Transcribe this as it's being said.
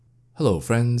Hello,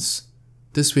 friends.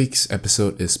 This week's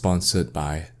episode is sponsored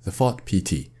by The Fort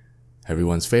PT,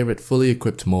 everyone's favorite fully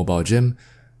equipped mobile gym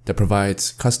that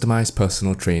provides customized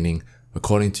personal training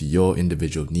according to your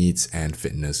individual needs and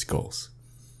fitness goals.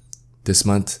 This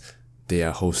month, they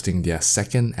are hosting their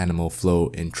second Animal Flow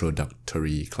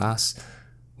introductory class,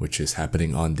 which is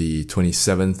happening on the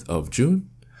 27th of June.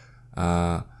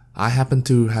 I happen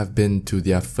to have been to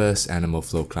their first Animal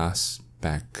Flow class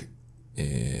back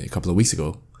a couple of weeks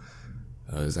ago.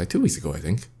 It was like 2 weeks ago, I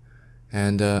think.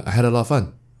 And I had a lot of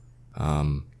fun.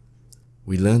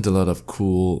 We learned a lot of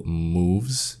cool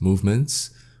movements,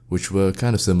 which were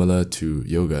kind of similar to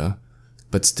yoga,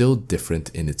 but still different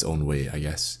in its own way, I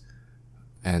guess.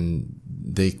 And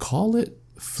they call it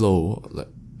flow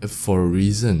for a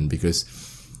reason, because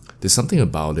there's something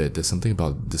about it, there's something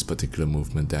about this particular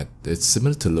movement that it's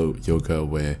similar to yoga,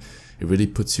 where it really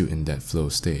puts you in that flow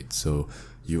state. So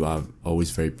you are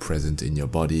always very present in your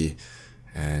body,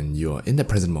 and you're in the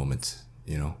present moment,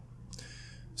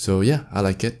 So yeah, I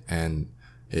like it. And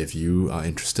if you are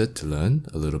interested to learn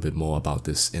a little bit more about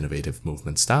this innovative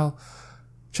movement style,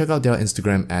 check out their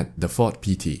Instagram at The Fort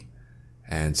PT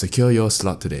and secure your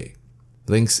slot today.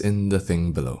 Links in the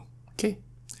thing below. Okay.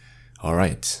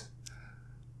 Alright.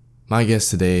 My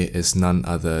guest today is none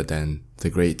other than the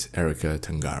great Erica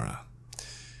Tangara.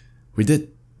 We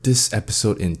did this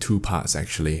episode in 2 parts,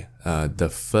 actually. The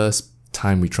first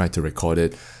time we tried to record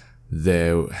it,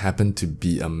 there happened to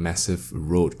be a massive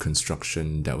road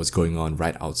construction that was going on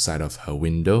right outside of her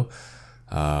window,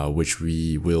 which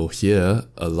we will hear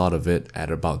a lot of it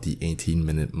at about the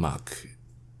 18-minute mark,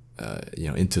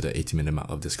 into the 18-minute mark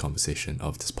of this conversation,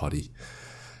 of this potty.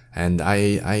 And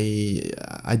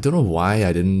I don't know why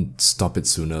I didn't stop it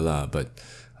sooner, but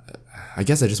I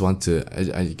guess I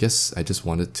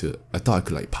thought I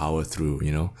could power through,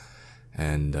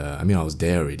 And I was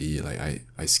there already.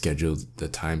 I scheduled the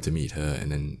time to meet her,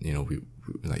 and then we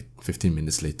 15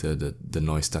 minutes later the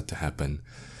noise started to happen.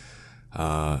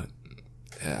 And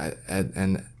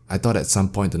I thought at some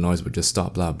point the noise would just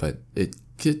stop, but it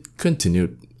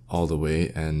continued all the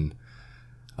way, and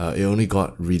it only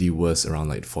got really worse around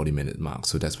 40-minute mark.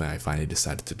 So that's when I finally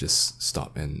decided to just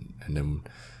stop, and then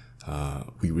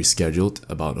we rescheduled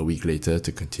about a week later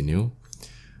to continue.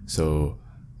 So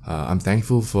I'm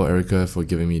thankful for Erica for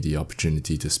giving me the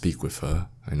opportunity to speak with her.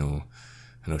 I know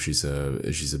she's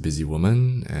a busy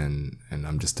woman, and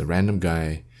I'm just a random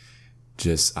guy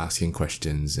just asking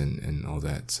questions and all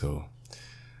that. So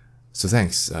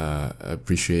thanks. I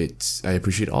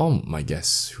appreciate all my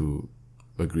guests who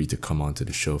agree to come on to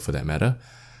the show, for that matter.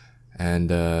 And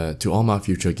to all my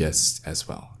future guests as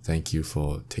well. Thank you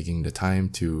for taking the time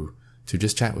to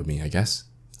just chat with me, I guess.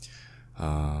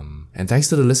 And thanks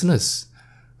to the listeners.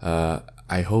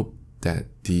 I hope that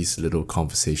these little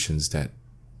conversations that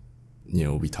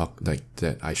we talk,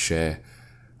 that I share,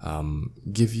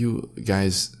 give you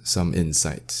guys some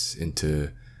insights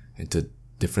into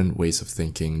different ways of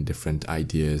thinking, different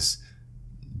ideas,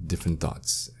 different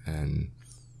thoughts, and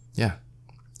yeah.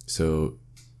 So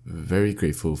very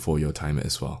grateful for your time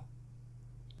as well.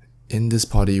 In this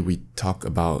party, we talk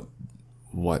about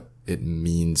what it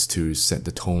means to set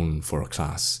the tone for a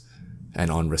class, and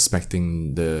on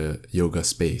respecting the yoga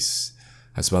space,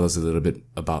 as well as a little bit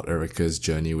about Erica's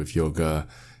journey with yoga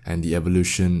and the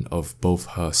evolution of both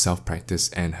her self-practice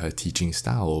and her teaching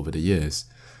style over the years.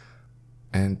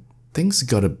 And things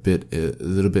got a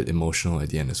little bit emotional at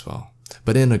the end as well,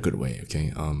 but in a good way,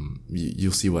 okay?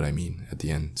 You'll see what I mean at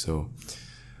the end. So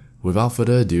without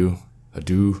further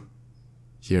ado,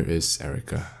 here is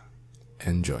Erica.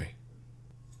 Enjoy.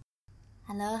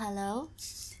 Hello.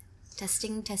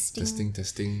 Testing.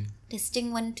 Testing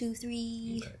 1, 2,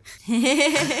 3.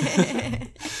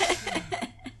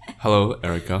 Hello,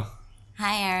 Erica.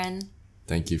 Hi, Aaron.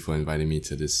 Thank you for inviting me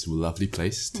to this lovely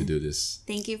place to do this.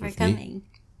 Thank you for coming.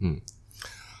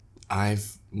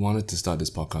 I've wanted to start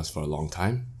this podcast for a long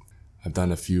time. I've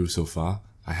done a few so far.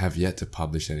 I have yet to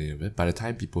publish any of it. By the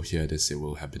time people hear this, it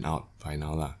will have been out by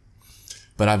now.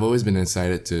 But I've always been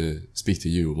excited to speak to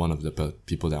you. One of the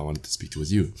people that I wanted to speak to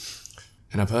was you.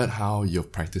 And I've heard how your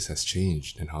practice has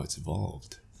changed and how it's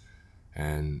evolved.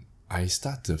 And I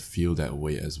start to feel that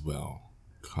way as well,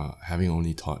 having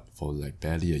only taught for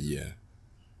barely a year.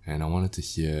 And I wanted to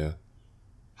hear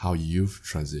how you've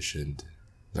transitioned.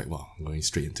 I'm going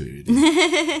straight into it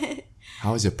really.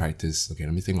 How has your practice... Okay,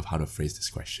 let me think of how to phrase this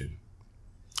question.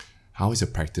 How has your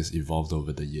practice evolved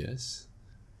over the years?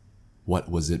 What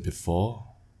was it before?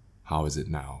 How is it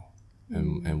now?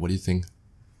 And what do you think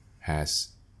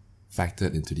has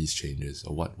factored into these changes,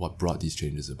 or what brought these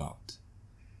changes about?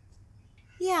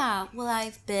 Yeah, well,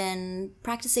 I've been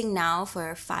practicing now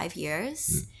for 5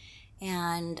 years.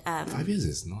 And 5 years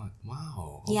is not,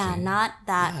 wow. Okay. Yeah, not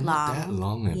that long. Not that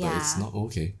long, but it's not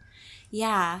okay.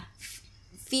 Yeah.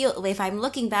 If I'm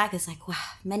looking back, it's like, wow,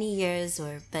 many years,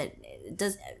 but it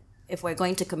does, if we're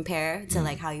going to compare to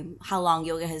like how long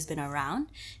yoga has been around,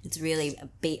 it's really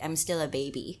I'm still a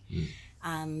baby.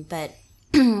 But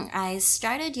I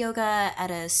started yoga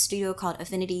at a studio called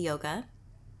Affinity Yoga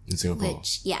in Singapore.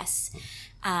 Yes.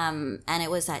 And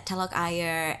it was at Telok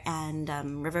Ayer and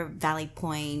River Valley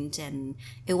Point, and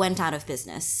it went out of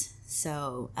business.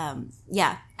 So I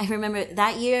remember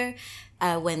that year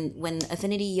when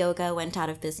Affinity Yoga went out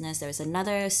of business, there was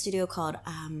another studio called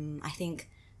I think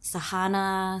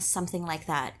Sahana, something like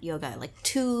that, yoga. Like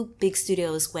 2 big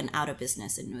studios went out of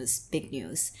business, and it was big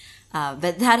news.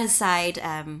 But that aside,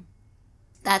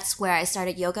 that's where I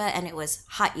started yoga, and it was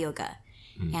hot yoga,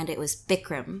 and it was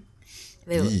Bikram.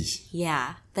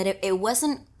 But it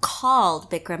wasn't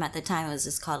called Bikram at the time. It was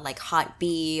just called like Hot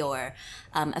B or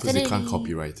Affinity. Because they can't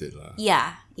copyright it.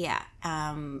 Yeah.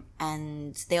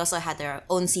 And they also had their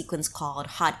own sequence called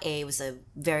Hot A. It was a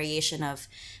variation of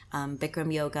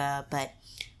Bikram yoga, but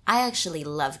I actually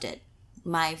loved it.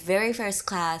 My very first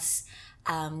class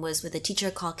was with a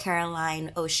teacher called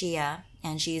Caroline O'Shea,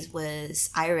 and she was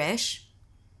Irish.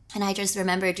 And I just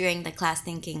remember during the class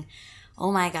thinking, oh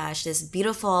my gosh, this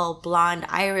beautiful blonde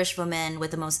Irish woman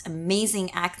with the most amazing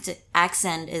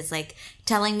accent is like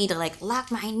telling me to like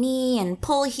lock my knee and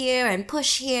pull here and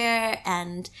push here.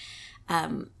 And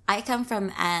I come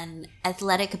from an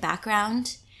athletic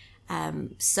background.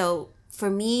 So for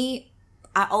me,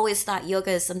 I always thought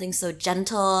yoga is something so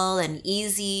gentle and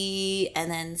easy.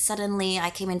 And then suddenly I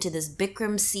came into this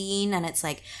Bikram scene, and it's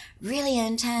like really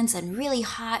intense and really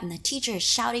hot, and the teacher is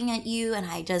shouting at you, and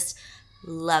I just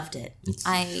loved it. It's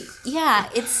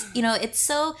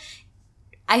so,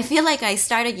 I feel like I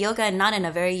started yoga not in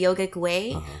a very yogic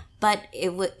way, but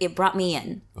it brought me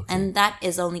in, and that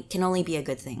can only be a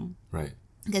good thing, right?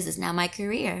 Because it's now my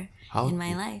career in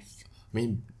my life. I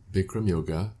mean, Bikram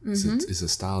yoga is a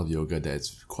style of yoga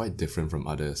that's quite different from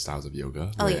other styles of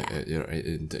yoga.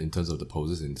 In terms of the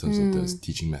poses, in terms of the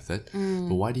teaching method.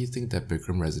 But why do you think that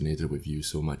Bikram resonated with you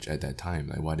so much at that time?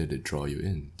 Like, why did it draw you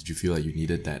in? Did you feel like you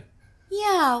needed that?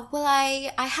 Yeah, well,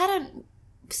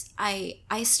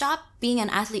 I stopped being an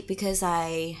athlete because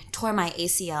I tore my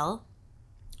ACL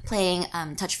playing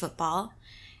touch football,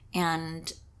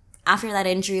 and after that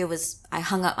injury, I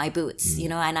hung up my boots,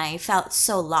 and I felt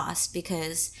so lost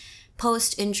because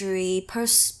post-injury,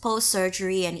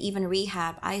 post-surgery, and even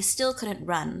rehab, I still couldn't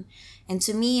run. And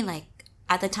to me, like,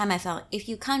 at the time I felt, if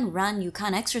you can't run, you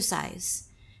can't exercise.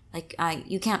 Like,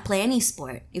 you can't play any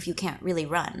sport if you can't really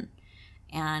run.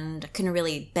 And I couldn't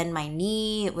really bend my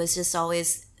knee. It was just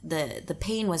always, the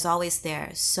pain was always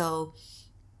there. So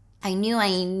I knew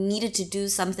I needed to do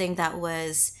something that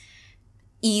was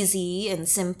easy and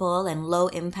simple and low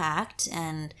impact.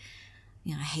 And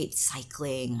I hate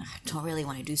cycling. I don't really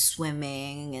want to do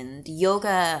swimming. And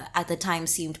yoga at the time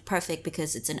seemed perfect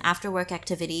because it's an after work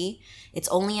activity. It's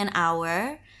only an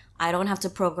hour. I don't have to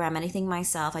program anything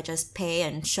myself. I just pay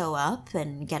and show up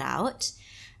and get out.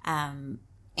 And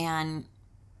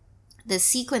the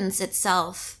sequence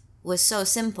itself was so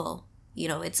simple.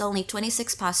 It's only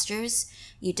 26 postures.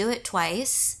 You do it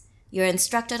twice. You're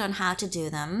instructed on how to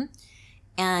do them.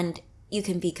 And you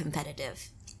can be competitive.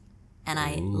 And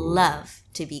I love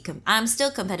to be I'm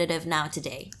still competitive now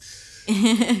today.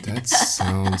 That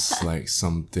sounds like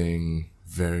something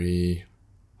very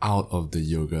out of the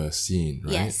yoga scene,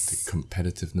 right? Yes. The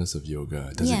competitiveness of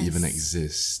yoga. Does it even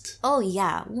exist? Oh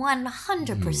yeah,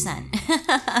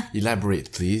 100%.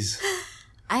 Elaborate, please.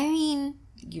 I mean,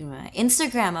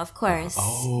 Instagram, of course.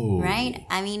 Right?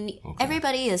 I mean,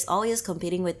 everybody is always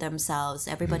competing with themselves.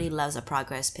 Everybody loves a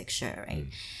progress picture, right?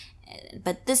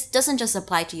 But this doesn't just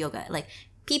apply to yoga. Like,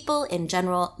 people in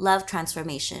general love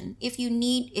transformation. If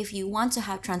you want to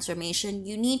have transformation,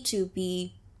 there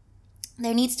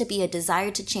needs to be a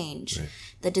desire to change. Right.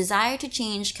 The desire to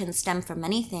change can stem from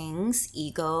many things,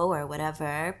 ego or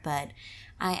whatever, but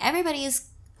everybody is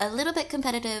a little bit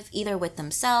competitive either with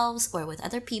themselves or with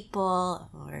other people,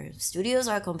 or studios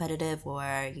are competitive,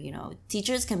 or,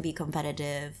 teachers can be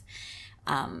competitive.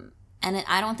 And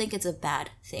I don't think it's a bad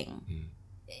thing.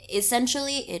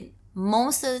 Essentially,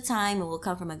 most of the time it will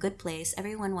come from a good place.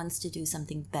 Everyone wants to do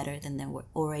something better than they're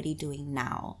already doing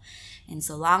now. And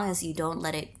so long as you don't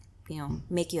let it,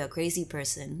 make you a crazy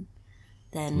person,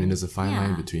 then... there's a fine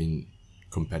line between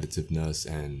competitiveness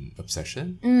and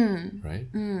obsession, right?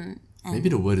 Maybe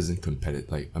the word isn't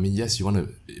competitive. Like, yes, you want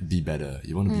to be better.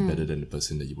 You want to be better than the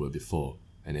person that you were before.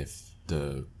 And if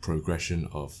the progression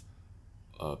of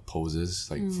poses,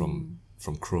 like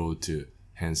from crow to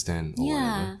handstand or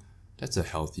whatever. That's a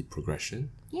healthy progression.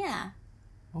 Yeah.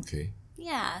 Okay.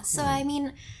 Yeah. So I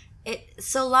mean,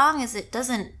 so long as it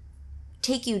doesn't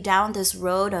take you down this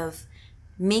road of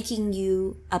making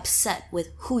you upset with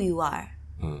who you are.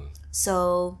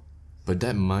 So. But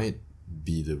that might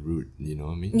be the root, you know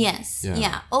what I mean? Yes.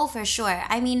 Yeah. Oh, for sure.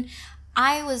 I mean,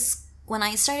 when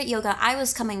I started yoga, I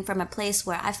was coming from a place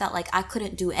where I felt like I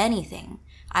couldn't do anything.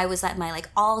 I was at my like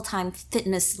all-time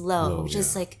fitness low,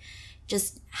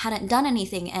 just hadn't done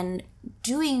anything. And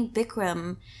doing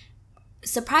Bikram,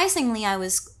 surprisingly, I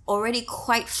was already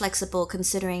quite flexible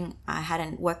considering I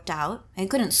hadn't worked out. I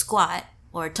couldn't squat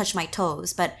or touch my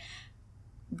toes, but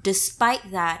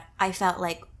despite that, I felt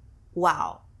like,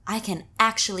 wow, I can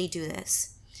actually do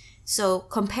this. So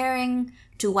comparing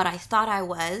to what I thought I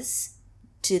was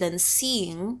to then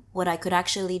seeing what I could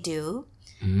actually do,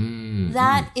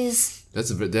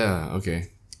 that's a bit,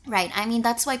 okay. Right. I mean,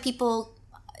 that's why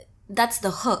that's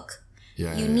the hook.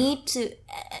 You need to,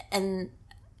 and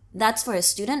that's for a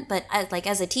student, but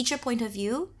as a teacher point of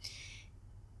view,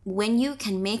 when you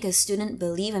can make a student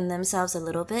believe in themselves a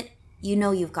little bit, you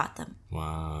know you've got them.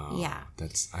 Wow. Yeah.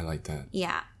 I like that.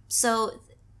 Yeah. So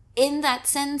in that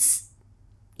sense,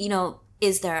 are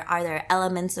there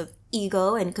elements of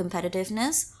ego and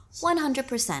competitiveness?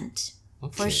 100%.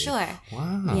 Okay. For sure.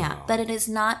 Wow. Yeah. But it is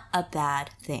not a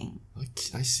bad thing.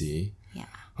 Okay, I see. Yeah.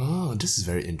 Oh, this is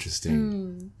very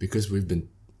interesting. Because we've been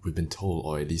told,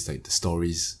 or at least like the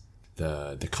stories,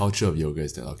 the culture of yoga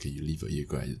is that, okay, you leave your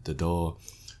ego at the door,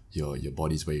 your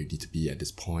body's where you need to be at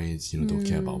this point, don't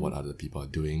care about what other people are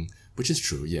doing, which is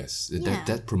true, yes.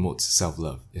 That promotes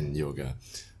self-love in yoga.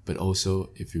 But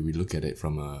also, if we look at it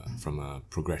from a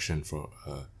progression, for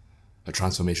a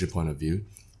transformation point of view,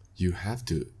 you have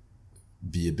to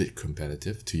be a bit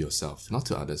competitive to yourself, not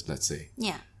to others, let's say.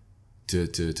 Yeah.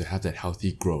 To have that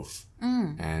healthy growth.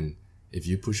 And if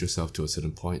you push yourself to a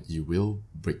certain point, you will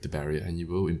break the barrier and you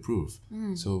will improve.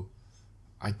 So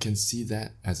I can see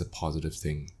that as a positive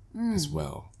thing as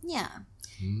well. Yeah.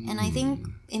 And I think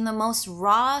in the most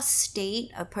raw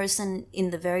state, a person in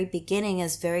the very beginning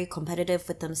is very competitive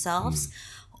with themselves.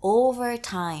 Over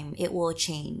time, it will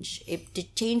change.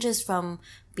 It changes from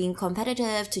being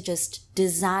competitive to just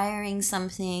desiring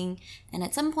something. And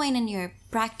at some point in your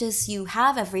practice, you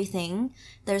have everything.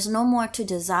 There's no more to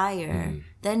desire.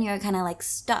 Then you're kind of like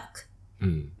stuck.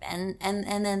 And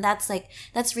then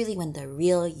that's really when the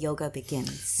real yoga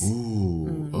begins.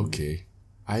 Ooh, okay.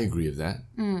 I agree with that.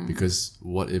 Because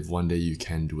what if one day you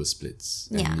can do a splits,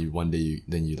 and one day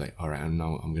you're like, all right,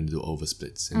 now I'm going to do over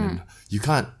splits, and then you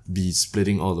can't be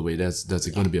splitting all the way. There's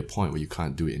going to be a point where you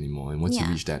can't do it anymore. And once you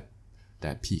reach that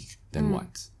peak, then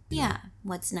what?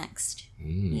 What's next?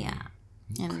 Yeah.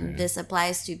 And this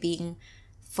applies to being,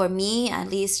 for me at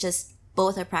least, just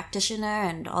both a practitioner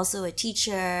and also a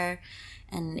teacher.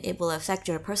 And it will affect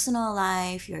your personal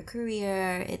life, your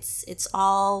career. It's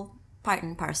all part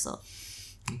and parcel.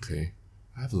 Okay,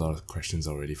 I have a lot of questions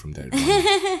already from that.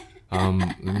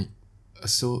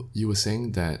 So you were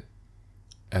saying that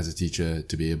as a teacher,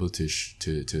 to be able to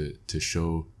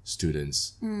show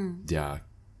students their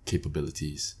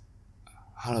capabilities,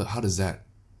 how does that,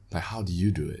 like, how do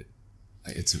you do it?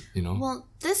 Like, it's Well,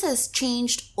 this has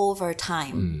changed over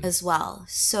time as well.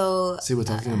 So see, we're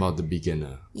talking about the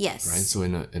beginner. Yes. Right. So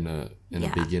in a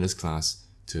beginner's class,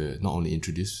 to not only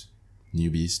introduce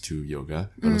newbies to yoga,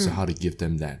 but also how to give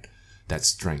them that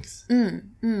strength.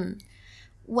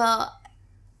 Well,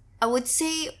 I would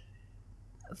say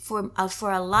for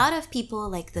a lot of people,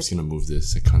 like I'm just gonna move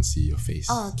this. I can't see your face.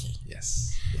 Oh, okay.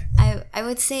 Yes. Yeah. I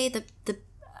would say the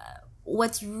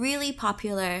what's really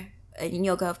popular in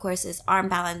yoga, of course, is arm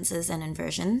balances and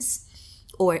inversions,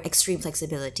 or extreme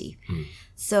flexibility.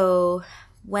 So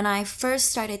when I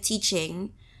first started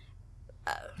teaching,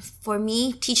 for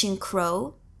me, teaching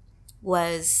crow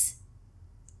was,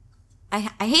 I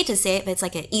hate to say it, but it's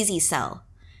like an easy sell,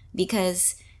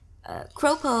 because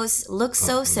crow pose looks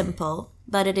so simple,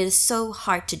 but it is so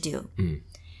hard to do.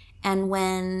 And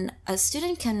when a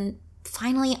student can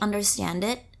finally understand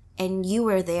it and you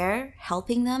were there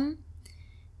helping them,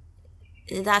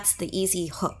 that's the easy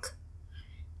hook.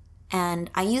 And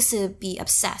I used to be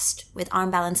obsessed with arm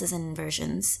balances and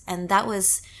inversions, and that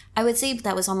was, I would say,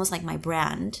 that was almost like my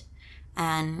brand.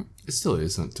 And it still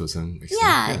is to some extent.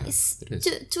 Yeah, it is.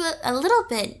 To a little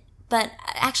bit, but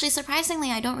actually,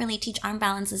 surprisingly, I don't really teach arm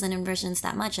balances and inversions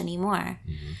that much anymore.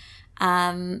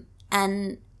 And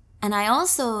I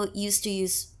also used to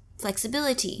use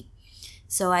flexibility.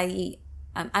 So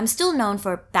I'm still known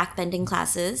for backbending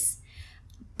classes,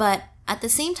 but at the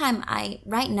same time,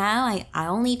 right now I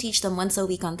only teach them once a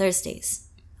week on Thursdays.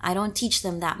 I don't teach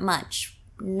them that much.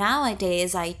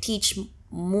 Nowadays, I teach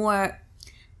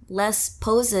less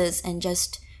poses and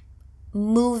just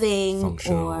moving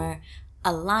Functional. or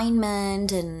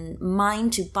alignment and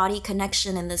mind to body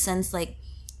connection, in the sense like,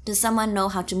 does someone know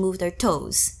how to move their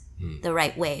toes the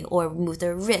right way, or move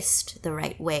their wrist the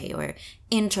right way, or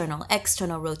internal,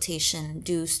 external rotation?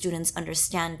 Do students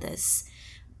understand this?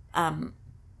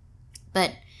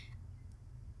 But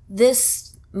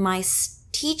my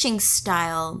teaching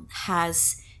style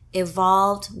has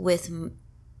evolved with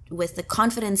the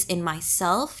confidence in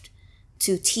myself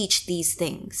to teach these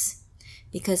things.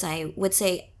 Because I would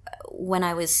say when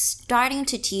I was starting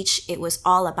to teach, it was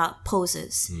all about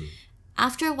poses.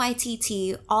 After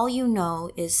YTT, all you know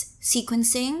is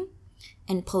sequencing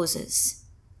and poses.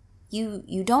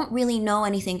 You don't really know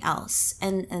anything else,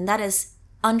 and that is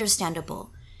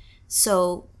understandable.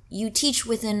 So you teach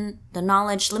within the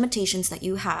knowledge limitations that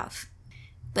you have.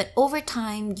 But over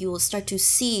time, you will start to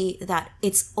see that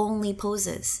it's only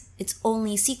poses. It's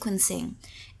only sequencing.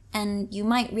 And you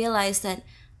might realize that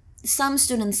some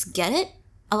students get it.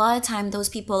 A lot of time, those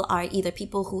people are either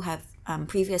people who have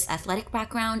previous athletic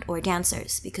background or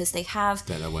dancers, because they have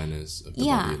that awareness of the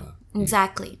body.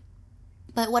 Exactly.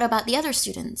 But what about the other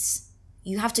students?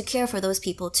 You have to care for those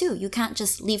people too. You can't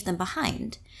just leave them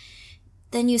behind.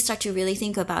 Then you start to really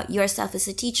think about yourself as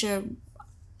a teacher.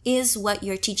 Is what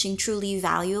you're teaching truly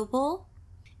valuable?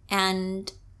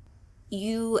 And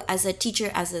you as a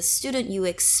teacher, as a student, you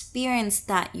experience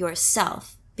that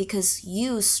yourself, because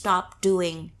you stop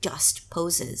doing just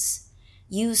poses.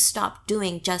 You stop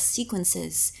doing just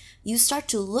sequences. You start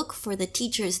to look for the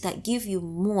teachers that give you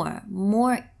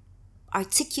more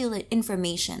articulate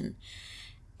information.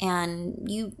 And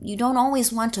you don't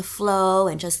always want to flow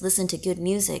and just listen to good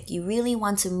music. You really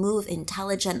want to move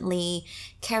intelligently,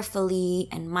 carefully,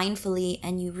 and mindfully,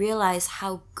 and you realize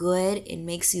how good it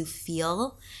makes you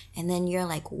feel. And then you're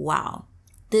like, wow,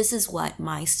 this is what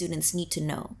my students need to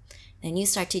know. Then you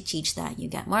start to teach that. You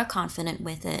get more confident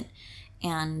with it.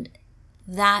 And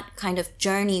that kind of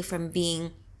journey from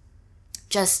being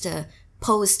just a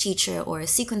pose teacher or a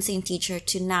sequencing teacher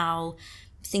to now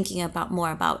thinking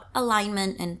more about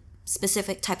alignment and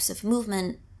specific types of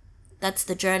movement, that's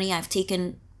the journey I've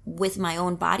taken with my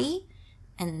own body,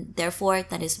 and therefore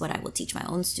that is what I will teach my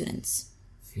own students.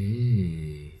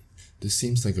 This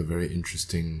seems like a very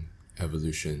interesting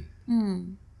evolution.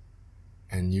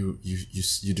 And you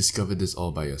discovered this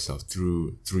all by yourself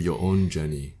through your own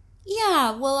journey.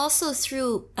 Yeah, well, also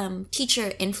through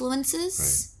teacher influences.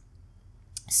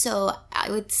 Right. So I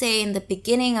would say in the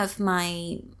beginning of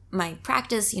my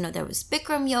practice, there was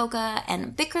Bikram yoga,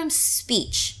 and Bikram's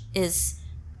speech is,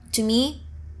 to me,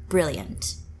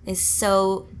 brilliant. Is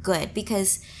so good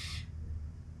because,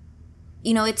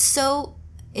 it's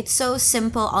so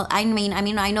simple. I mean,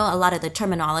 I know a lot of the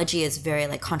terminology is very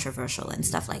controversial and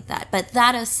stuff like that. But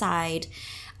that aside,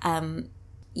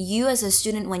 you as a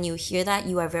student, when you hear that,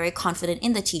 you are very confident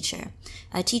in the teacher.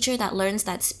 A teacher that learns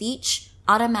that speech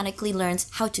automatically learns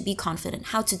how to be confident,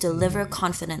 how to deliver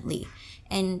confidently.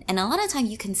 And a lot of time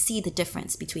you can see the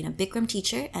difference between a Bikram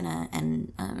teacher and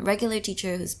a regular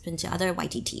teacher who's been to other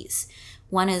YTTs.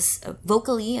 One is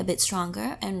vocally a bit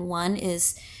stronger, and one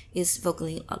is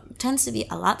vocally tends to be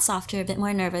a lot softer, a bit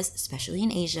more nervous, especially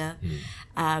in Asia.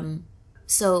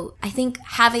 So I think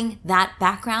having that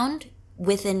background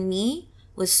within me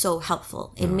was so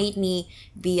helpful. It made me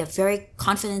be a very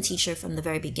confident teacher from the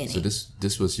very beginning. So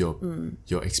this was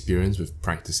your experience with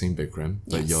practicing Bikram,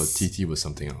 but Yes. your TT was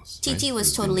something else. TT right? It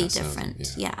was totally Vinyasa,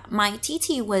 different. Yeah. My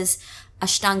TT was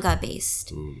Ashtanga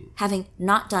based. Having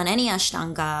not done any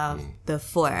Ashtanga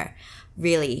before,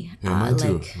 really. Yeah, mine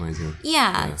too. Mine too.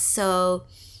 Yeah. So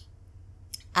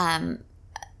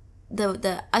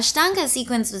the Ashtanga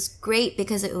sequence was great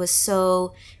because it was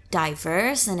so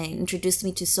diverse, and it introduced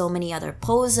me to so many other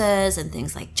poses and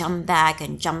things like jump back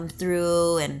and jump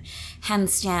through and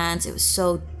handstands. It was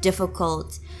so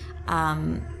difficult.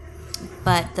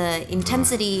 But the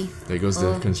intensity... There goes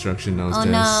the construction downstairs.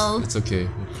 Oh no. It's okay.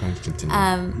 We'll try and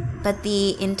continue. But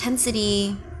the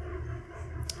intensity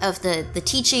of the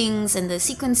teachings and the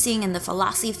sequencing and the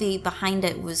philosophy behind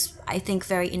it was, I think,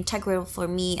 very integral for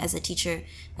me as a teacher.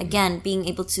 Again, being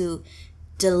able to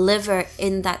deliver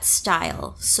in that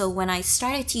style. So when I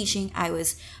started teaching, I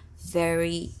was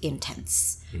very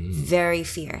intense, very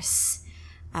fierce.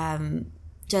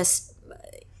 Just...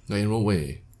 Like in what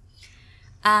way?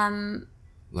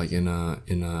 Like in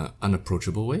a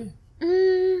unapproachable way?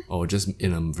 Or just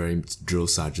in a very drill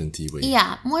sergeant-y way?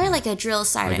 Yeah, more like a drill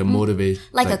sergeant. Like a motivate.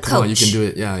 Like a Come on, you coach. can do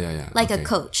it. Yeah. Like a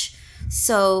coach.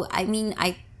 So, I mean,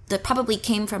 that probably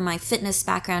came from my fitness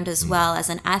background as well as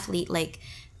an athlete. Like,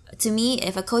 to me,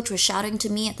 if a coach was shouting to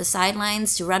me at the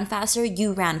sidelines to run faster,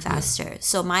 you ran faster.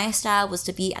 So my style was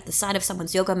to be at the side of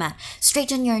someone's yoga mat,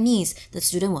 straighten your knees. The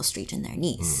student will straighten their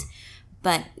knees.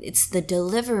 But it's the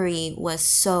delivery was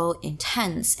so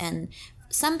intense, and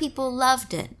some people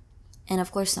loved it. And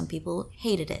of course, some people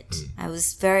hated it. I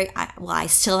was I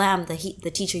still am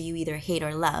the teacher you either hate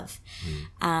or love.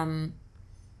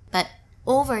 But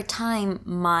over time,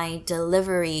 my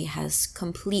delivery has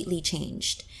completely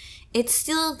changed. It's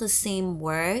still the same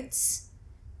words.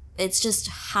 It's just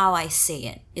how I say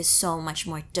it is so much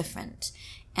more different.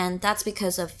 And that's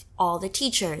because of all the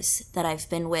teachers that I've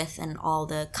been with and all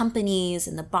the companies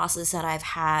and the bosses that I've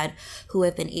had who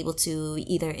have been able to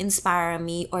either inspire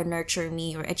me or nurture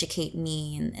me or educate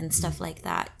me and stuff like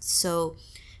that. So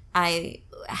I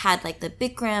had like the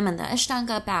Bikram and the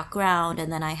Ashtanga background,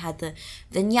 and then I had the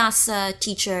Vinyasa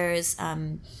teachers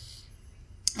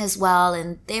as well,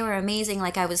 and they were amazing.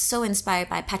 Like, I was so inspired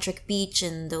by Patrick Beach,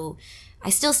 and I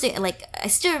still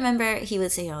remember he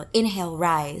would say, inhale,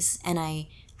 rise, and I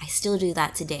still do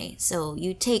that today. So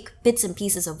you take bits and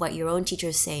pieces of what your own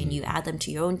teachers say and you add them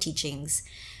to your own teachings.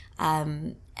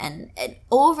 And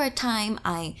over time,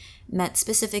 I met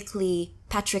specifically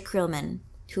Patrick Krillman,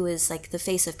 who is like the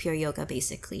face of pure yoga,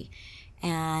 basically.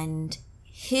 And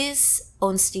his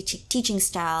own teaching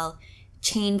style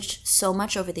changed so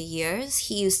much over the years.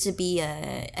 He used to be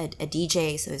a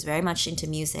DJ, so he was very much into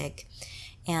music.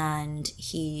 And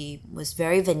he was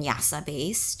very vinyasa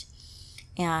based.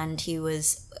 And he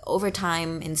was, over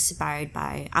time, inspired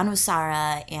by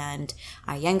Anusara and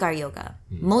Iyengar yoga.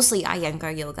 Mostly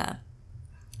Iyengar yoga.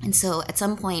 And so at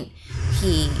some point,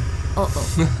 he... All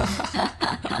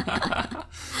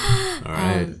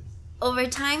right. Over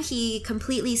time, he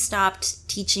completely stopped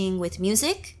teaching with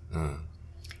music.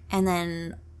 And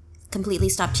then completely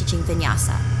stopped teaching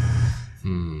vinyasa.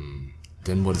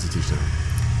 Then what does he teach now?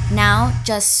 Now,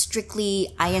 just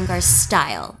strictly Iyengar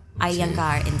style. Okay.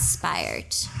 Iyengar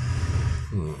inspired.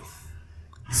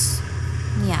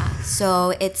 Yeah,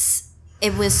 so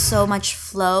it was so much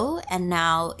flow, and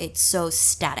now it's so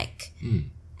static.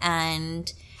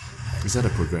 And is that a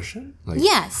progression?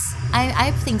 Yes,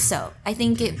 I think so. I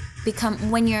think it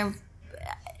when you're...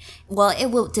 Well, it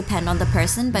will depend on the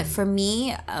person, but for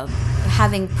me,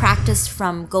 having practiced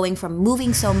from going from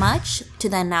moving so much to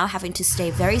then now having to stay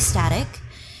very static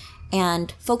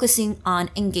and focusing on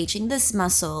engaging this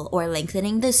muscle or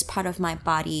lengthening this part of my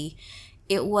body,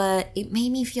 it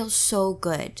made me feel so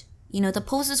good. The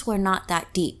poses were not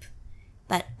that deep.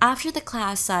 But after the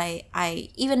class,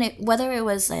 whether it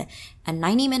was a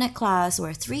 90-minute class or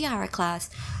a 3-hour class,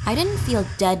 I didn't feel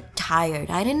dead tired.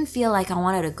 I didn't feel like I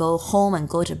wanted to go home and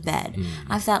go to bed.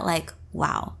 I felt like,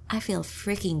 wow, I feel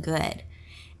freaking good.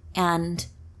 And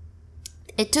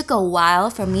it took a while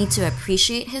for me to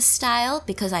appreciate his style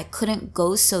because I couldn't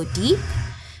go so deep.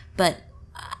 But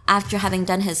after having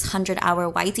done his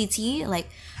 100-hour YTT,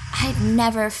 I'd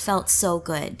never felt so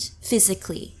good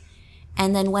physically.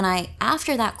 And then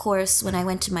after that course, when I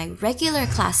went to my regular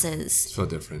classes, it felt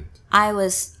different. I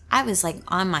was like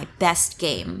on my best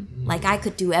game. Like I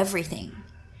could do everything.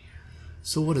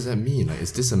 So what does that mean?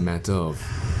 Is this a matter of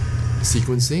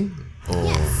sequencing? Or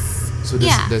yes. So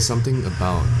there's something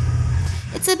about...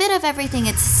 It's a bit of everything.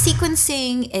 It's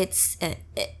sequencing,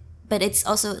 but it's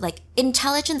also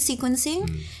intelligent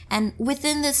sequencing. And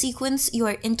within the sequence,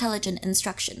 your intelligent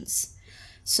instructions.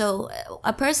 So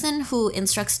a person who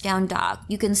instructs down dog,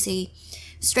 you can see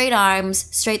straight arms,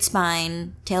 straight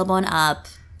spine, tailbone up,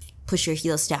 push your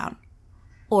heels down.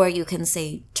 Or you can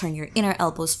say turn your inner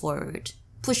elbows forward,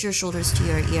 push your shoulders to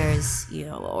your ears,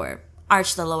 or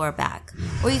arch the lower back.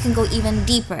 Or you can go even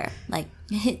deeper.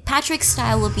 Patrick's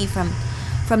style will be from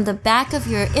the back of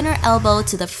your inner elbow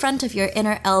to the front of your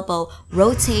inner elbow,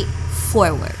 rotate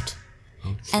forward.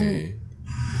 Okay. And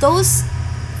those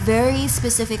very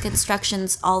specific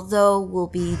instructions, although will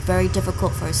be very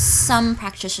difficult for some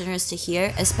practitioners to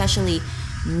hear, especially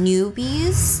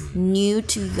newbies, new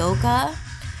to yoga.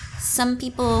 Some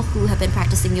people who have been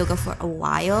practicing yoga for a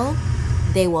while,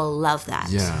 they will love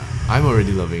that. Yeah, I'm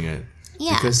already loving it.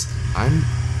 Yeah. Because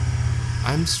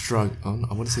I'm struggling,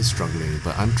 I want to say struggling,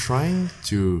 but I'm trying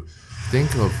to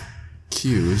think of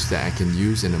cues that I can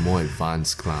use in a more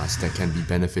advanced class that can be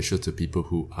beneficial to people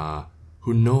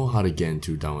who know how to get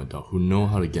into downward dog, who know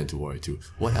how to get into warrior 2.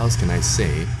 What else can I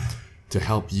say to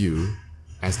help you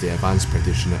as the advanced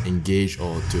practitioner engage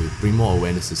or to bring more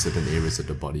awareness to certain areas of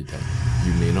the body that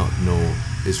you may not know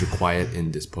is required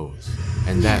in this pose?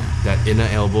 And that inner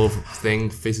elbow thing,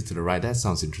 face it to the right, that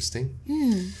sounds interesting.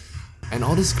 And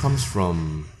all this comes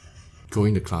from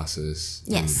going to classes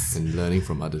Yes. and learning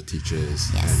from other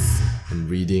teachers Yes. and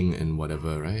reading and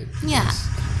whatever, right? Yeah. Yes.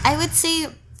 I would say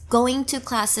going to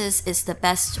classes is the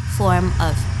best form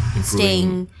of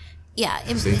Improving-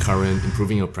 staying current,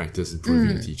 improving your practice, improving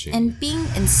your teaching. and being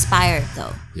inspired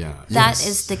though. yeah. That yes.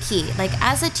 is the key. Like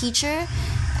as a teacher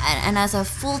and as a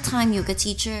full-time yoga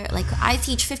teacher, like I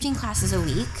teach 15 classes a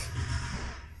week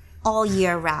all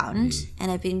year round,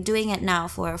 and I've been doing it now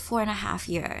for 4.5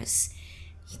 years.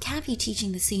 You can't be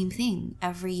teaching the same thing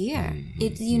every year.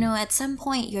 At some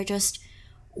point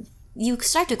you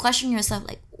start to question yourself,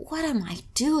 like, what am I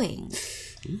doing?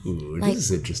 Ooh, like- this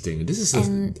is interesting.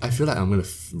 I feel like I'm gonna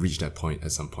reach that point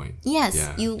at some point. Yes,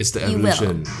 Yeah, you it's the you will.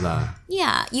 evolution, lah.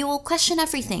 Yeah, you will question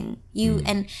everything.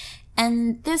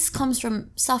 And this comes from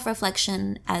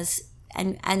self-reflection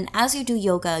and as you do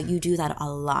yoga, you do that a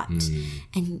lot.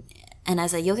 And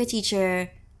as a yoga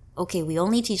teacher, okay, we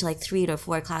only teach like 2 or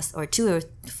 4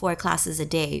 classes a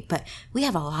day, but we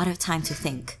have a lot of time to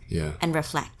think Yeah. and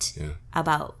reflect Yeah.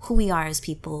 about who we are as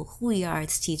people, who we are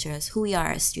as teachers, who we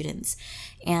are as students.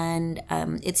 And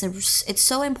it's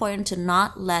so important to not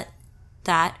let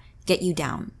that get you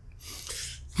down.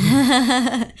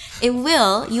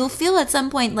 You'll feel at some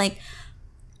point like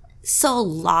so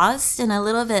lost and a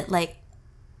little bit like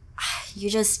you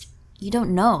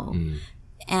don't know.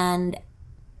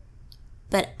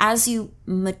 But as you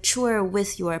mature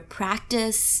with your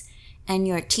practice and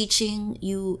your teaching,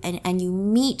 you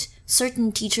meet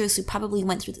certain teachers who probably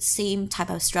went through the same type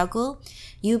of struggle,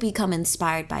 you become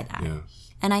inspired by that. Yeah.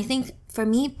 And I think for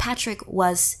me, Patrick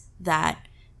was that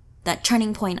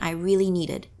turning point I really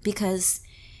needed, because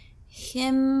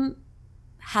him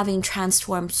having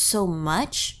transformed so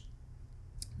much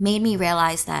made me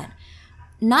realize that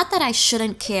not that I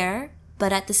shouldn't care,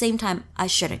 but at the same time, I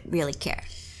shouldn't really care.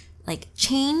 Like,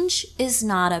 change is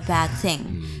not a bad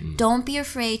thing. Don't be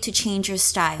afraid to change your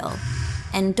style.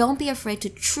 And don't be afraid to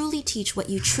truly teach what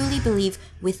you truly believe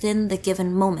within the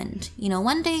given moment.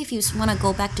 One day if you want to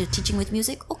go back to teaching with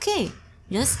music, okay,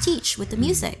 just teach with the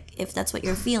music if that's what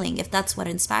you're feeling, if that's what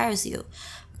inspires you.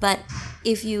 But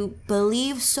if you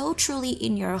believe so truly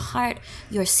in your heart,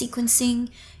 your sequencing,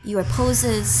 your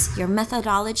poses, your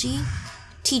methodology,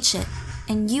 teach it.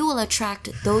 And you will attract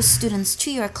those students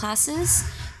to your classes,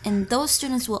 and those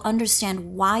students will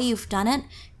understand why you've done it.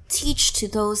 Teach to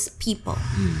those people.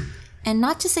 And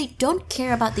not to say don't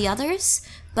care about the others,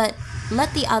 but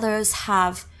let the others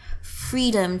have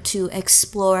freedom to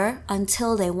explore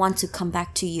until they want to come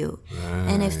back to you.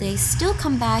 And if they still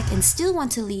come back and still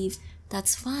want to leave,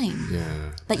 that's fine.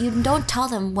 Yeah. But you don't tell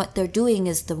them what they're doing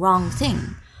is the wrong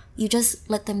thing. You just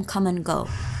let them come and go.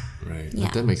 Right. Yeah.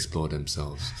 Let them explore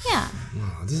themselves. Yeah.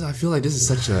 Wow, I feel like this is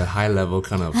such a high level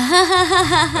kind of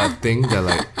thing that,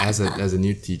 like, as a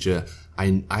new teacher,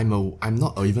 I'm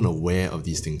not even aware of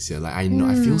these things here. Like, I know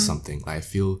I feel something. Like, I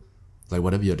feel like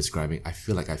whatever you're describing, I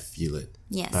feel like I feel it.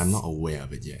 Yes. But I'm not aware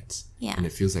of it yet. Yeah. And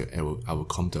it feels like I will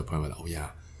come to a point where, like, oh yeah,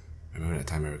 I remember that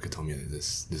time Erica told me that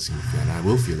this is gonna feel, and I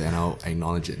will feel it, and I'll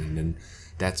acknowledge it, and then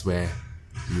that's where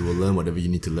you will learn whatever you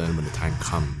need to learn when the time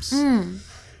comes.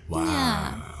 Wow.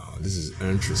 Yeah. This is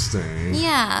interesting.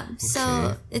 Yeah, so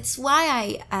Okay. it's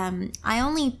why I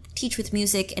only teach with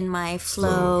music in my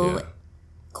flow, yeah.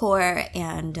 core,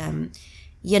 and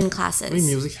yin classes. I mean,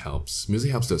 music helps.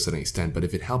 Music helps to a certain extent, but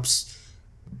if it helps,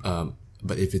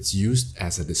 but if it's used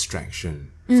as a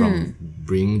distraction from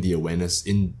bringing the awareness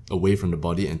away from the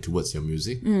body and towards your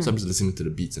music, so I'm just listening to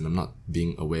the beats and I'm not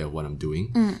being aware of what I'm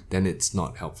doing, then it's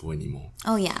not helpful anymore.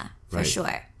 Oh yeah, for Right.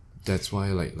 sure. That's why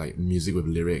like music with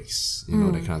lyrics, that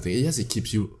kind of thing. Yes, it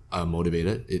keeps you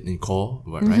motivated in core,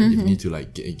 right? If you need to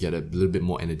like get a little bit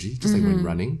more energy, just like when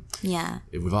running. Yeah,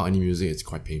 Without any music, it's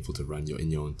quite painful to run. You're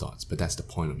in your own thoughts, but that's the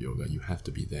point of yoga. You have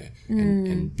to be there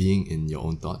and being in your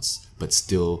own thoughts, but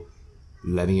still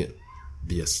letting it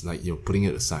be putting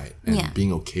it aside and Yeah.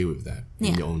 being okay with that in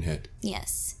Yeah. your own head.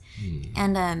 yes.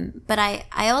 And but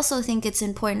I also think it's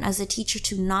important as a teacher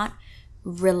to not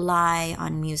rely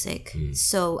on music.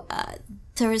 So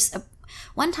there was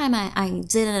one time I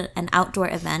did an outdoor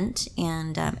event,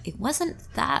 and it wasn't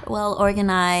that well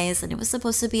organized, and it was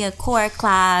supposed to be a core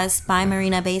class by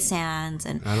Marina Bay Sands,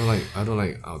 and I don't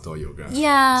like outdoor yoga.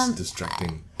 Yeah. It's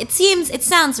distracting. it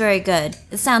sounds very good.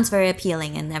 It sounds very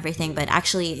appealing and everything, but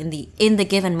actually in the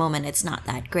given moment, it's not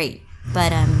that great.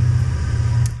 But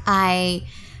I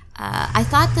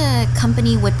thought the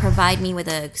company would provide me with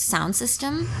a sound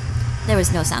system. There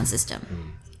was no sound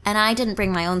system, and I didn't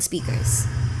bring my own speakers,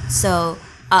 so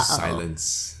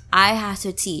Silence. I had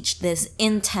to teach this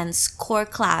intense core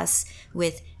class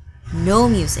with no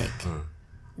music.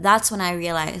 That's when I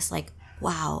realized, like,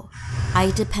 wow,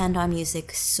 I depend on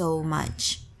music so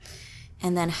much.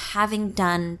 And then having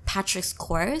done Patrick's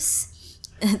course,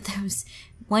 there was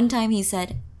one time he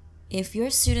said, if your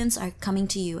students are coming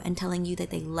to you and telling you that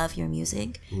they love your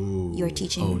music, your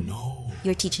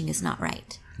teaching is not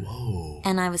right. Whoa.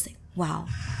 And I was like, wow,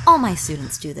 all my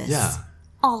students do this. Yeah.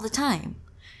 All the time.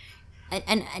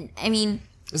 And I mean,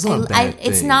 It's not a bad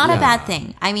thing. It's not a Yeah. bad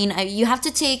thing. I mean, you have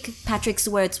to take Patrick's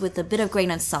words with a bit of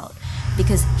grain of salt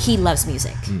because he loves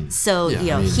music. So,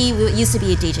 Yeah, I mean- he used to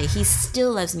be a DJ. He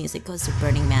still loves music, goes to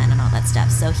Burning Man and all that stuff.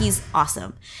 So he's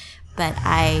awesome. But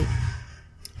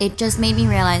it just made me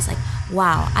realize, like,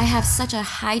 wow, I have such a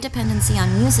high dependency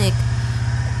on music.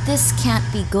 This can't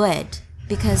be good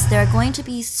because there are going to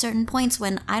be certain points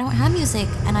when I don't have music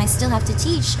and I still have to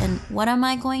teach. And what am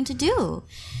I going to do?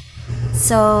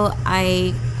 So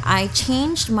I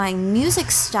changed my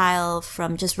music style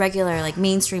from just regular, like,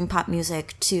 mainstream pop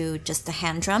music to just the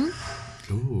hand drum.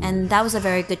 Ooh. And that was a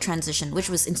very good transition, which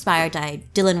was inspired by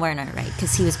Dylan Werner, right?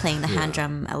 Because he was playing the hand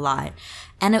drum a lot.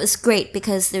 And it was great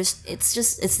because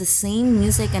it's the same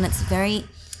music and it's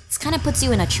kind of puts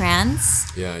you in a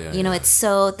trance. Yeah. You know, it's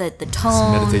so, the It's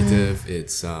tone. meditative.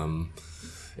 It's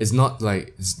not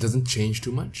like, it doesn't change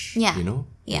too much. Yeah. You know?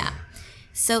 Yeah.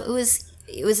 So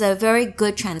it was a very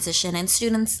good transition and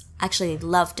students actually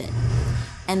loved it.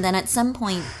 And then at some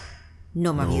point,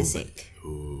 no more music.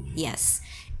 Yes.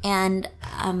 And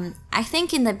I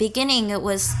think in the beginning it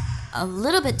was a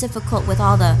little bit difficult with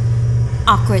all the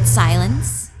awkward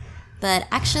silence. But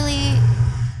actually,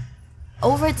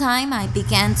 over time, I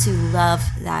began to love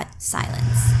that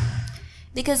silence.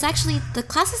 Because actually, the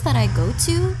classes that I go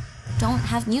to don't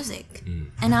have music.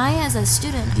 And I, as a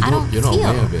student, I don't You're feel.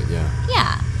 not aware of it, yeah.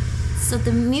 Yeah. So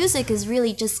the music is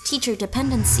really just teacher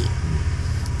dependency.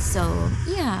 So,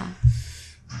 yeah.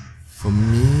 For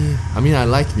me, I mean, I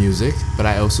like music, but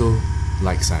I also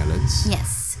like silence.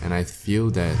 Yes. And I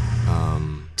feel that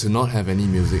to not have any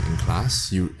music in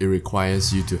class, it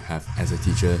requires you to have, as a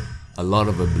teacher, a lot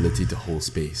of ability to hold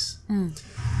space.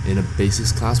 In a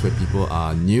basics class where people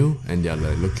are new and they're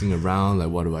like looking around, like,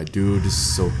 what do I do? This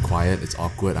is so quiet, it's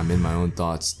awkward, I'm in my own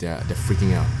thoughts, they're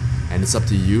freaking out. And it's up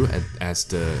to you as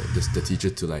the teacher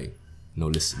to, like, no,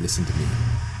 listen to me.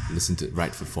 Listen to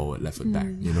right foot forward, left foot back,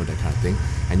 you know, that kind of thing.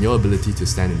 And your ability to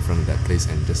stand in front of that place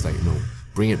and just, like, no,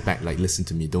 bring it back, like, listen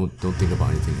to me, don't think about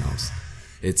anything else.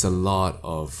 It's a lot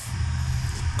of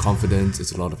confidence,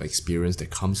 it's a lot of experience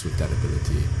that comes with that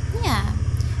ability. Yeah.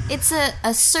 It's a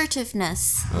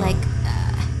assertiveness. Like,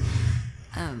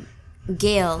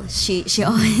 Gail, she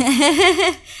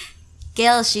always...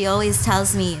 Gail, she always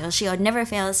tells me, she never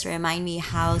fails to remind me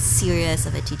how serious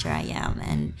of a teacher I am.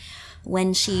 And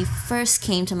when she first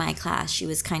came to my class, she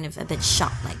was kind of a bit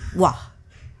shocked, like, wow,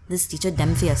 this teacher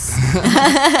damn fierce.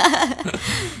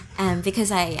 And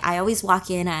because I always walk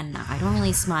in and I don't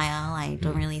really smile, I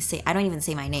don't even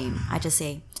say my name. I just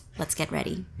say, let's get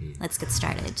ready. Let's get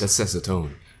started. That sets the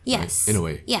tone. Yes. Right? In a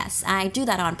way. Yes, I do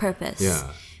that on purpose.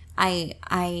 Yeah.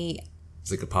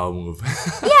 It's like a power move.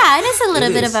 Yeah, it is a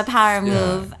little bit is. of a power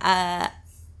Yeah.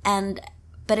 move.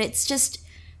 But it's just,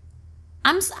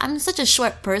 I'm such a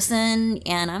short person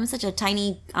and I'm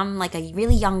like a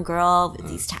really young girl with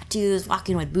these tattoos,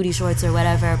 walking with booty shorts or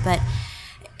whatever, but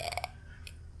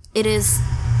it is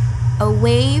a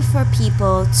way for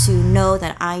people to know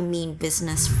that I mean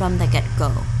business from the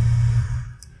get-go.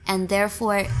 And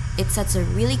therefore, it sets a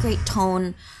really great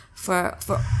tone for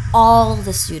all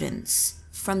the students.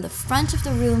 From the front of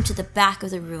the room to the back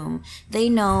of the room, they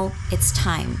know it's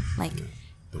time. Like,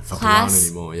 Don't fuck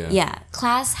class, around anymore, yeah.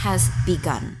 class has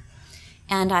begun.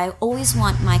 And I always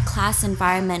want my class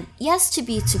environment, yes, to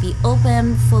be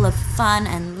open, full of fun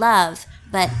and love,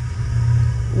 but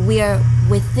we're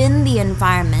within the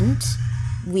environment,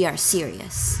 we are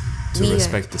serious. To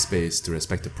respect the space, to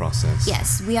respect the process.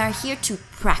 Yes, we are here to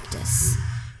practice.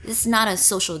 This is not a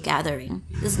social gathering.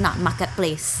 This is not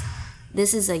marketplace.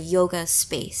 This is a yoga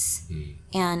space.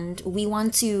 And we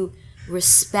want to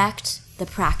respect the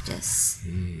practice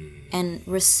and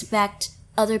respect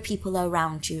other people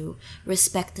around you,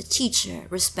 respect the teacher,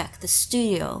 respect the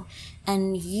studio.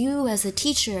 And you as a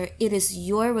teacher, it is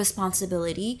your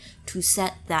responsibility to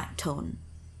set that tone.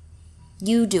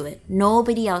 You do it.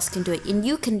 Nobody else can do it. And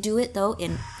you can do it, though,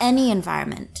 in any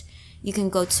environment. You can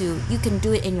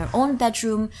do it in your own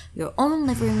bedroom, your own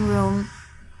living room.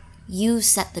 You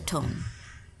set the tone.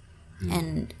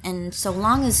 And so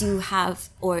long as you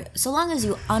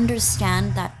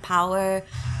understand that power,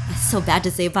 it's so bad to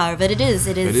say power, but it is.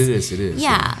 But it is.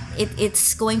 Yeah,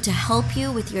 it's going to help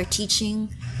you with your teaching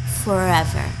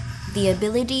forever. The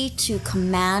ability to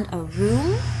command a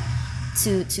room,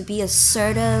 to be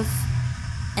assertive,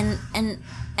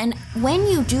 And when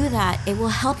you do that, it will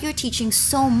help your teaching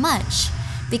so much,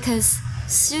 because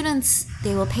students,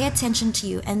 they will pay attention to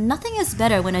you, and nothing is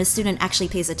better when a student actually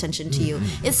pays attention to you.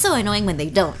 It's so annoying when they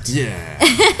don't. Yeah.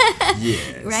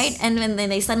 Yes. Right? And when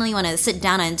they suddenly want to sit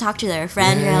down and talk to their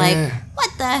friend, you're Yeah. like,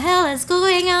 what the hell is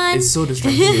going on? It's so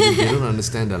distracting. They don't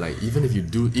understand that, like, even if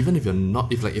you're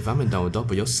not, if I'm a downward dog,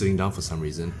 but you're sitting down for some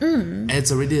reason,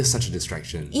 it's already such a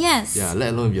distraction. Yes. Yeah, let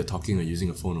alone if you're talking or using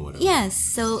a phone or whatever. Yes.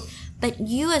 So, but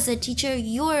you as a teacher,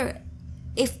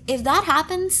 if that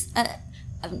happens,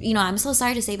 I'm so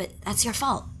sorry to say, but that's your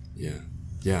fault. Yeah.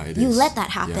 Yeah, it You is. let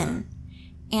that happen.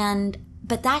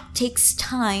 But that takes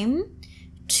time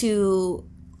to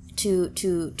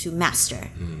master.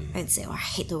 I'd say, or I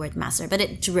hate the word master,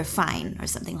 but to refine or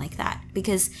something like that.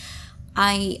 Because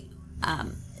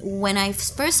when I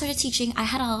first started teaching, I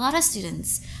had a lot of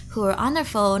students who were on their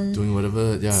phone, Doing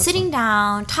whatever, yeah. sitting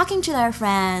down, talking to their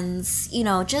friends,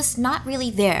 just not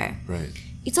really there. Right.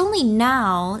 It's only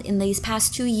now, in these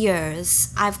past 2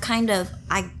 years, I've kind of,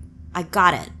 I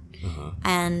got it.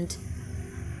 And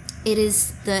it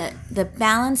is the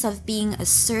balance of being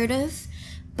assertive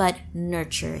but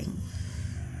nurturing.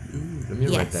 Let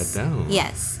me write that down.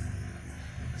 Yes.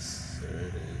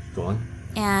 Go on.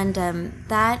 And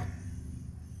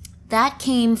that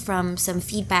came from some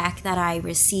feedback that I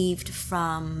received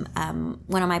from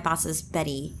one of my bosses,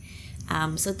 Betty.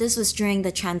 So this was during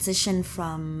the transition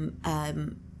from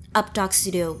Updog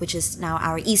Studio, which is now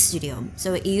our East Studio.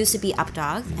 So it used to be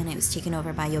Updog, and it was taken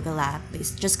over by Yoga Lab.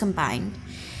 It's just combined.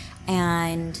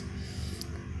 And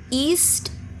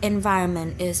East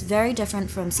environment is very different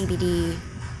from CBD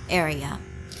area.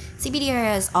 CBD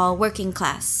area is all working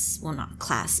class. Well, not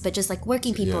class, but just like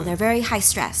working people. Yeah. They're very high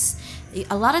stress.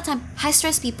 A lot of time, high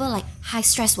stress people like high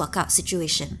stress workout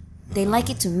situation. They like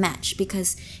it to match,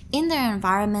 because in their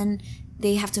environment,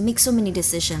 they have to make so many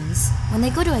decisions. When they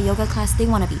go to a yoga class, they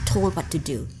want to be told what to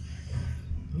do.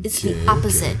 It's the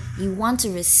opposite. You want to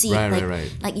receive.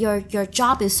 Right. Like your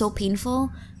job is so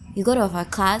painful. You go to a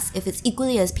class, if it's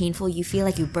equally as painful, you feel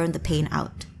like you burn the pain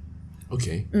out.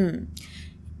 Okay.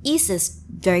 East is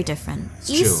very different. It's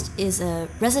East chill. is a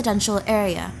residential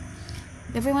area.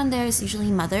 Everyone there is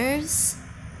usually mothers,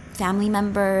 family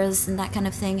members, and that kind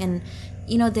of thing. And,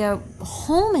 their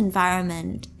home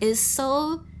environment is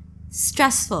so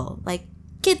stressful. Like,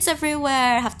 kids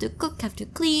everywhere, have to cook, have to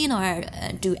clean, or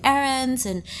do errands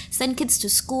and send kids to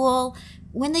school.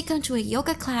 When they come to a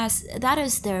yoga class, that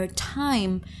is their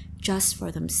time just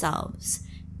for themselves.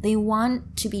 They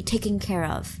want to be taken care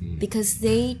of because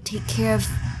they take care of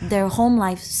their home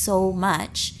life so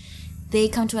much. They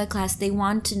come to a class, they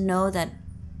want to know that,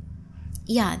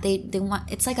 they want,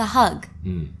 it's like a hug.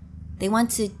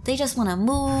 They just want to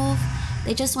move,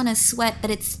 they just want to sweat, but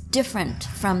it's different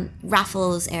from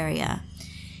Raffles area.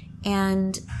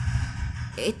 And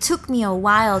it took me a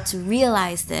while to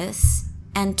realize this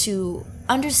and to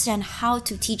understand how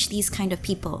to teach these kind of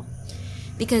people.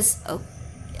 Because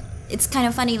it's kind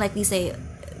of funny, like we say,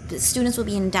 the students will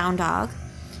be in down dog,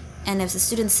 and if the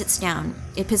student sits down,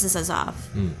 it pisses us off.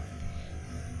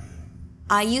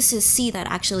 I used to see that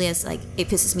actually as like, it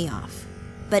pisses me off.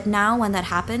 But now when that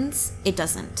happens, it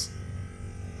doesn't.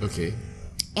 Okay.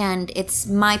 And it's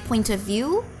my point of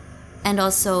view, and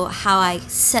also how I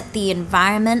set the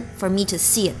environment for me to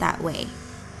see it that way.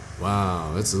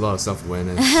 Wow, that's a lot of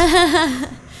self-awareness.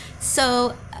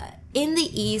 So in the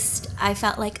East, I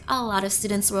felt like a lot of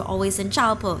students were always in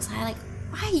child pose. I like,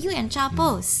 why are you in child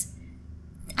pose?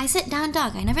 I sit down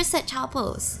dog, I never sit child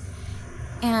pose.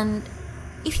 And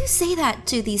if you say that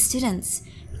to these students,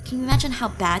 can you imagine how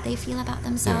bad they feel about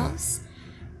themselves?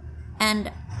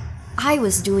 And I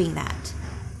was doing that.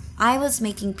 I was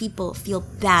making people feel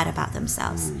bad about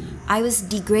themselves. I was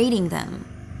degrading them.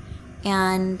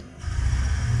 And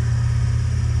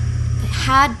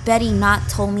had Betty not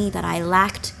told me that I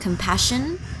lacked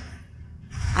compassion,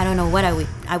 I don't know what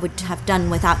I would have done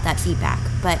without that feedback.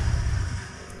 But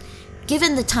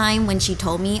given the time when she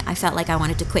told me, I felt like I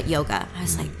wanted to quit yoga. I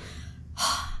was like,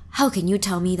 how can you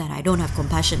tell me that I don't have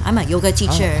compassion? I'm a yoga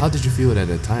teacher. How did you feel at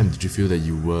that time? Did you feel that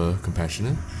you were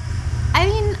compassionate? I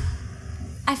mean,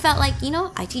 I felt like,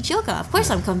 I teach yoga. Of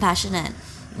course I'm compassionate.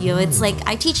 It's like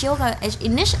I teach yoga.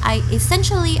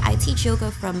 Essentially, I teach yoga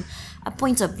from a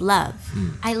point of love.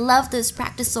 I love this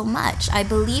practice so much. I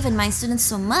believe in my students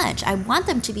so much. I want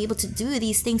them to be able to do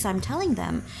these things I'm telling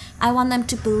them. I want them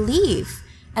to believe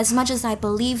as much as I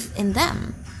believe in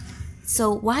them.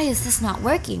 So why is this not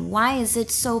working? Why is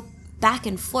it so back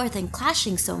and forth and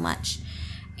clashing so much?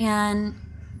 And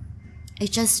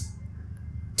it just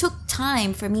took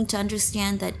time for me to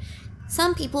understand that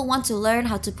Some people want to learn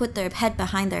how to put their head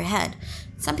behind their head.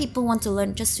 Some people want to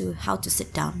learn just how to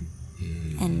sit down.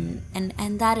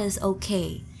 And that is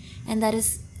okay. And that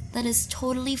is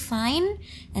totally fine.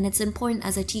 And it's important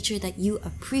as a teacher that you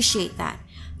appreciate that.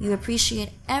 You appreciate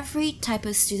every type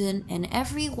of student in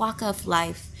every walk of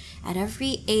life, at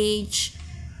every age,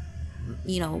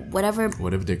 whatever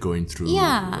they're going through,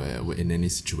 in any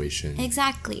situation.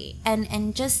 Exactly.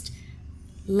 And just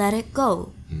let it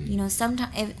go.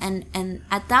 Sometimes, and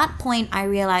at that point I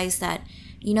realized that,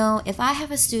 if I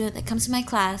have a student that comes to my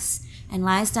class and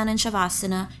lies down in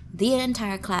Shavasana the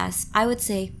entire class, I would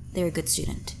say they're a good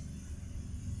student.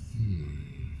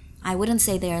 I wouldn't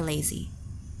say they are lazy.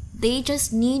 They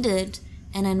just needed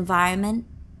an environment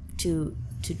to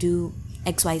do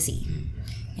XYZ.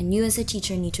 And you as a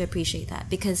teacher need to appreciate that,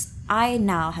 because I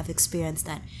now have experienced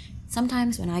that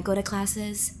sometimes when I go to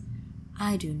classes,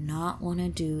 I do not want to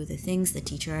do the things the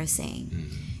teacher is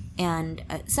saying. And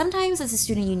sometimes as a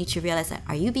student, you need to realize that,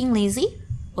 are you being lazy,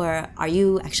 or are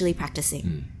you actually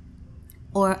practicing?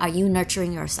 Or are you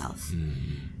nurturing yourself?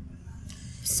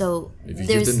 So if you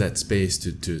give them that space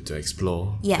to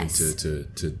explore, yes, and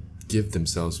to give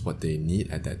themselves what they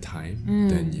need at that time,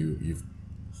 then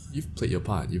you've played your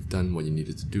part. You've done what you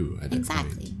needed to do at that point.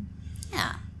 Exactly.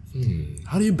 Yeah.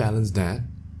 How do you balance that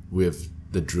with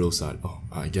the drill side?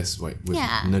 I guess with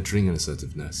nurturing and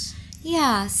assertiveness.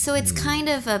 Yeah. So it's kind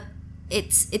of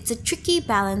it's a tricky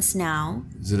balance now.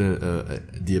 Is it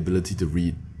the ability to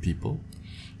read people?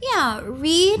 Yeah,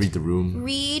 read the room.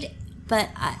 But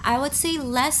I would say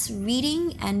less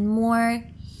reading and more,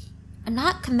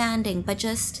 not commanding, but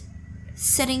just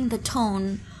setting the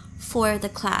tone for the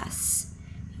class.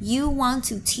 You want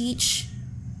to teach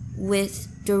with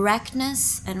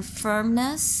directness and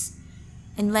firmness,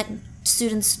 and let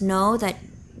students know that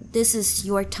this is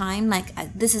your time. Like,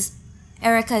 this is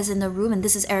Erica is in the room, and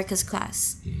this is Erica's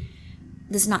class.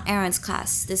 This is not Aaron's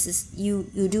class. This is you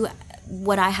do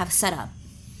what I have set up.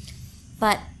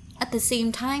 But at the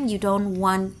same time, you don't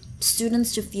want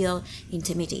students to feel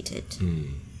intimidated.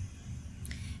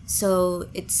 So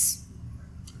it's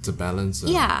a balance.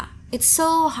 Yeah, it's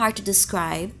so hard to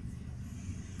describe.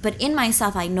 But in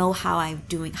myself, I know how I'm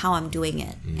doing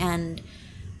it. And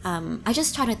I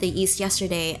just taught at the East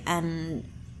yesterday, and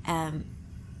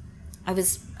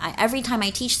every time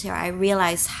I teach there, I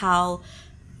realize how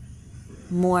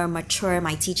more mature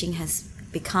my teaching has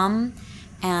become,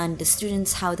 and the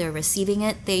students, how they're receiving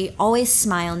it. They always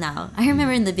smile now. I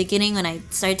remember in the beginning when I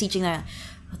started teaching, what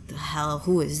the hell,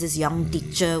 who is this young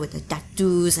teacher with the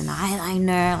tattoos and the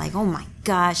eyeliner? Like, oh my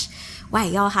gosh, why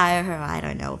y'all hire her? I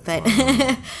don't know. But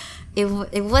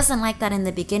it wasn't like that in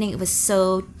the beginning. It was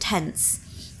so tense.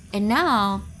 And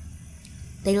now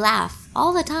they laugh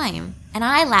all the time, and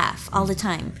I laugh all the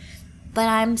time, but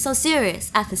I'm so serious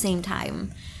at the same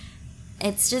time.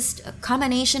 It's just a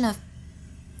combination of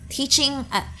teaching.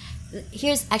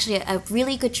 Here's actually a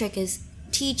really good trick: is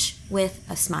teach with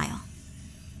a smile.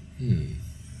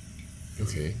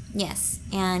 Okay. Yes,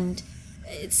 and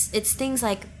it's things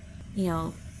like,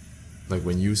 like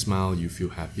when you smile, you feel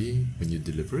happy when you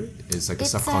deliver it. It's like a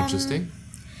subconscious thing.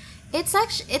 It's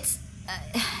actually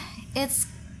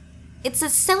it's a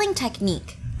selling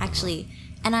technique actually,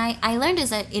 and I learned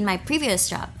this in my previous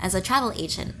job as a travel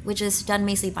agent, which is done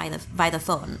mostly by the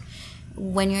phone.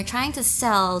 When you're trying to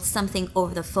sell something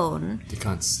over the phone, they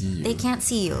can't see you. They can't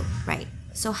see you, right?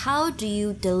 So how do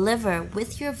you deliver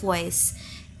with your voice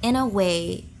in a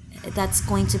way that's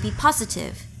going to be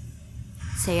positive?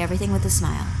 Say everything with a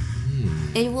smile.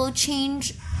 It will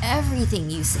change everything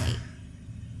you say.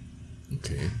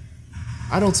 Okay.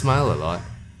 I don't smile a lot.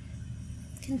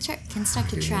 Can start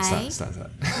to try. Start.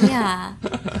 Yeah.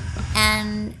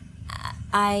 And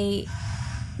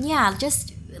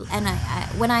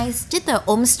when I did the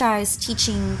OmStars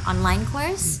teaching online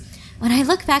course, when I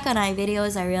look back on my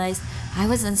videos, I realized I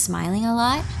wasn't smiling a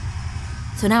lot.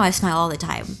 So now I smile all the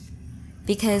time,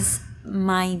 because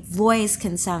my voice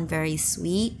can sound very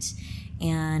sweet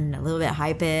and a little bit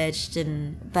high-pitched,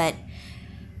 but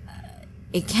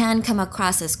it can come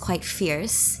across as quite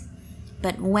fierce.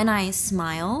 But when I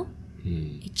smile,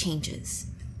 it changes.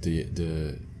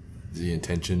 The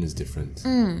intention is different,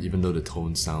 even though the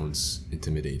tone sounds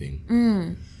intimidating.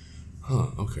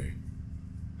 Okay.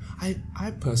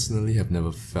 I personally have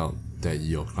never felt that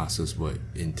your classes were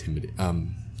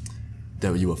intimidating.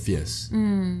 That you were fierce.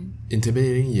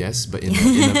 Intimidating, yes, but in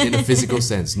a physical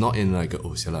sense, not in like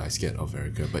I scared of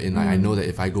Erica, but in I know that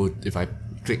if I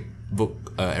click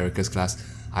book Erica's class,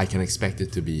 I can expect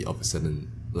it to be of a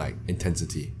certain like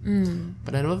intensity.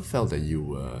 But I never felt that you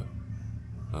were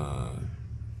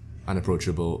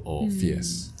unapproachable or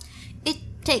fierce.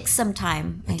 takes some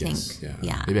time, I think.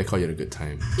 Yeah. Maybe I call you at a good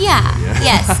time. Yeah.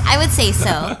 Yes, I would say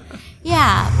so.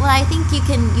 Yeah. Well, I think you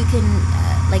can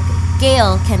like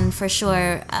Gail can for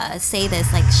sure say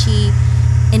this. Like she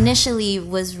initially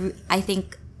was, I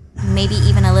think, maybe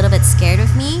even a little bit scared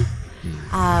of me.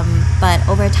 But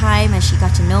over time, as she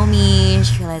got to know me,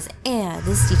 she realized,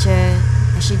 this teacher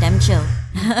actually damn chill.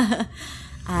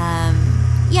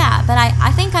 Yeah, but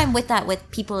I think I'm with that with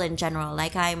people in general.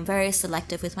 Like I'm very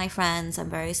selective with my friends. I'm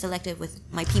very selective with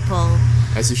my people.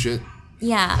 As you should.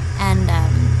 Yeah, and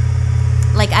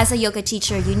like as a yoga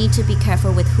teacher, you need to be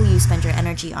careful with who you spend your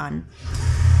energy on.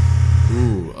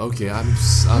 Ooh, okay.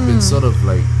 I've been sort of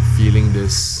like feeling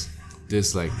this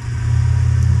like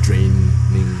draining,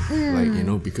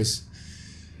 like because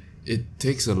it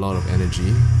takes a lot of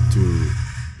energy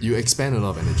you expend a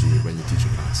lot of energy when you teach a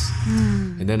class,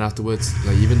 and then afterwards,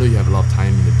 like even though you have a lot of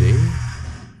time in the day,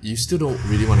 you still don't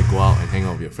really want to go out and hang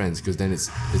out with your friends because then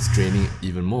it's draining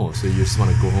even more. So you just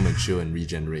want to go home and chill and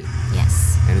regenerate.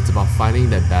 Yes. And it's about finding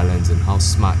that balance and how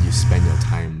smart you spend your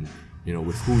time,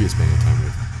 with who you spend your time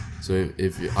with. So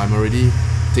if I'm already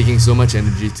taking so much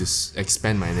energy to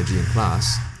expend my energy in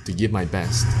class, to give my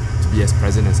best, to be as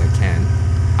present as I can,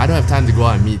 I don't have time to go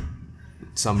out and meet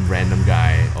some random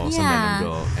guy or some random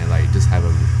girl and like just have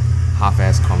a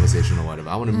half-assed conversation or whatever.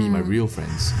 I want to meet my real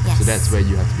friends. Yes. So that's where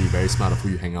you have to be very smart of who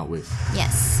you hang out with.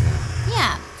 Yes.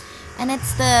 Yeah. And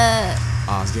it's the...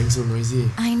 it's getting so noisy.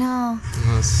 I know.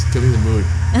 It's killing the mood.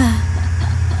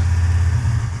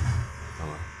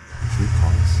 Should we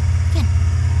pause? Yeah.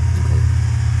 Okay.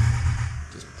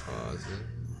 Just pause it.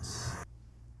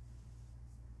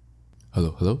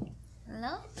 Hello? Hello?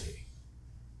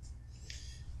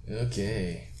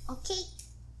 Okay. Okay.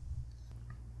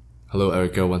 Hello,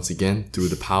 Erica, once again. Through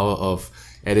the power of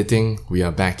editing, we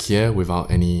are back here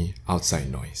without any outside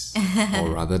noise. Or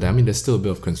rather, there's still a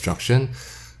bit of construction,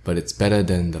 but it's better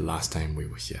than the last time we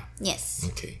were here. Yes.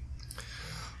 Okay.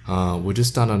 We'll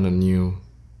just start on a new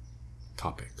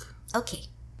topic. Okay.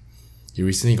 You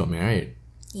recently got married.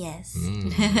 Yes.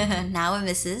 Now a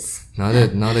Mrs. Now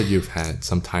that you've had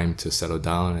some time to settle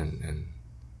down and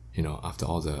after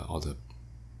all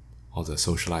the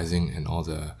socializing and all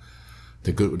the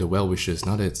well wishes,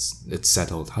 now that it's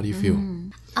settled, how do you feel?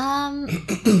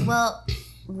 Well,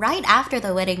 right after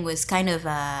the wedding was kind of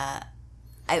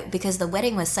because the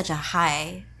wedding was such a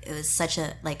high, it was such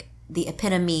a like the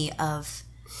epitome of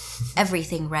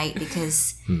everything, right?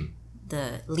 Because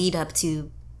the lead up to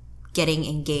getting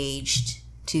engaged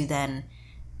to then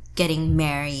getting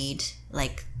married,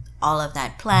 like all of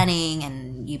that planning,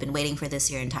 and you've been waiting for this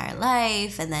your entire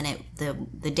life, and then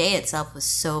the day itself was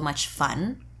so much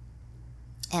fun.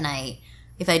 And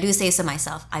if I do say so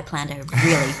myself, I planned a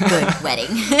really good wedding.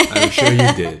 I'm sure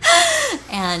you did.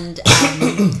 And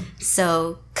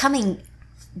so coming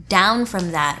down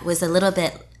from that was a little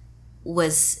bit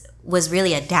was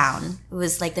really a down. It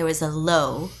was like there was a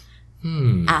low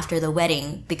after the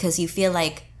wedding, because you feel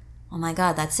like, oh my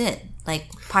God, that's it.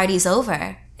 Like party's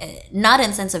over. Not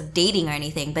in sense of dating or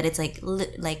anything, but it's like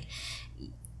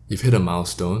you've hit a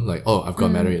milestone. Like, oh, I've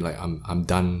got married. Like, I'm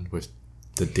done with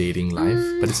the dating life.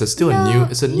 But it's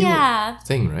a new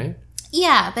thing, right?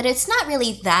 Yeah, but it's not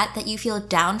really that you feel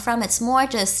down from. It's more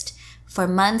just for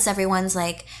months, everyone's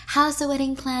like, how's the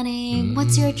wedding planning?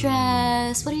 What's your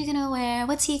dress? What are you gonna wear?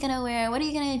 What's he gonna wear? What are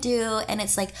you gonna do? And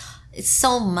it's like, it's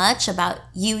so much about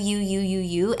you,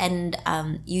 and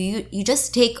you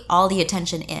just take all the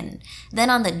attention in. Then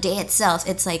on the day itself,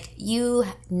 it's like you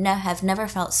have never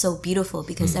felt so beautiful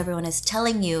because everyone is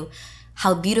telling you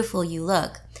how beautiful you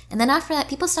look. And then after that,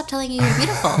 people stop telling you you're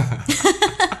beautiful.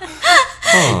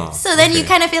 So then you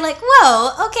kind of feel like,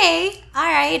 whoa, okay, all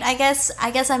right, I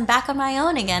guess I'm back on my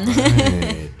own again.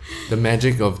 Right. The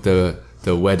magic of the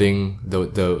wedding,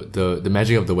 the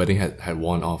magic of the wedding had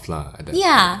worn off lah. At that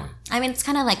point. I mean, it's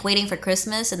kind of like waiting for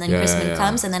Christmas, and then Christmas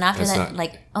comes, and then after that,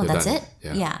 that's done. it.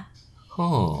 Yeah.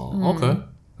 Oh, okay,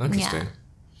 interesting.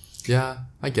 Yeah,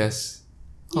 I guess.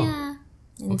 Yeah,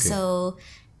 and so,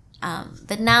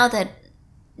 but now that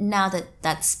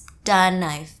that's done,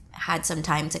 I've had some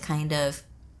time to kind of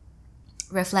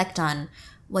reflect on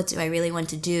what do I really want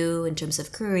to do in terms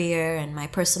of career and my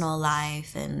personal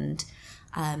life, and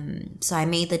so I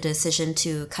made the decision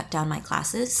to cut down my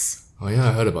classes. Oh yeah,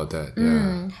 I heard about that.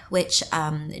 Yeah. Which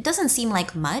it doesn't seem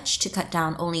like much to cut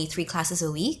down only 3 classes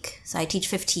a week. So I teach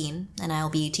 15, and I'll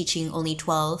be teaching only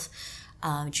 12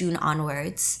 June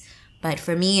onwards. But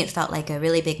for me, it felt like a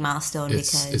really big milestone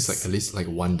because it's like at least like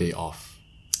 1 day off.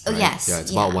 Right? Oh yes, yeah,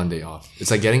 it's about 1 day off. It's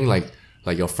like getting like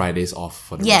your Fridays off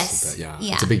for the rest of that.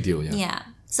 Yeah, it's a big deal. Yeah.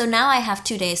 So now I have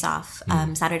 2 days off,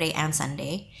 Saturday and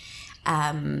Sunday.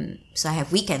 So I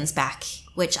have weekends back,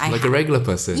 which I Like a regular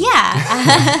person.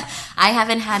 yeah. I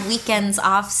haven't had weekends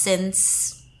off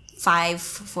since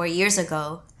 4 years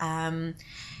ago.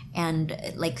 And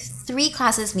like 3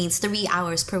 classes means 3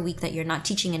 hours per week that you're not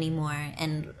teaching anymore.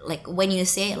 And like when you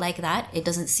say it like that, it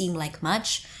doesn't seem like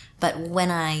much. But when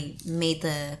I made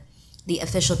the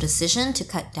official decision to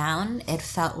cut down, it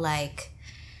felt like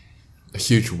A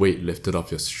huge weight lifted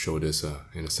off your shoulders,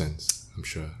 in a sense, I'm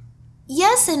sure.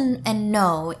 yes and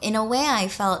no. In a way, I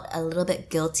felt a little bit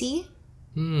guilty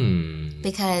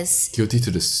because Guilty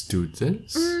to the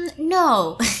students?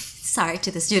 no, sorry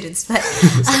to the students, but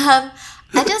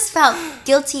I just felt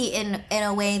guilty in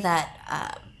a way that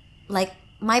like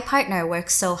my partner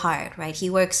works so hard, right? He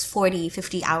works 40,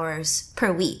 50 hours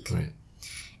per week. Right.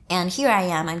 And here I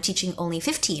am, I'm teaching only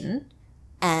 15,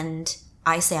 and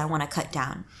I say I want to cut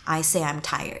down. I say I'm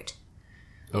tired.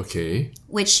 Okay.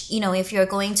 Which, you know, if you're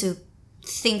going to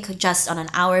think just on an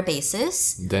hour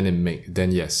basis,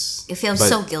 Then yes. it feels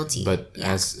so guilty. But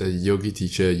Yeah. as a yogi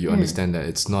teacher, you understand that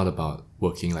it's not about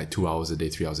working like 2 hours a day,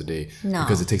 3 hours a day. No.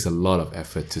 Because it takes a lot of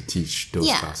effort to teach those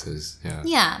Yeah. classes. Yeah.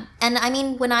 Yeah. And I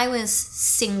mean, when I was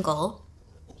single,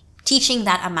 teaching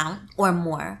that amount or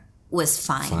more was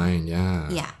fine. Fine, yeah.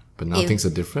 Yeah. But now things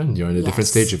are different. You're in a different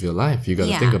Yes. stage of your life. You got to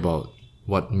Yeah. think about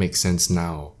what makes sense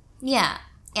now. Yeah.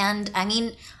 And I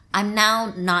mean, I'm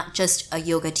now not just a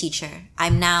yoga teacher.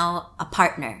 I'm now a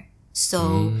partner.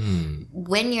 So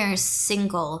when you're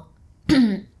single,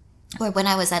 or when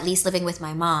I was at least living with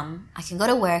my mom, I can go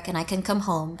to work and I can come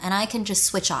home and I can just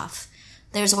switch off.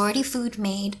 There's already food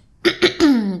made.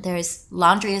 There's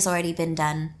laundry has already been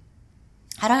done.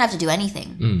 I don't have to do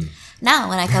anything. Now,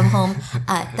 when I come home,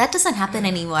 that doesn't happen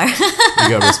anymore. You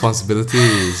got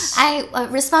responsibilities.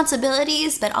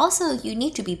 Responsibilities, but also you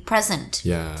need to be present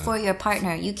Yeah. for your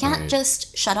partner. You can't Right.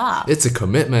 just shut off. It's a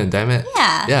commitment, damn it.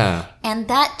 Yeah. Yeah. And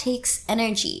that takes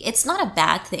energy. It's not a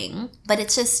bad thing, but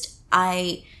it's just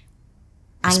I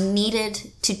needed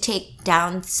to take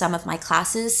down some of my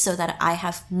classes so that I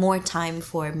have more time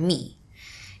for me.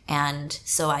 And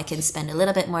so I can spend a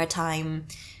little bit more time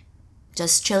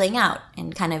just chilling out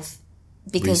and kind of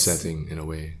because Resetting in a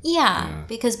way. yeah,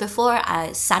 because before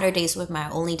Saturdays were my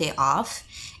only day off,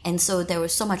 and so there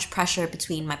was so much pressure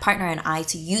between my partner and I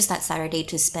to use that Saturday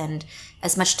to spend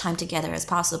as much time together as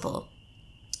possible.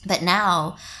 But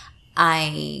now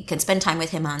I can spend time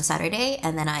with him on Saturday,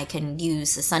 and then I can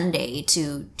use the Sunday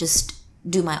to just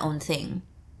do my own thing.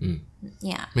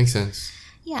 Yeah, Makes sense.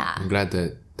 yeah, I'm glad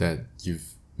that you've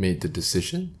made the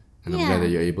decision, and I'm Yeah. glad that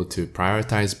you're able to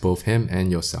prioritize both him and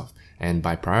yourself. And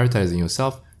by prioritizing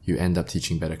yourself, you end up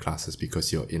teaching better classes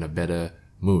because you're in a better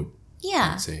mood,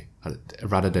 yeah, I'd say,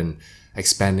 rather than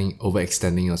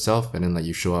overextending yourself, and then like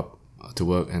you show up to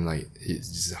work and like it's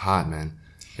just hard, man.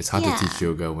 It's hard Yeah. to teach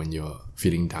yoga when you're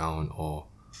feeling down or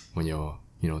when you're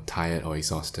tired or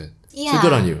exhausted. Yeah. So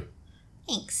good on you.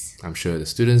 Thanks. I'm sure the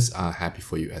students are happy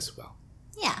for you as well.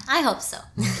 Yeah, I hope so.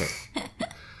 Okay.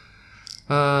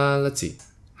 Let's see.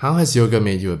 How has yoga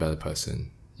made you a better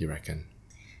person, you reckon?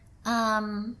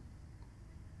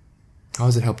 How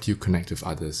has it helped you connect with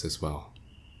others as well?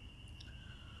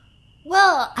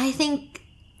 Well, I think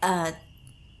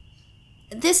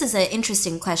this is an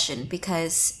interesting question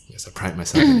because, Yes, I pride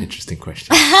myself in interesting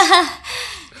questions.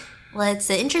 well, it's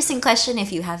an interesting question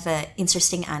if you have an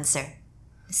interesting answer.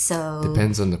 So,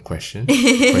 Depends on the question.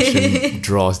 The question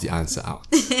draws the answer out.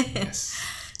 Yes.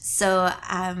 so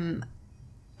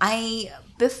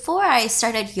before I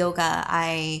started yoga,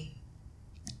 I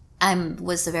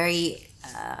was a very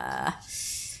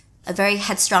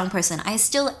headstrong person. I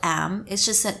still am. It's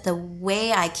just that the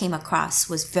way I came across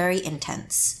was very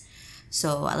intense.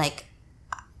 So like,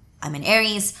 I'm an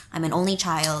Aries, I'm an only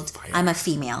child, I'm a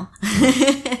female.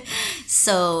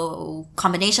 So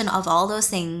combination of all those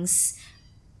things,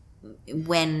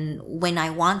 when I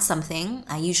want something,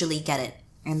 I usually get it.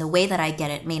 And the way that I get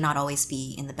it may not always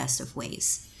be in the best of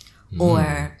ways.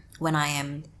 Or when I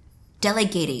am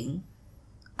delegating,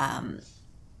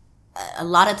 a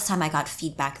lot of the time I got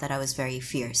feedback that I was very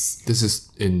fierce, This is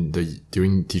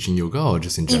during teaching yoga or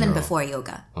just in general? even before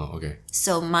yoga. Oh, okay.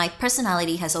 So my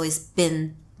personality has always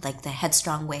been like the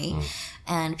headstrong way,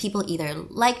 and people either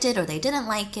liked it or they didn't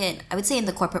like it. I would say in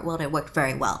the corporate world it worked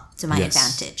very well to my Yes,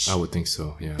 advantage. I would think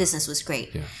so, yeah. Business was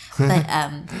great. Yeah. But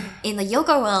in the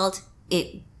yoga world,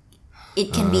 it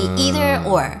can be either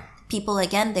or. People,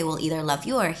 again, they will either love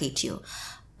you or hate you.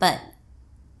 But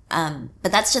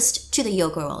that's just to the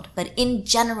yoga world. But in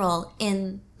general,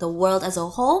 in the world as a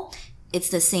whole, it's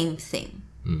the same thing.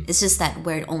 It's just that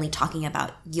we're only talking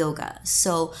about yoga.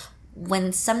 So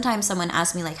when sometimes someone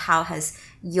asks me like, how has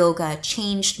yoga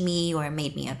changed me or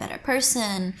made me a better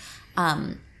person?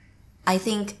 I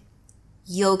think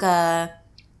yoga,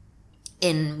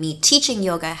 in me teaching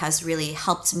yoga, has really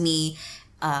helped me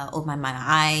open my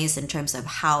eyes in terms of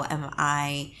how am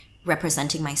I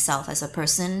representing myself as a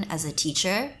person, as a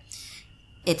teacher.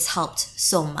 It's helped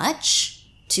so much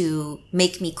to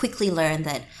make me quickly learn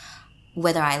that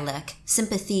whether I lack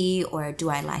sympathy or do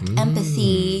I lack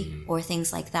empathy or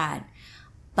things like that.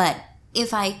 But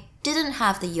if I didn't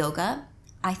have the yoga,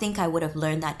 I think I would have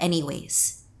learned that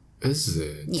anyways. Is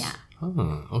it? Yeah.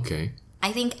 Oh, okay.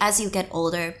 I think as you get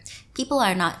older, people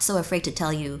are not so afraid to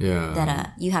tell you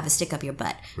that you have a stick up your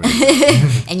butt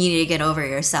and you need to get over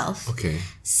yourself. Okay.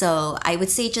 So I would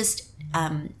say just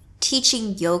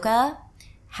teaching yoga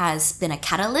has been a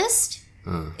catalyst.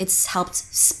 It's helped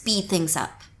speed things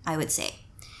up, I would say.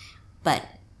 But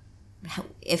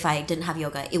if I didn't have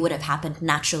yoga, it would have happened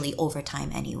naturally over time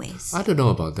anyways. I don't know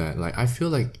about that. Like, I feel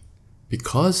like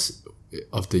because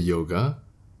of the yoga,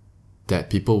 that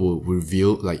people will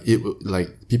reveal, like,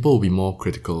 people will be more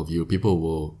critical of you. People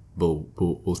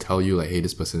will tell you like, hey,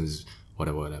 this person is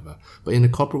whatever. But in the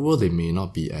corporate world, they may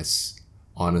not be as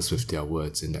honest with their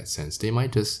words in that sense. They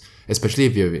might just, especially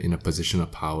if you're in a position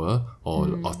of power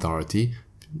or authority,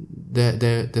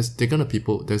 there's gonna be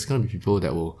people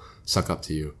that will suck up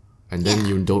to you, and then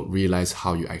you don't realize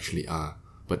how you actually are.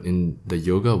 But in the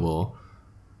yoga world,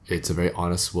 it's a very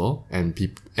honest world, and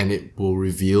it will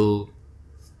reveal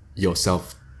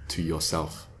yourself to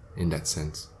yourself in that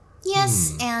sense.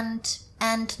 Yes,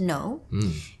 and no,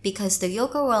 because the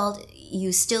yoga world,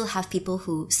 you still have people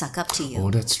who suck up to you.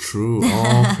 Oh, that's true.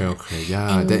 Oh, okay.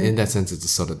 Yeah, in that sense, it's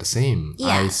sort of the same. Yeah.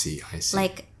 I see.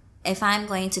 Like, if I'm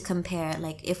going to compare,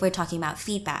 like, if we're talking about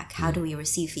feedback, how do we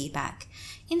receive feedback?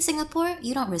 In Singapore,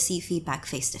 you don't receive feedback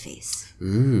face to face.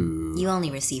 Ooh. You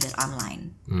only receive it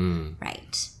online.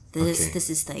 Right. This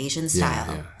is the Asian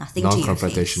style. Yeah. Nothing to your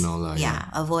face.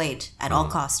 Non-confrontational. Avoid at all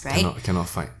costs, right? Cannot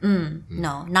fight.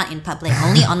 No, not in public.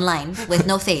 Only online with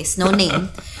no face, no name.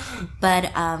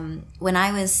 But when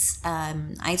I was,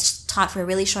 I taught for a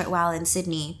really short while in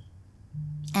Sydney,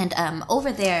 and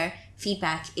over there,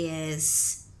 feedback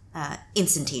is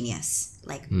instantaneous,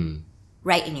 like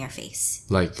right in your face.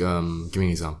 Like, give me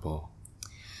an example.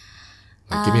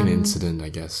 Like, give me an incident. I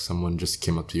guess someone just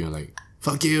came up to you and like,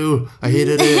 "Fuck you! I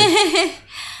hated it."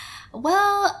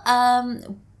 Well,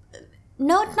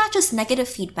 no, not just negative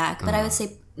feedback, but I would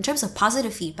say in terms of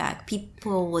positive feedback,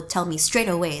 people would tell me straight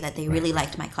away that they really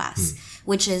liked my class,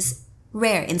 which is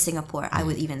rare in Singapore, I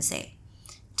would even say,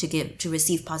 to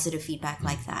receive positive feedback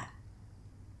like that.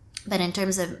 But in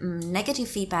terms of negative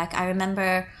feedback, I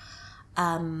remember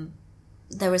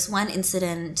there was one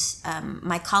incident,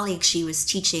 my colleague, she was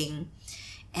teaching,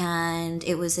 and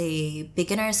it was a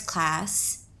beginner's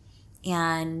class,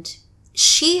 and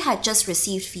she had just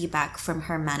received feedback from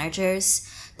her managers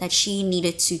that she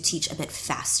needed to teach a bit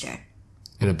faster.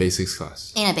 In a basics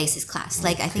class? In a basics class.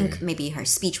 Like, I think maybe her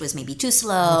speech was maybe too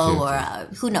slow, or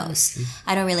who knows.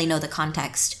 I don't really know the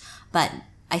context, but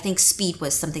I think speed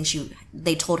was something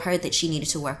they told her that she needed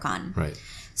to work on. Right.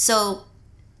 So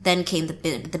then came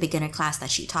the beginner class that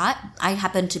she taught. I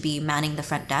happened to be manning the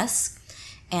front desk,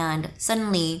 and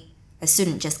suddenly a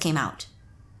student just came out.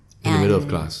 In the middle of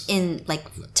class? In like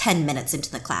 10 minutes into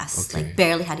the class. Like,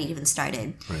 barely had even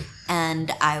started. Right.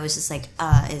 And I was just like,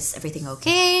 is everything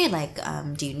okay? Like,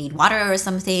 do you need water or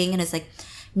something? And it's like,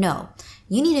 no.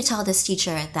 You need to tell this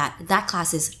teacher that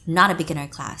class is not a beginner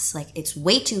class. Like, it's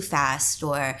way too fast,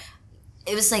 or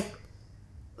it was like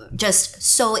just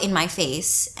so in my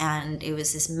face. And it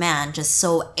was this man just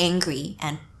so angry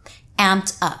and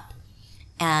amped up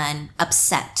and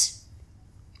upset.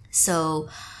 So,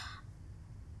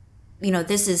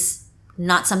 this is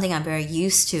not something I'm very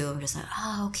used to. I'm just like,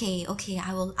 okay,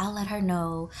 I'll let her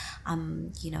know.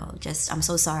 I'm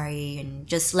so sorry, and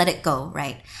just let it go,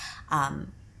 right?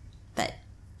 But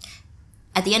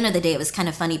at the end of the day, it was kind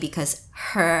of funny because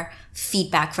her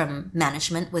feedback from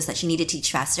management was that she needed to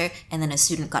teach faster, and then a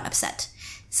student got upset.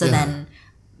 So then,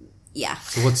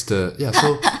 So what's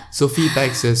so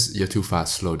feedback says you're too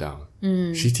fast, slow down.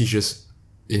 She teaches,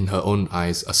 in her own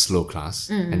eyes, a slow class,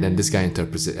 and then this guy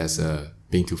interprets it as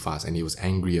being too fast, and he was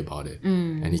angry about it,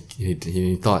 and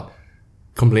he thought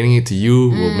complaining it to you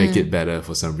will make it better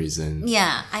for some reason.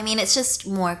 Yeah, I mean, it's just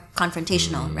more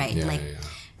confrontational, right?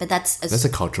 But that's a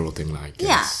cultural thing, I guess.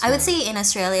 Yeah, I would say in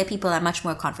Australia, people are much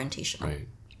more confrontational. Right.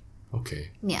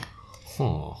 Okay. Yeah.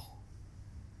 Huh.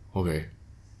 Okay.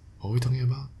 What are we talking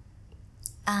about?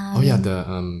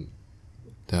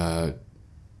 The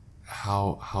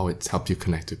how it's helped you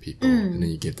connect to people, and then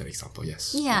you gave that example.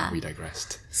 Yes. Yeah. We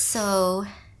digressed. So,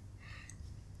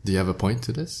 Do you have a point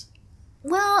to this?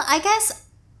 well, I guess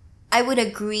I would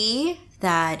agree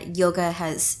that yoga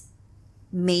has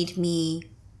made me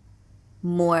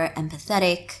more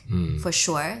empathetic, for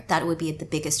sure. That would be the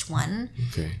biggest one.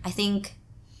 Okay. I think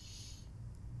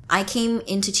I came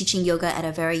into teaching yoga at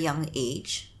a very young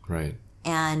age. Right.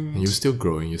 And And you're still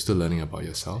growing. You're still learning about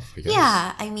yourself, I guess.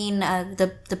 yeah, I mean,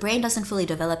 the brain doesn't fully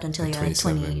develop until you're like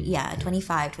 27,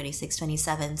 25, 26,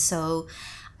 27. So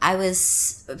I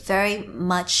was very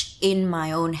much in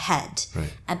my own head.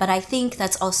 Right. But I think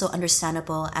that's also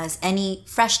understandable as any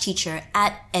fresh teacher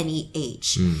at any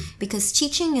age. Because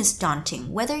teaching is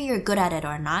daunting. Whether you're good at it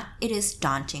or not, it is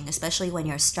daunting, especially when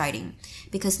you're starting.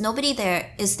 Because nobody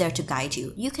there is there to guide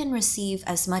you. You can receive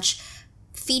as much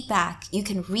feedback, you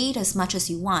can read as much as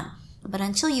you want, but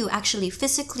until you actually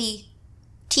physically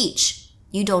teach,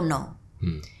 you don't know.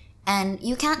 And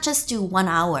you can't just do 1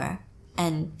 hour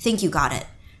and think you got it.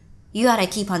 You gotta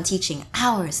keep on teaching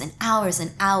hours and hours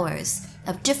and hours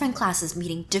of different classes,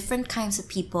 meeting different kinds of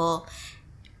people,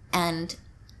 and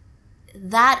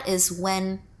that is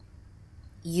when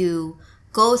you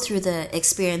go through the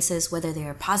experiences, whether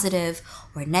they're positive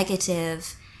or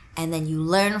negative, and then you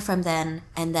learn from them,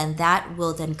 and then that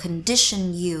will then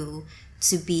condition you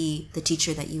to be the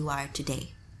teacher that you are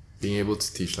today. Being able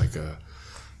to teach like a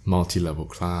multi-level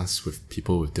class with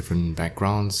people with different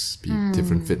backgrounds,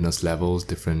 different fitness levels,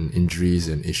 different injuries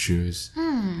and issues,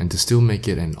 and to still make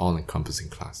it an all-encompassing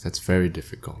class. That's very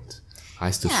difficult.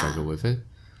 I still struggle with it.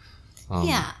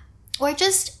 Yeah. Or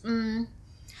just,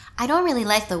 I don't really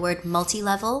like the word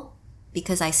multi-level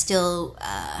because I still,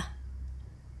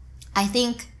 I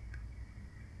think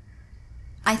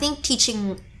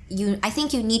teaching I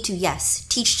think you need to, yes,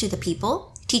 teach to the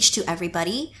people, teach to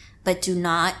everybody, but do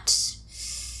not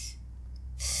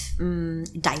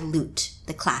dilute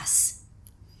the class.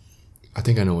 I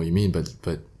think I know what you mean,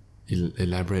 but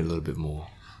elaborate a little bit more.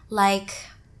 Like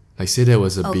say there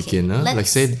was a Okay, beginner. let's- Like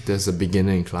say there's a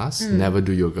beginner in class, never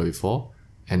do yoga before,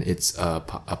 and it's a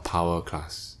power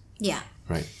class, yeah,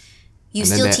 right? you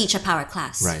And then still that- teach a power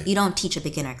class. Right. You don't teach a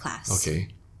beginner class. Okay.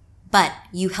 But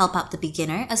you help out the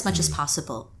beginner as much as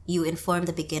possible. You inform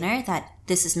the beginner that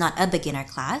this is not a beginner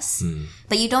class,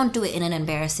 but you don't do it in an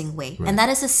embarrassing way. And that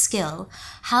is a skill.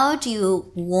 How do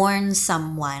you warn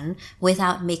someone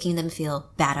without making them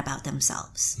feel bad about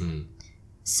themselves?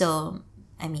 So,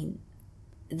 I mean,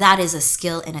 that is a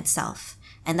skill in itself.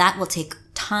 And that will take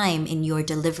time in your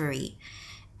delivery.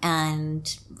 And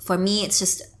for me, it's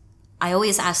just, I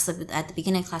always ask them at the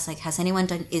beginning of class, like, is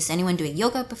anyone doing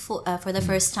yoga before for the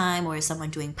first time, or is someone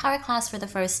doing power class for the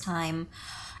first time?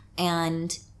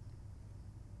 And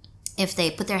if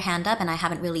they put their hand up and I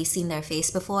haven't really seen their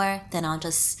face before, then I'll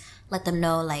just let them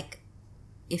know, like,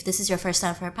 if this is your first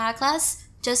time for a power class,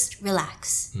 just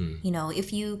relax. You know,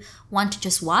 if you want to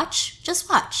just watch.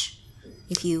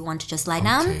 If you want to just lie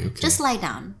down, Okay. just lie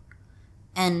down.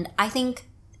 And I think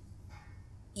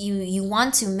you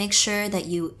want to make sure that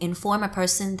you inform a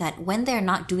person that when they're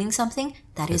not doing something,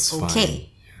 that is It's okay. fine.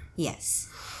 Yes.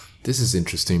 This is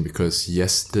interesting because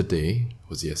yesterday,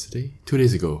 2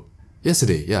 days ago?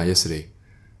 Yesterday.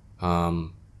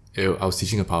 I was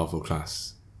teaching a powerful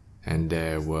class, and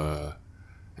there were,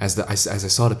 as I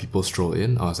saw the people stroll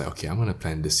in, I was like, okay, I'm gonna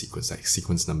plan this sequence, like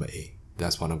sequence number 8.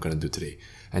 That's what I'm gonna do today.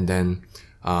 And then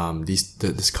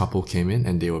this couple came in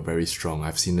and they were very strong.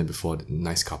 I've seen them before.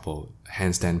 Nice couple,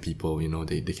 handstand people. You know,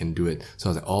 they can do it. So I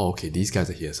was like, oh, okay, these guys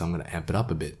are here, so I'm gonna amp it up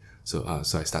a bit. So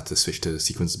I start to switch to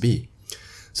sequence B.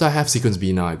 So I have sequence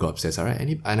B now. I go upstairs, all right,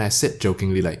 and I said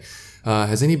jokingly like,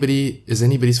 is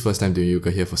anybody's first time doing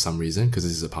yoga here for some reason? Because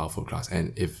this is a powerful class,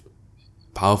 and if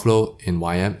Power Flow in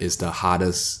YM is the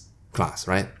hardest class,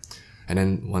 right? And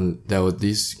then there were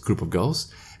this group of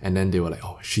girls, and then they were like,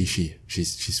 oh,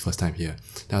 she's first time here.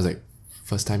 Then I was like,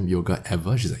 first time yoga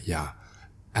ever? She's like, yeah.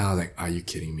 And I was like, are you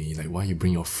kidding me? Like, why you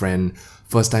bring your friend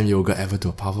first time yoga ever to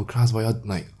a powerful class? Why you're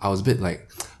like, I was a bit like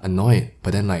annoyed,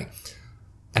 but then like,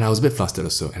 and I was a bit flustered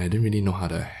also, and I didn't really know how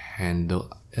to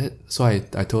handle it. So I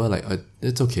told her like,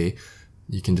 it's okay.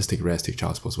 You can just take rest, take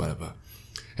child's pose, whatever.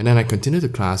 And then I continued the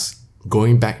class,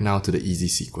 going back now to the easy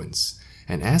sequence.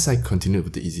 And as I continued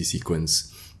with the easy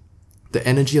sequence, the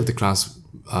energy of the class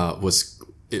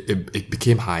it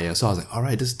became higher. So I was like, all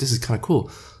right, this is kind of cool.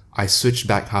 I switched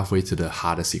back halfway to the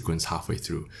harder sequence halfway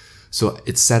through. So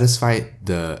it satisfied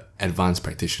the advanced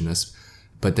practitioners,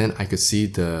 but then I could see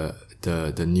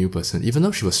the new person, even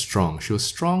though she was strong. She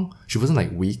wasn't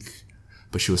like weak,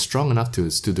 but she was strong enough to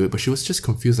do it. But she was just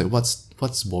confused, like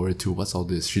what's Warrior 2? What's all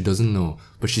this? She doesn't know,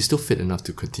 but she's still fit enough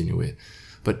to continue it.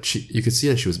 But you could see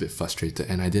that she was a bit frustrated,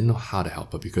 and I didn't know how to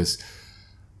help her, because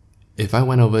if I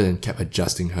went over and kept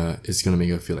adjusting her, it's going to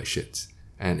make her feel like shit.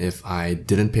 And if I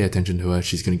didn't pay attention to her,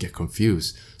 she's going to get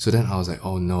confused. So then I was like,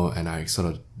 oh no. And I sort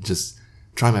of just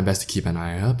try my best to keep an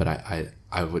eye on her, but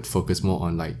I would focus more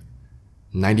on like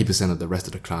 90% of the rest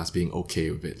of the class being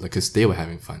okay with it, like, cause they were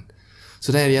having fun.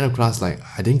 So then at the end of class, like,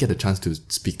 I didn't get a chance to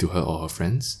speak to her or her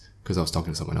friends, cause I was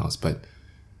talking to someone else. But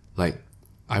like,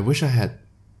 I wish I had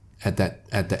at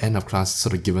the end of class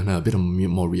sort of given her a bit of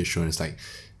more reassurance. Like,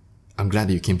 I'm glad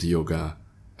that you came to yoga.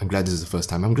 I'm glad this is the first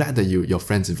time. I'm glad that your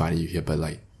friends invited you here, but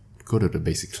like, go to the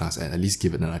basic class and at least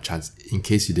give it another chance in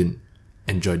case you didn't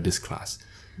enjoy this class,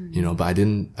 you know. But I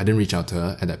didn't reach out to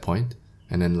her at that point,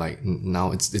 and then like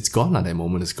now it's gone. At that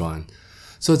moment, it's gone.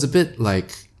 So it's a bit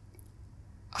like,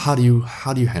 how do you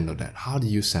handle that? How do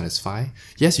you satisfy?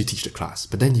 Yes, you teach the class,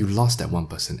 but then you lost that one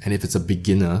person. And if it's a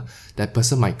beginner, that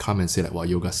person might come and say like, "Wow,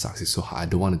 yoga sucks. It's so hard. I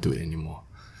don't want to do it anymore."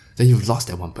 Then you've lost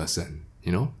that one person,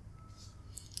 you know.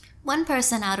 One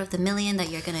person out of the million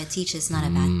that you're going to teach is not a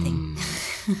bad thing.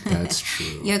 That's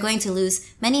true. You're going to lose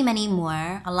many, many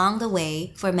more along the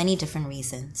way for many different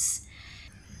reasons.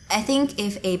 I think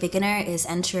if a beginner is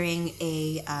entering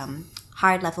a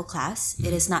hard level class,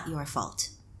 it is not your fault.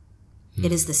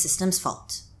 It is the system's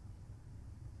fault.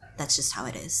 That's just how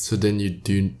it is. So then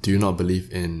do you not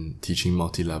believe in teaching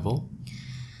multi-level?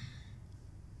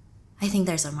 I think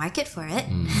there's a market for it.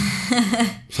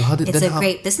 So it's a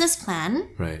great business plan.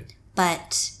 Right.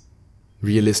 But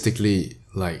realistically,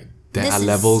 like, there are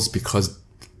levels because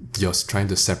you're trying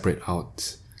to separate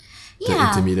out the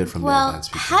intermediate from the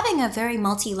advanced people. Having a very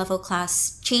multi-level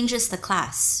class changes the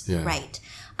class, right?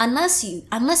 Unless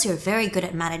you're very good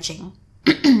at managing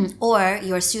or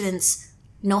your students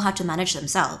know how to manage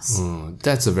themselves.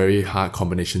 That's a very hard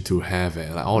combination to have.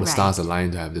 Like, all the stars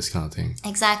align to have this kind of thing.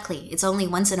 Exactly. It's only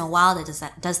once in a while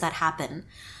that does that happen.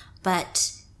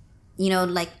 But, you know,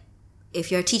 like, if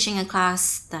you're teaching a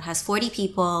class that has 40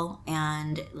 people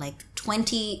and like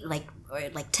 20, or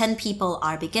 10 people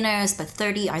are beginners, but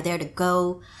 30 are there to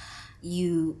go,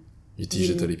 you teach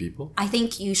the 30 people? I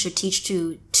think you should teach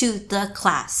to the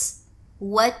class.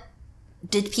 What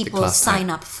did people sign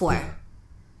up for? Yeah.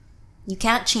 You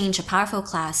can't change a powerful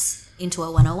class into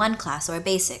a 101 class or a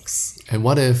basics. And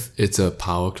what if it's a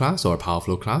power class or a power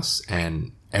flow class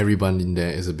and everyone in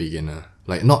there is a beginner?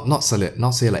 Like, not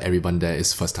say like everyone there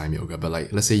is first time yoga, but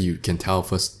like, let's say you can tell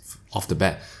first off the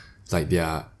bat, like, they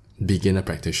are beginner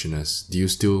practitioners. Do you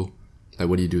still, like,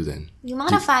 what do you do then? You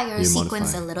modify your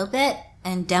sequence a little bit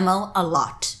and demo a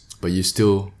lot. But you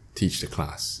still teach the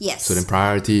class. Yes. So then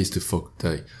priority is to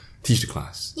teach the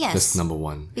class. Yes. That's number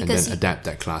one. Because and then adapt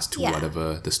that class to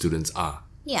whatever the students are.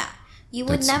 Yeah. You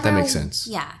would never. That makes sense.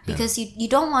 Yeah, because you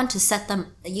don't want to set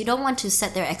them. You don't want to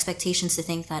set their expectations to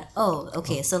think that,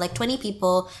 so like 20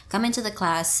 people come into the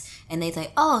class and they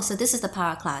think, so this is the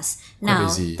power class. Now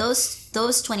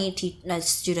those 20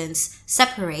 students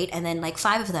separate, and then like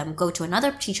 5 of them go to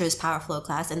another teacher's power flow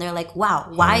class, and they're like, wow,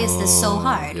 why is this so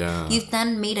hard? Yeah. You've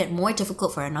then made it more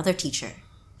difficult for another teacher,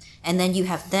 and then you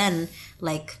have then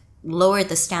like lowered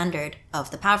the standard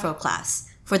of the power flow class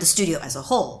for the studio as a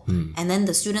whole. And then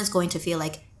the student's going to feel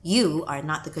like you are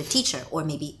not the good teacher, or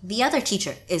maybe the other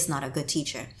teacher is not a good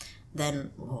teacher.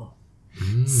 Then,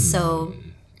 so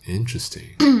interesting.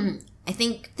 I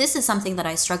think this is something that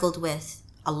I struggled with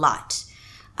a lot,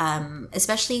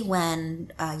 especially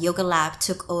when Yoga Lab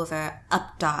took over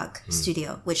Updog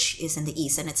Studio, which is in the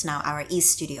East, and it's now our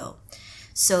East studio.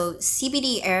 So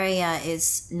CBD area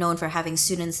is known for having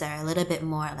students that are a little bit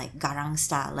more like garang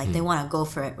style, like they want to go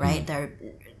for it, right? They're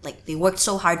like, they worked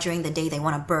so hard during the day, they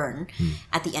want to burn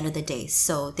at the end of the day,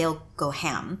 so they'll go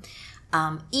ham.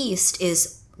 East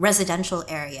is residential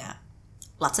area,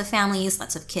 lots of families,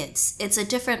 lots of kids. It's a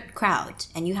different crowd,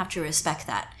 and you have to respect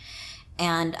that.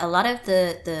 And a lot of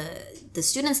the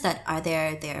students that are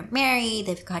there, they're married,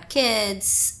 they've got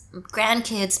kids,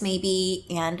 grandkids maybe,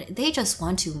 and they just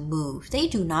want to move. They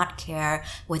do not care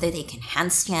whether they can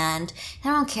handstand. They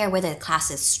don't care whether the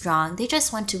class is strong. They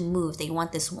just want to move. They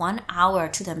want this 1 hour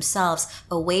to themselves,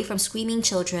 away from screaming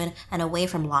children and away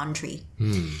from laundry,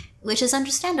 which is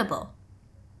understandable.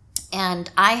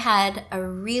 And I had a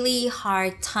really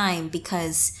hard time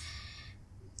because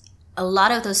a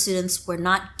lot of those students were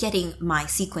not getting my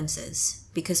sequences,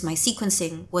 because my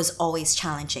sequencing was always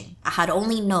challenging. I had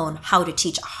only known how to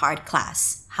teach a hard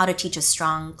class, how to teach a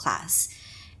strong class.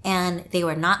 And they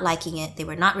were not liking it. They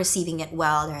were not receiving it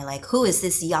well. They're like, who is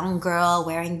this young girl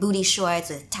wearing booty shorts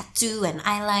with tattoo and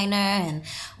eyeliner? And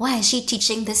why is she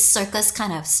teaching this circus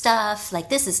kind of stuff? Like,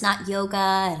 this is not yoga.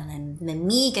 And then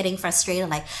me getting frustrated,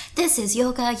 like, this is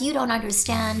yoga. You don't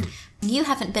understand. You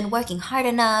haven't been working hard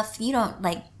enough. You don't,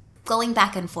 like, going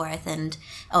back and forth. And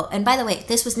by the way,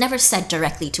 this was never said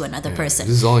directly to another person.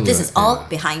 This is all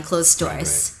behind closed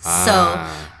doors. Right.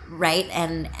 So, right?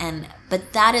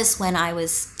 But that is when I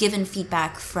was given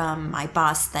feedback from my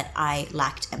boss that I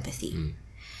lacked empathy.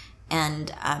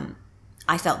 And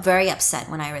I felt very upset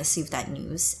when I received that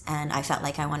news. And I felt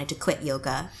like I wanted to quit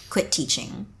yoga, quit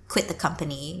teaching, quit the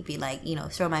company, be like,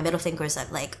 throw my middle fingers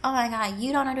up like, oh my God,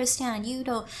 you don't understand. You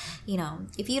don't,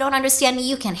 if you don't understand me,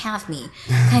 you can have me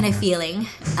kind of feeling.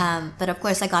 But of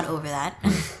course I got over that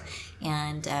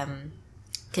and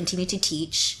continued to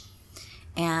teach.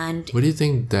 And what do you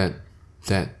think that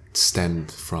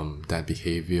stemmed from, that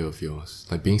behavior of yours?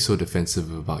 Like being so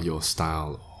defensive about your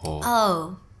style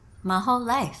or... my whole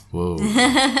life. Whoa.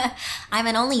 I'm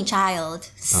an only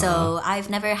child, so I've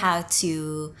never had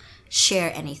to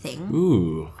share anything.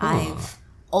 Ooh. I've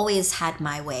always had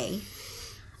my way.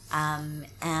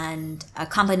 And a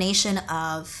combination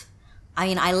of,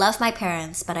 I love my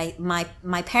parents, but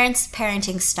my parents'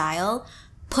 parenting style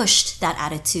pushed that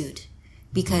attitude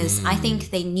because I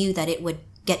think they knew that it would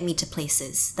get me to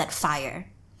places that fire.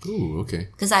 Ooh, okay.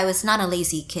 Because I was not a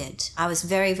lazy kid. I was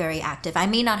very, very active. I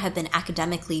may not have been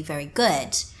academically very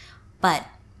good, but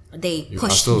they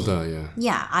pushed me.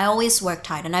 Yeah, I always worked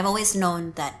hard, and I've always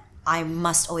known that I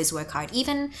must always work hard.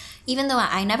 Even though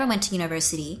I never went to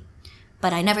university,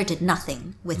 but I never did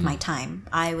nothing with my time.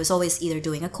 I was always either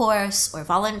doing a course or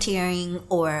volunteering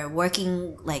or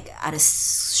working like at a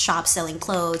shop selling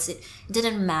clothes. It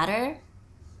didn't matter,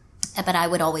 but I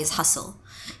would always hustle.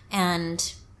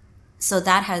 And so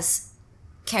that has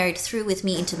carried through with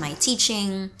me into my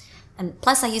teaching. And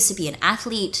plus I used to be an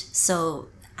athlete. So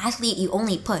athlete, you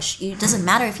only push. It doesn't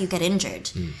matter if you get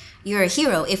injured. You're a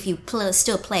hero if you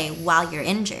still play while you're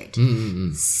injured.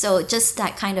 So just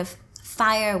that kind of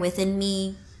fire within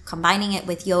me, combining it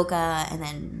with yoga and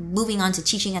then moving on to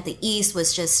teaching at the East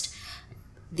was just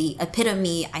the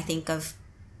epitome, I think, of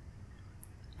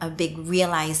a big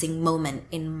realizing moment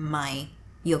in my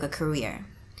yoga career.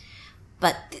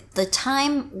 But the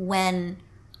time when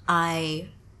I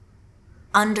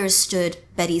understood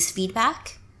Betty's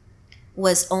feedback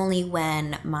was only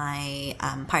when my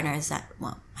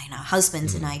my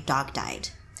husband and I dog died.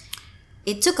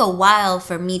 It took a while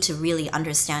for me to really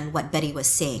understand what Betty was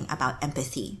saying about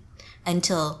empathy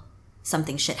until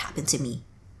something shit happened to me.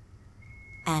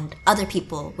 And other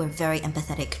people were very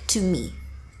empathetic to me.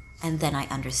 And then I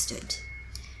understood.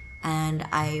 And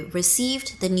I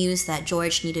received the news that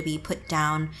George needed to be put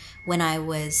down when I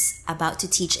was about to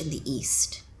teach in the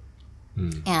East.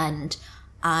 And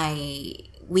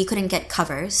we couldn't get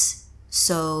covers,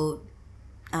 so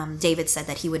David said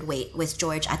that he would wait with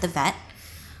George at the vet.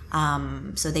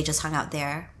 So they just hung out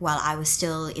there while I was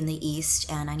still in the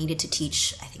East, and I needed to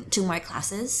teach, I think, 2 more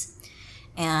classes.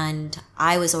 And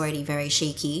I was already very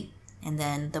shaky. And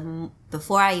then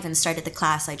before I even started the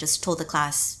class, I just told the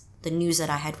class the news that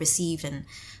I had received. And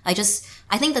I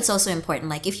think that's also important.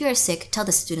 Like, if you're sick, tell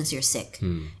the students you're sick.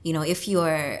 If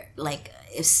you're like,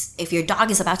 if your dog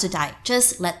is about to die,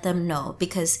 just let them know,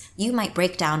 because you might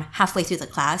break down halfway through the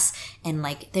class and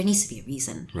like, there needs to be a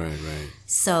reason. Right.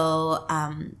 So,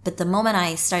 but the moment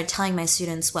I started telling my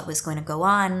students what was going to go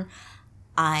on,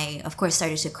 I, of course,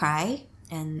 started to cry,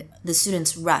 and the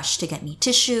students rushed to get me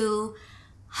tissue,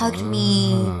 hugged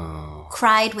me,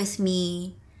 cried with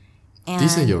me. And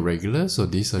these are your regulars, or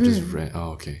these are just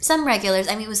okay. Some regulars.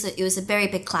 I mean, it was a very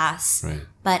big class, right?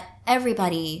 But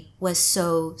everybody was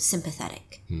so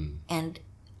sympathetic, and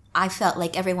I felt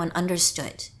like everyone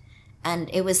understood. And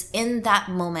it was in that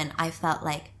moment I felt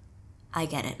like I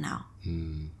get it now.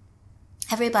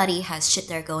 Everybody has shit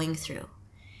they're going through,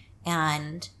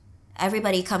 and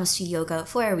everybody comes to yoga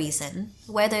for a reason.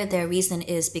 Whether their reason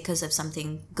is because of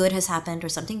something good has happened or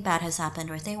something bad has happened,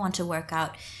 or if they want to work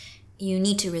out, you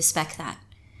need to respect that.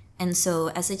 And so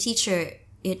as a teacher,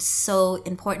 it's so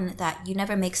important that you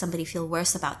never make somebody feel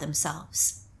worse about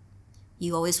themselves.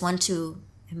 You always want to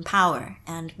empower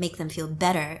and make them feel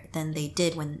better than they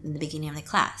did when in the beginning of the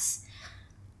class.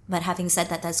 But having said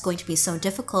that, that's going to be so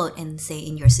difficult in, say,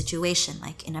 in your situation,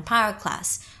 like in a power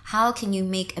class. How can you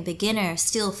make a beginner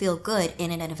still feel good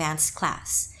in an advanced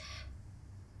class?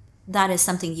 That is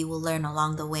something you will learn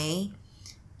along the way.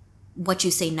 What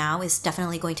you say now is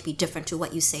definitely going to be different to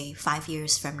what you say 5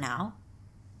 years from now.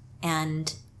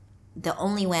 And the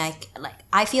only way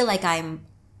I feel like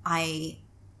I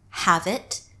have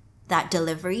it that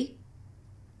delivery,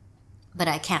 but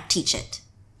I can't teach it.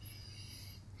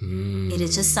 It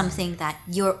is just something that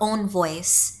your own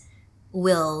voice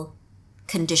will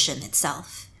condition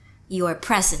itself. Your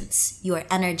presence, your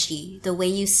energy, the way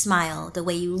you smile, the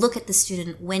way you look at the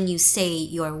student when you say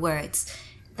your words,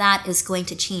 that is going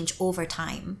to change over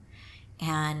time.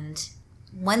 And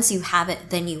once you have it,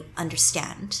 then you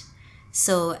understand.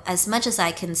 So as much as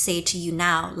I can say to you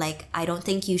now, like, I don't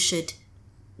think you should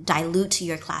dilute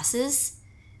your classes.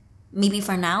 Maybe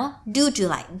for now, do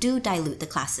dilute the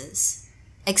classes.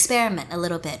 Experiment a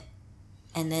little bit.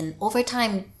 And then over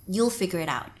time, you'll figure it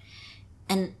out.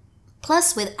 And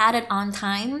plus, with added on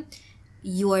time,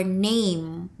 your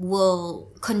name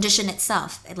will condition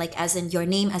itself, like as in your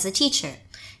name as a teacher.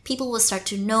 People will start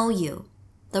to know you.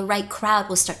 The right crowd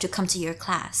will start to come to your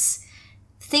class.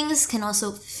 Things can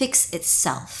also fix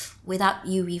itself without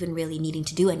you even really needing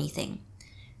to do anything.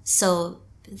 So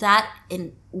that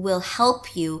will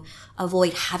help you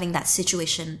avoid having that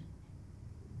situation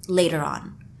later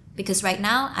on. Because right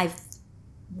now,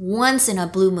 once in a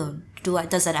blue moon,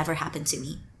 does that ever happen to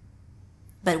me.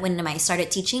 But when I started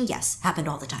teaching, yes, happened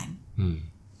all the time.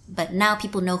 But now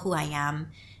people know who I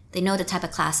am. They know the type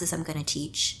of classes I'm going to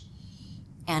teach.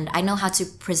 And I know how to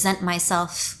present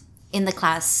myself in the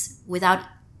class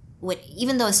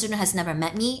even though a student has never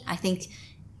met me, I think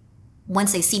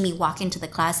once they see me walk into the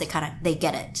class, they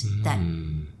get it, that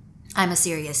I'm a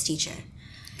serious teacher.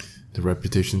 The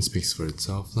reputation speaks for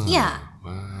itself. Huh? Yeah.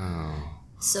 Wow.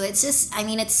 So it's just,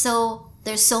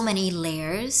 there's so many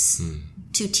layers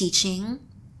to teaching,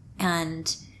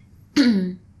 and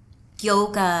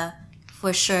yoga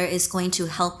for sure is going to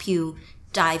help you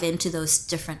dive into those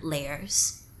different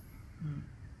layers.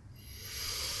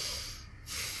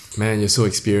 Man, you're so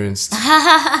experienced.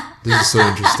 This is so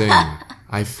interesting.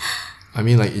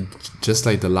 Just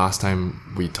like the last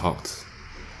time we talked,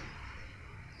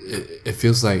 it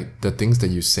feels like the things that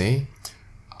you say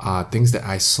are things that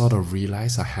I sort of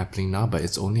realize are happening now, but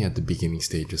it's only at the beginning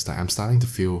stages. Like I'm starting to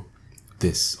feel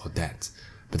this or that,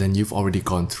 but then you've already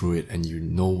gone through it and you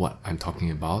know what I'm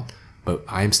talking about, but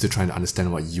I'm still trying to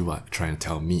understand what you are trying to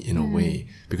tell me in a way,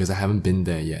 because I haven't been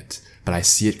there yet, but I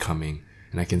see it coming,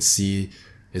 and I can see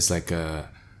it's like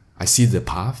I see the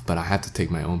path, but I have to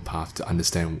take my own path to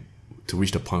understand, to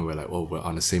reach the point where like, oh, we're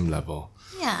on the same level.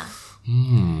 Yeah.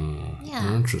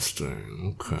 Yeah.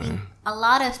 Interesting. Okay. A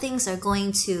lot of things are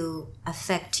going to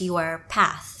affect your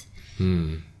path.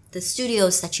 The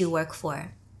studios that you work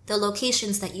for, the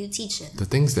locations that you teach in, the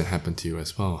things that happen to you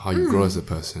as well, how you grow as a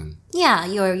person. Yeah,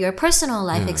 your personal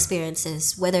life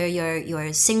experiences, whether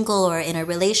you're single or in a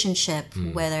relationship,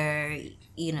 whether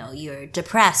you're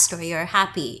depressed or you're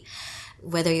happy,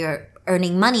 whether you're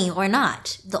earning money or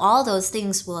not. All those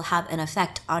things will have an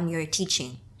effect on your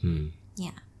teaching.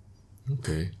 Yeah.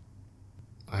 Okay.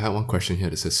 I had one question here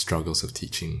that says struggles of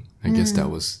teaching. I guess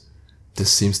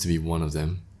this seems to be one of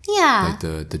them. Yeah.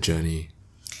 Like the journey.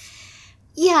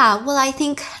 Yeah, well, I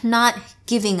think not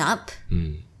giving up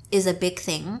is a big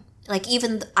thing. Like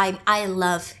even I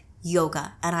love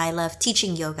yoga and I love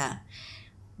teaching yoga.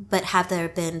 But have there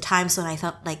been times when I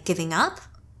felt like giving up?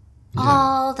 Yeah.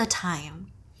 All the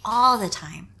time.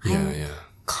 I'm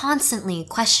constantly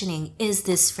questioning, is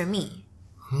this for me?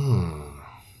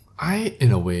 I,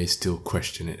 in a way, still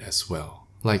question it as well.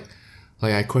 Like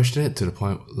I question it to the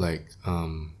point,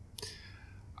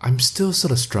 I'm still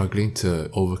sort of struggling to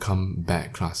overcome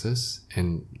bad classes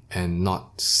and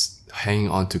not hang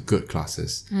on to good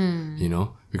classes,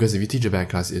 Because if you teach a bad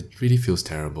class, it really feels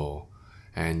terrible.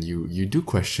 And you do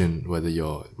question whether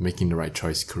you're making the right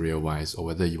choice career-wise, or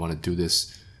whether you want to do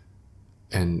this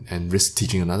and risk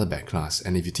teaching another bad class.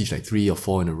 And if you teach like 3 or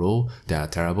 4 in a row that are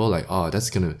terrible, like, oh, that's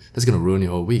gonna ruin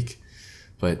your whole week.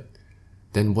 But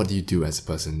then what do you do as a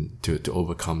person to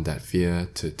overcome that fear,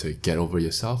 to get over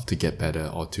yourself, to get better,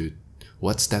 or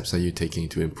what steps are you taking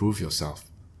to improve yourself?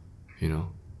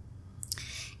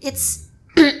 It's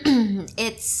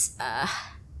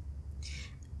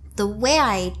the way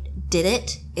I did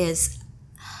it is,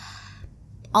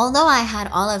 although I had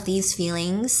all of these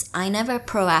feelings, I never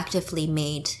proactively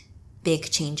made big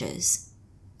changes.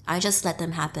 I just let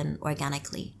them happen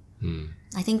organically.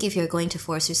 I think if you're going to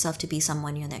force yourself to be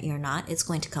someone that you're not, it's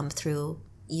going to come through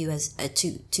you as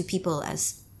to people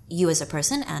as you as a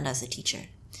person and as a teacher.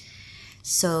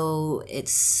 So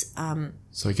it's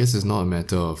so I guess it's not a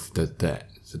matter of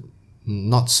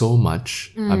not so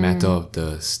much a matter of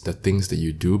the things that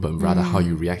you do, but rather how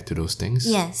you react to those things.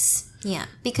 Yes. Yeah.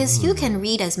 Because you can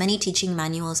read as many teaching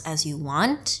manuals as you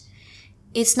want.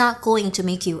 It's not going to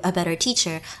make you a better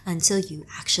teacher until you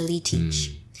actually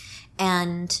teach.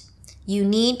 And you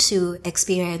need to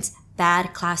experience bad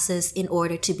classes in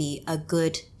order to be a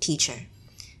good teacher.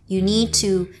 You need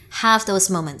to have those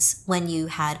moments when you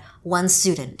had one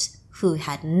student who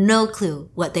had no clue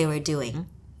what they were doing.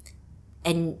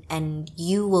 And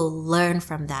you will learn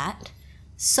from that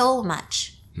so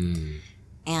much.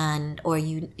 Or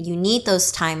you need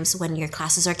those times when your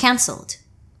classes are canceled.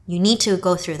 You need to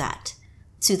go through that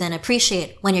to then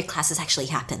appreciate when your classes actually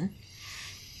happen.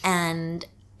 And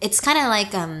it's kind of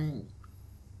like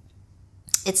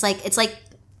it's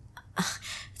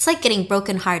like getting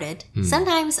brokenhearted.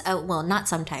 Sometimes, well, not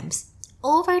sometimes.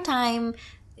 Over time,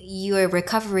 your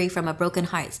recovery from a broken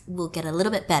heart will get a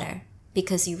little bit better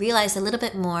because you realize a little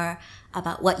bit more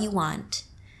about what you want,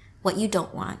 what you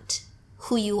don't want,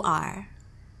 who you are,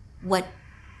 what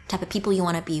type of people you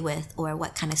want to be with, or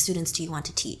what kind of students do you want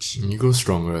to teach. And you grow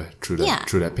stronger through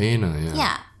that pain.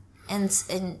 Yeah. And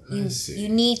you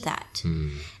need that.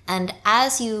 And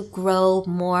as you grow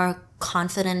more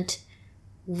confident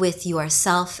with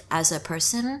yourself as a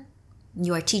person,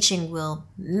 your teaching will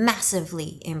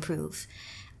massively improve.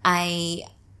 I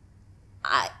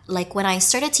like when I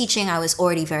started teaching, I was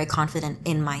already very confident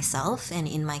in myself and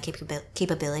in my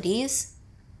capabilities.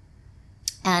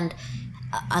 And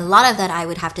a lot of that I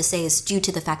would have to say is due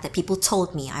to the fact that people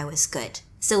told me I was good.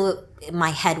 So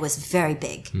my head was very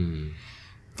big.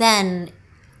 Then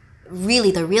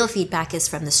really the real feedback is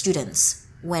from the students.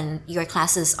 When your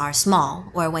classes are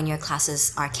small or when your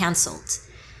classes are canceled,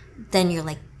 then you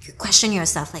question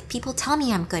yourself, like, people tell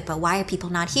me I'm good, but why are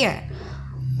people not here?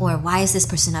 Or why is this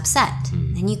person upset?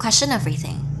 And you question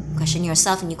everything. You question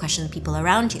yourself and you question the people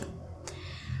around you.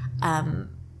 And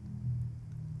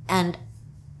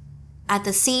at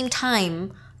the same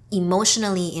time,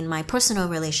 emotionally in my personal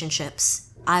relationships,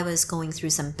 I was going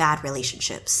through some bad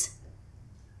relationships.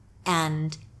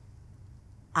 And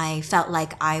I felt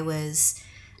like I was...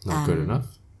 Not good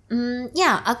enough?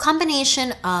 A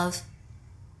combination of...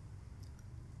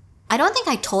 I don't think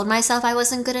I told myself I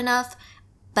wasn't good enough,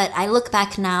 but I look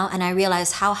back now and I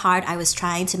realize how hard I was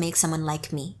trying to make someone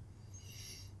like me.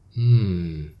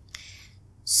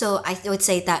 So I would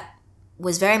say that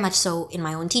was very much so in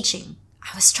my own teaching.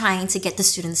 I was trying to get the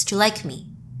students to like me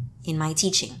in my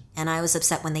teaching, and I was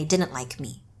upset when they didn't like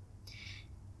me.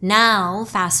 Now,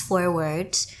 fast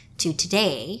forward to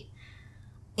today,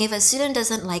 if a student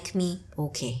doesn't like me,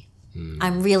 okay.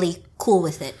 I'm really cool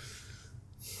with it.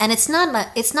 And it's not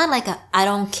like a I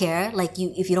don't care, like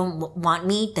if you don't want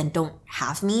me, then don't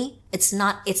have me. It's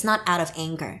not out of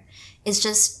anger. It's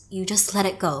just you just let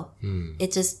it go.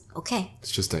 It's just okay.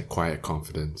 It's just that quiet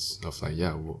confidence of like,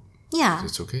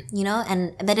 it's okay.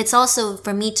 But it's also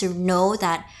for me to know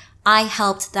that I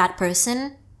helped that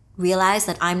person realize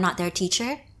that I'm not their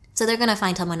teacher. So they're going to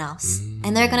find someone else.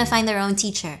 And they're going to find their own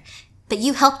teacher. But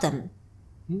you help them.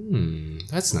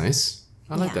 That's nice.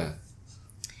 I like that.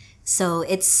 So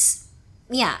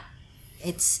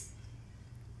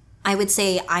I would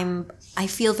say I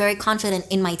feel very confident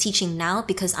in my teaching now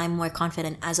because I'm more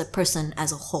confident as a person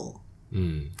as a whole.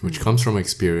 Which comes from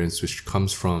experience, which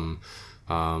comes from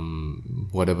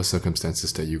whatever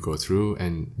circumstances that you go through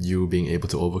and you being able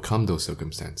to overcome those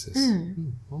circumstances.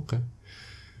 Okay.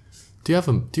 Do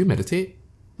you meditate?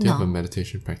 Do you have a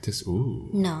meditation practice? Ooh.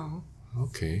 No.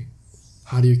 Okay.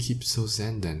 How do you keep so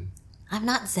zen then? I'm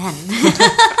not zen.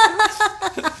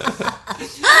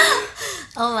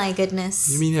 Oh my goodness.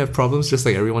 You mean you have problems just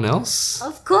like everyone else?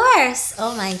 Of course.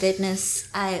 Oh my goodness.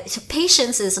 So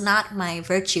patience is not my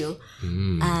virtue.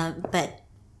 But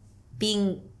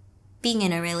being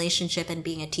in a relationship and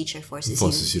being a teacher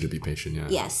forces you to be patient, yeah.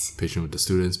 Yes. Patient with the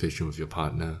students, patient with your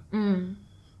partner.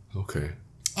 Okay.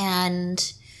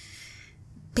 And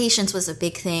patience was a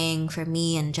big thing for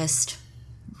me, and just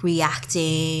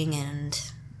reacting and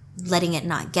letting it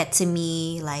not get to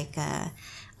me.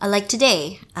 Like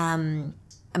today,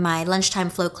 my lunchtime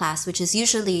flow class, which is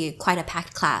usually quite a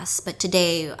packed class, but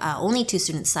today only 2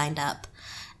 students signed up.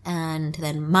 And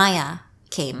then Maya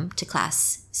came to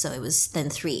class, so it was then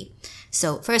 3.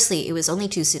 So firstly, it was only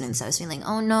 2 students. I was feeling,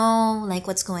 oh no, like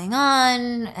what's going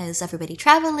on? Is everybody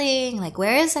traveling? Like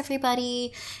where is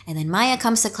everybody? And then Maya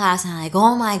comes to class and I'm like,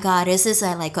 oh my god, is this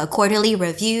a quarterly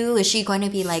review? Is she going to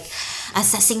be like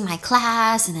assessing my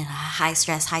class? And then high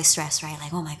stress, right?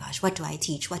 Like, oh my gosh, what do I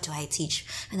teach?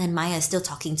 And then Maya is still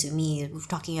talking to me,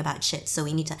 talking about shit. So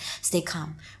we need to stay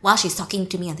calm. While she's talking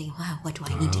to me, I'm thinking, wow, what do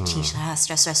I need to teach?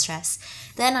 Stress.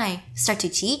 Then I start to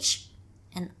teach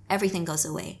and everything goes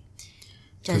away.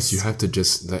 Because you have to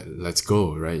just let's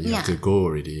go, right? You have to go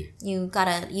already. You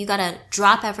gotta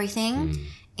drop everything,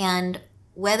 and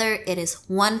whether it is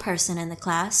 1 person in the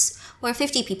class or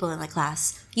 50 people in the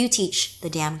class, you teach the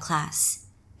damn class.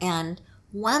 And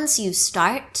once you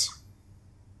start,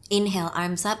 inhale,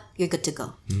 arms up, you're good to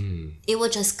go. It will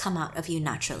just come out of you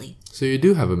naturally. So you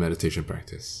do have a meditation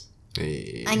practice.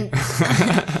 Hey.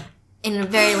 In a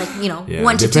very, like, Yeah,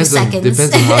 1 to 2 seconds.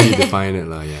 Depends on how you define it.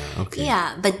 Yeah, okay.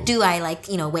 Yeah, but do I, like,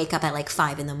 wake up at like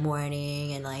 5 in the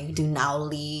morning and like do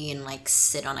nauli and like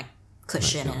sit on a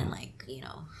cushion and like,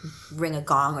 ring a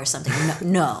gong or something?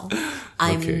 No.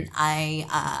 Okay.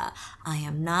 I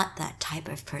am not that type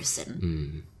of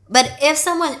person. But if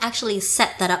someone actually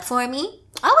set that up for me,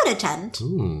 I would attend.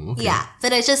 Ooh, okay. Yeah,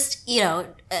 but it's just,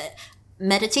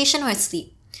 meditation or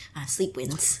sleep. Sleep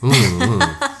wins.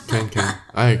 Can.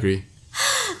 I agree.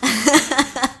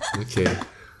 Okay.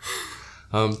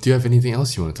 Do you have anything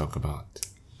else you want to talk about?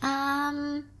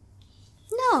 No,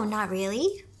 not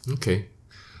really. Okay.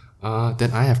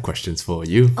 Then I have questions for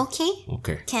you. Okay.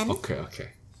 Okay. Ken?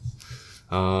 Okay.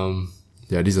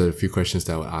 Yeah, these are a few questions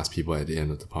that I would ask people at the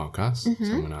end of the podcast. So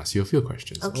I'm going to ask you a few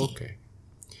questions. Okay.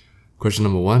 Question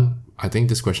number 1. I think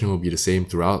this question will be the same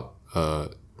throughout,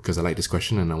 because I like this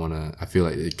question and I feel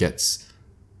like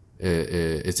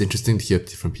it's interesting to hear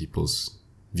different people's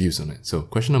views on it. So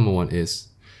question number 1 is,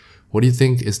 what do you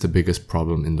think is the biggest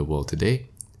problem in the world today,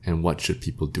 and what should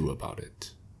people do about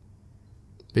it?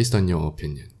 Based on your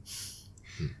opinion.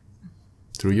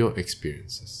 Through your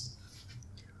experiences.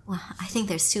 Well, I think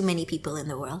there's too many people in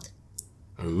the world.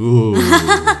 Ooh.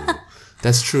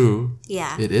 That's true.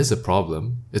 Yeah. It is a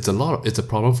problem. It's a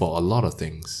problem for a lot of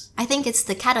things. I think it's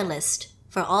the catalyst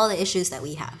for all the issues that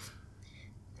we have.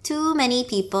 Too many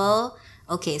people.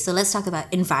 Okay, so let's talk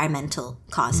about environmental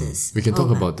causes. We can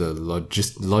talk about the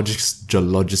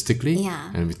logistically.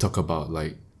 Yeah. And we talk about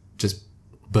like just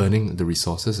burning the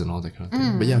resources and all that kind of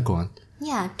thing. But yeah, go on.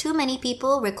 Yeah, too many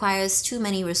people requires too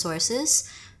many resources.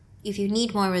 If you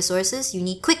need more resources, you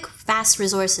need quick, fast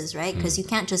resources, right? Because you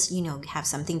can't just, have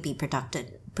something be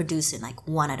produced in like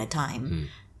one at a time.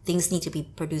 Things need to be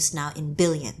produced now in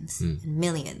billions and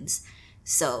millions.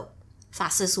 So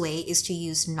fastest way is to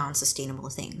use non-sustainable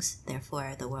things.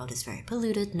 Therefore, the world is very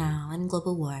polluted now, and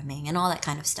global warming and all that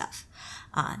kind of stuff.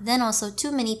 Then also,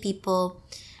 too many people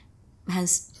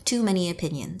has too many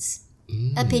opinions.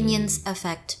 Opinions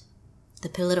affect the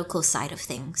political side of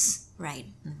things, right?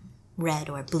 Red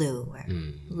or blue or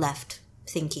left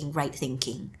thinking, right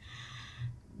thinking.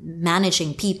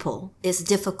 Managing people is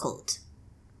difficult.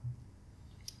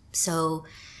 So,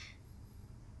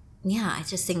 yeah, I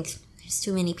just think there's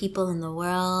too many people in the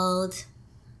world.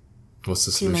 What's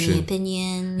the Too solution? many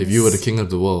opinions. If you were the king of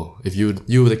the world, if you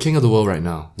were the king of the world right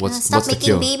now, what's Stop the making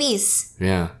cure? babies.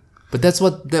 Yeah, but that's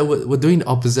we're doing the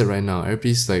opposite right now.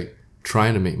 Everybody's like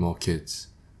trying to make more kids.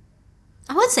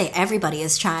 I would say everybody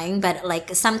is trying, but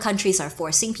like some countries are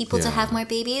forcing people to Yeah. have more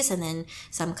babies, and then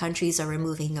some countries are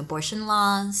removing abortion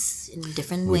laws in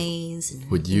different ways. And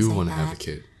Would things you like want to have a that.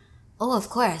 kid? Oh, of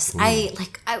course. I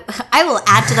will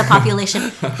add to the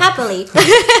population happily.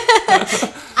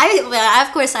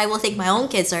 Of course, I will think my own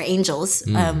kids are angels.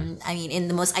 I mean, in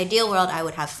the most ideal world, I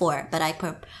would have 4, but I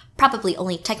probably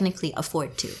only technically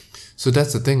afford 2. So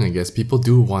that's the thing, I guess. People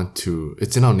do want to.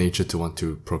 It's in our nature to want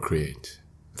to procreate,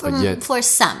 but yet, For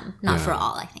some, not Yeah. for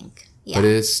all, I think. Yeah. but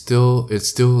it's still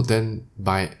then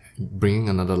by bringing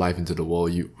another life into the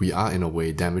world, we are in a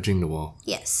way damaging the world.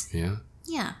 Yes. Yeah.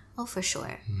 Yeah. Oh, for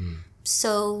sure.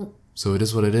 So it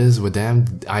is what it is. We're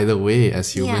damned either way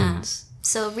as humans.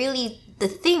 So really, the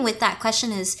thing with that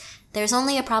question is there's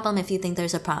only a problem if you think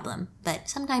there's a problem. But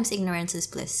sometimes ignorance is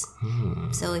bliss.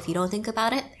 So if you don't think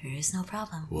about it, there is no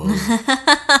problem. Whoa.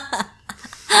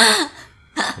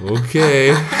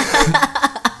 Okay.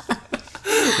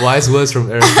 Wise words from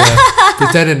Erica.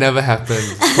 Pretend it never happened.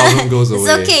 Problem goes away.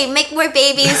 It's okay. Make more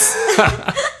babies.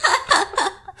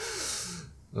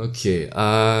 Okay.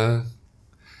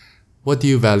 What do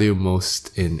you value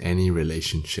most in any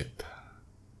relationship?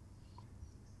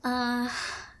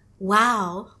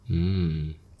 Wow.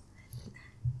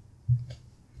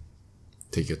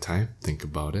 Take your time. Think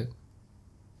about it.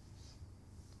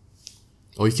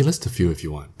 Or you can list a few if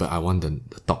you want, but I want the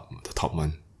top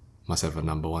one. Must have a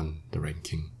number one, the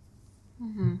ranking.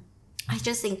 I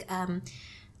just think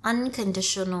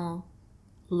unconditional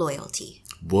loyalty.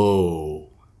 Whoa.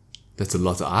 That's a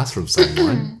lot to ask from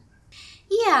someone.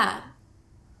 Yeah.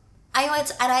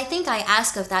 I think I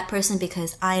ask of that person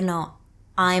because I know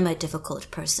I'm a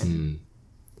difficult person.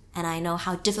 And I know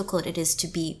how difficult it is to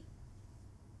be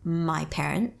my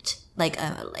parent.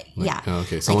 Yeah.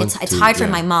 Okay. It's hard for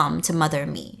my mom to mother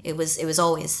me. It was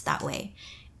always that way.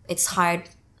 It's hard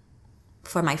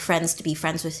for my friends to be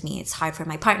friends with me. It's hard for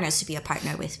my partners to be a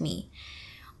partner with me.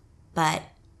 But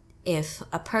if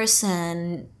a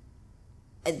person,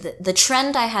 the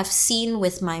trend I have seen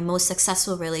with my most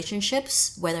successful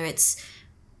relationships, whether it's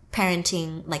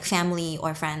parenting, like family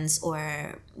or friends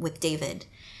or with David,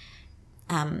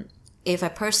 if a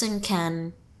person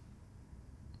can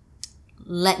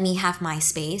let me have my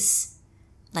space,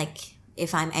 like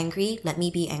if I'm angry, let me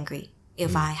be angry.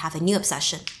 If I have a new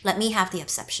obsession, let me have the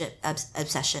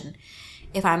obsession.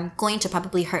 If I'm going to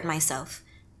probably hurt myself,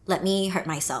 let me hurt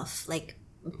myself, like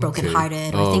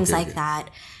brokenhearted or things like that.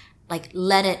 Like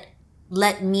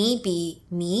let me be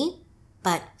me,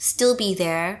 but still be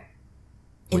there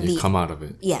when you come out of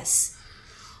it. Yes.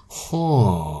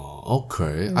 Oh,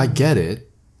 okay. I get it.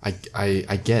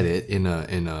 I get it in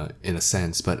a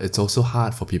sense, but it's also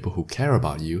hard for people who care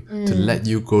about you to let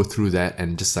you go through that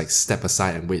and just like step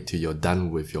aside and wait till you're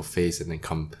done with your phase and then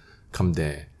come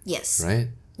there. Yes. Right?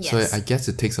 Yes. So I guess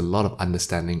it takes a lot of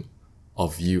understanding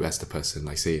of you as the person.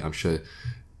 Like say, I'm sure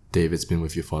David's been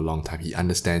with you for a long time. He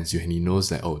understands you and he knows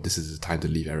that, oh, this is the time to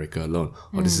leave Erica alone.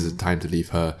 Or this is the time to leave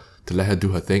her, to let her do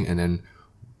her thing, and then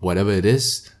whatever it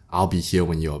is, I'll be here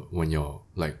when you're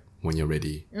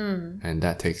ready. And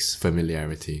that takes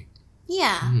familiarity.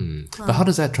 Yeah. But how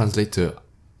does that translate to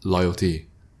loyalty?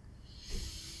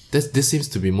 This seems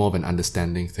to be more of an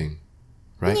understanding thing,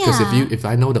 right? Because if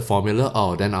I know the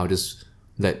formula, then I'll just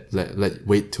let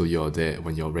wait till you're there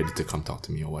when you're ready to come talk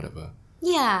to me or whatever.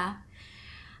 Yeah.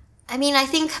 I mean, I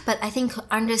think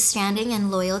understanding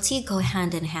and loyalty go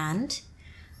hand in hand.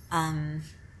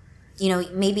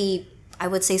 Maybe I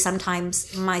would say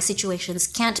sometimes my situations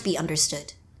can't be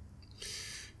understood.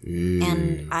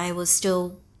 And I will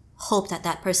still hope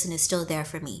that person is still there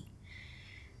for me.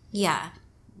 Yeah.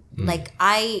 Like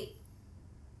I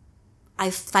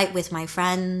fight with my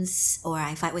friends or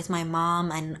I fight with my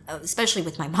mom, and especially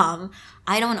with my mom.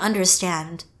 I don't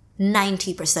understand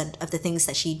 90% of the things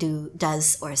that she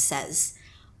does or says,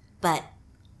 but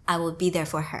I will be there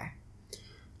for her.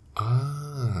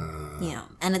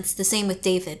 And it's the same with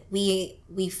David. We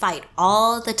fight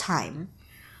all the time.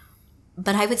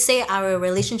 But I would say our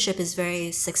relationship is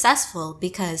very successful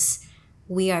because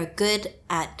we are good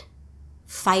at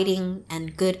fighting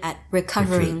and good at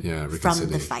recovering from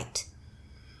the fight.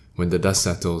 When the dust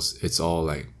settles, it's all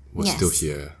like, we're still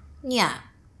here. Yeah.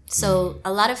 So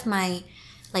a lot of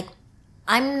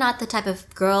I'm not the type of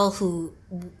girl who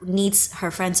needs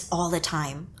her friends all the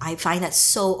time. I find that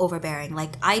so overbearing.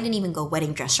 Like, I didn't even go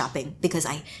wedding dress shopping because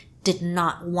I did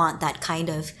not want that kind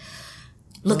of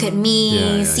look at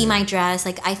me, see my dress.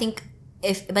 Like, I think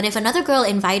if another girl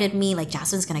invited me, like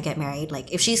Jasmine's gonna get married,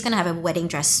 like if she's gonna have a wedding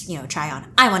dress, try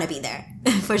on, I want to be there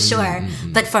for sure.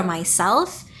 But for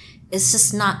myself, it's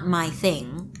just not my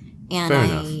thing. And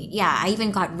I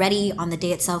even got ready on the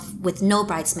day itself with no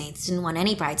bridesmaids. Didn't want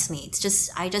any bridesmaids.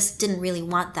 I just didn't really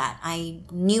want that. I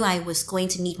knew I was going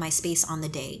to need my space on the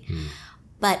day.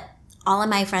 But all of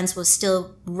my friends were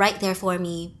still right there for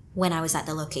me when I was at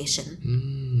the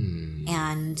location.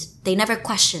 And they never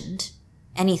questioned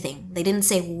anything. They didn't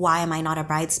say, why am I not a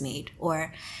bridesmaid?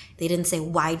 Or they didn't say,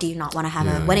 why do you not want to have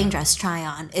a wedding dress try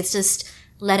on? It's just,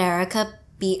 let Erica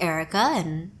be Erica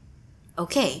and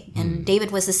okay. And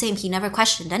David was the same. He never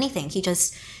questioned anything.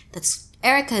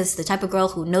 Erica is the type of girl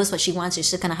who knows what she wants. She's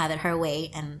just going to have it her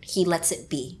way, and he lets it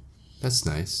be. That's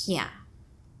nice. Yeah.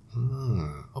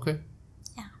 Okay.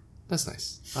 Yeah. That's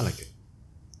nice. I like it.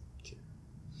 Okay.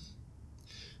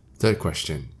 Third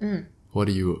question. What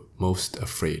are you most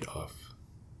afraid of?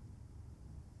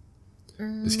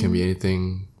 This can be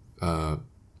anything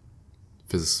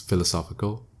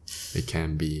philosophical. It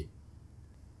can be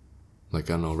like,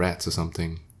 I don't know, rats or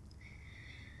something.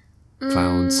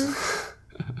 Clowns.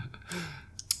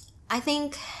 I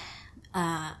think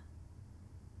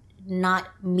not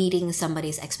meeting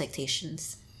somebody's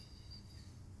expectations.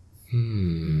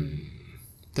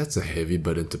 That's a heavy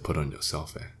burden to put on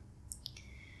yourself,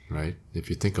 right? If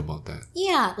you think about that.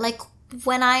 Yeah, like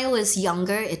when I was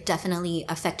younger, it definitely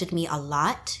affected me a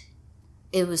lot.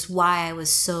 It was why I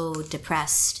was so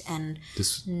depressed and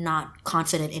not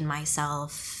confident in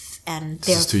myself. And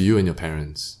this is to you and your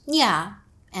parents. Yeah.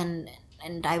 And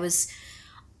I was,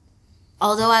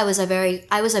 although I was a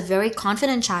very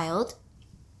confident child,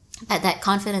 but that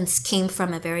confidence came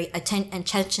from a very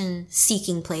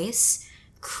attention-seeking place,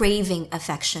 craving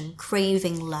affection,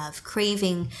 craving love,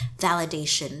 craving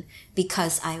validation,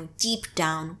 because I deep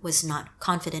down was not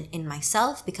confident in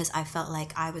myself because I felt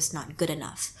like I was not good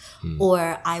enough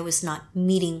or I was not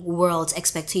meeting world's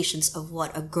expectations of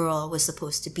what a girl was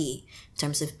supposed to be in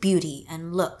terms of beauty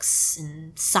and looks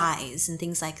and size and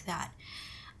things like that.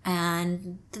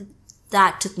 And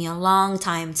that took me a long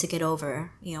time to get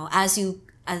over.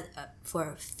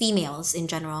 For females in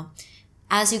general,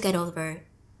 as you get older,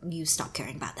 you stop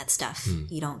caring about that stuff.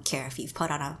 You don't care if you've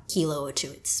put on a kilo or two,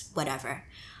 it's whatever.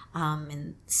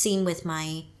 And same with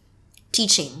my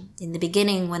teaching. In the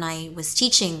beginning, when I was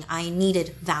teaching, I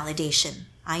needed validation.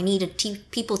 I needed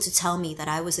people to tell me that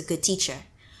I was a good teacher.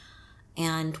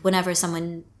 And whenever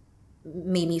someone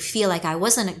made me feel like I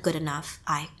wasn't good enough,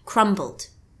 I crumbled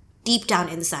deep down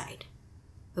inside.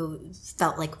 It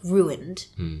felt like ruined.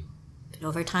 But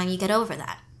over time, you get over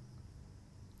that.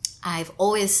 I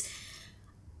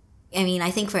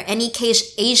think for any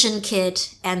Asian kid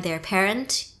and their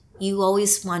parent, you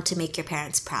always want to make your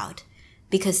parents proud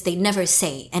because they never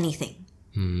say anything.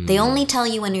 They only tell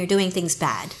you when you're doing things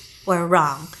bad or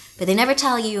wrong, but they never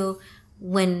tell you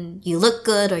when you look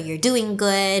good or you're doing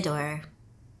good.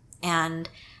 And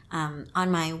on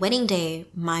my wedding day,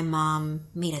 my mom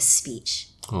made a speech.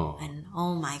 And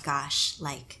oh my gosh,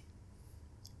 like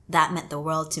that meant the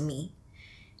world to me.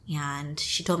 And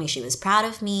she told me she was proud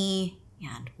of me.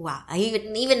 And wow,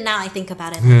 even now I think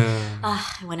about it,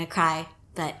 I want to cry.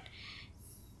 But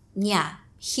yeah,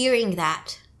 hearing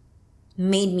that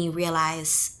made me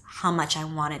realize how much I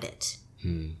wanted it.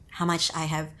 How much I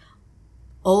have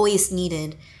always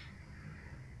needed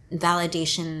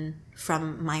validation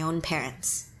from my own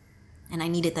parents. And I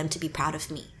needed them to be proud of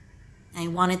me. I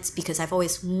wanted to, because I've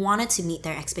always wanted to meet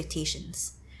their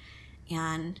expectations.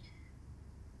 And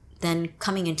then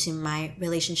coming into my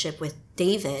relationship with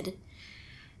David,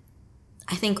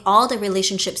 I think all the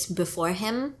relationships before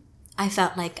him, I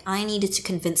felt like I needed to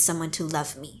convince someone to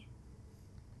love me.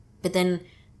 But then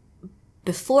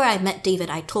before I met David,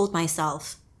 I told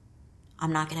myself,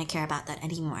 I'm not going to care about that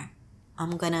anymore.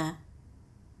 I'm going to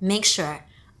make sure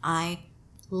I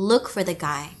look for the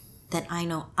guy that I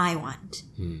know I want.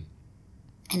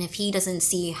 And if he doesn't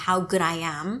see how good I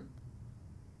am,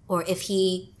 or if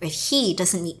he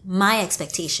doesn't meet my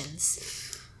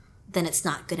expectations, then it's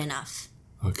not good enough.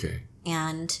 Okay.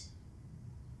 And,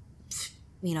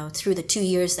 through the 2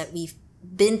 years that we've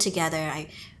been together, I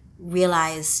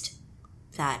realized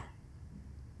that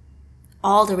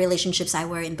all the relationships I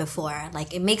were in before,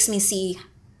 like it makes me see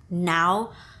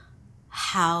now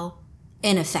how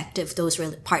ineffective those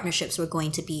partnerships were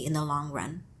going to be in the long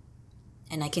run.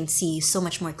 And I can see so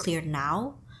much more clear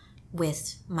now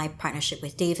with my partnership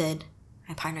with David,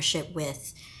 my partnership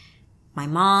with my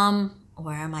mom,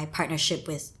 or my partnership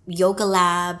with Yoga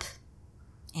Lab,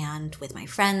 and with my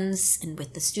friends and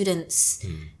with the students.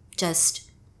 So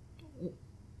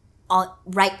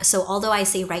although I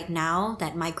say right now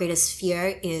that my greatest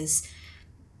fear is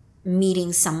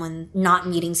not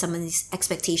meeting someone's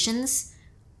expectations,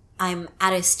 I'm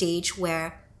at a stage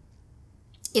where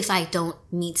if I don't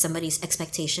meet somebody's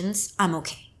expectations, I'm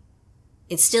okay.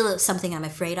 It's still something I'm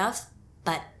afraid of,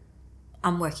 but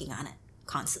I'm working on it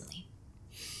constantly.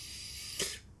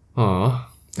 Oh,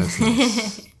 that's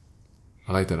nice.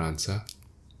 I like that answer.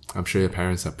 I'm sure your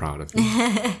parents are proud of you.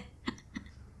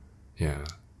 Yeah.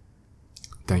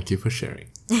 Thank you for sharing.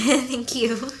 Thank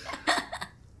you.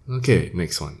 Okay,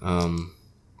 next one.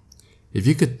 If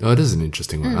you could, this is an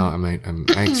interesting one. I'm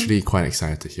actually quite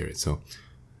excited to hear it. So,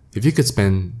 if you could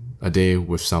spend a day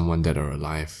with someone that are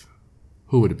alive,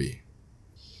 who would it be?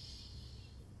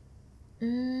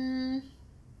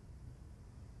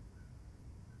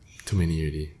 Too many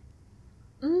already.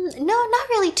 No, not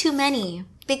really too many.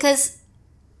 Because,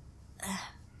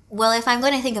 if I'm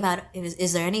going to think about it,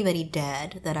 is there anybody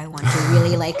dead that I want to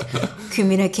really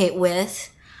communicate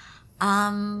with?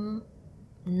 Not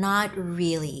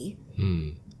really.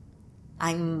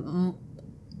 I'm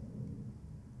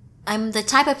the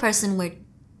type of person where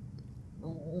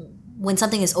when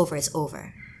something is over, it's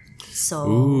over.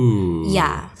 So,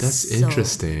 yeah. That's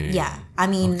interesting. Yeah. I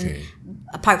mean,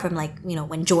 apart from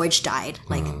when George died,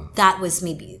 that was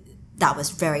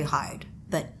very hard.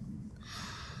 But,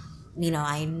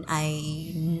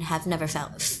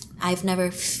 I've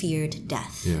never feared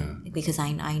death. Yeah. Because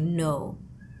I know.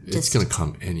 It's going to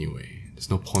come anyway. There's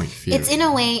no point fearing. It's in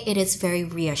a way, it is very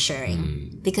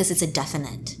reassuring because it's a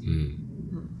definite.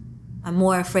 I'm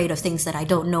more afraid of things that I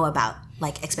don't know about,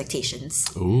 like expectations.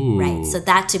 Ooh. Right? So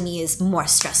that to me is more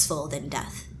stressful than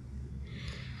death.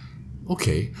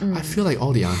 Okay. I feel like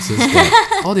all the answers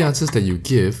that you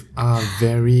give are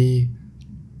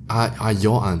are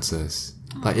your answers.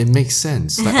 Like it makes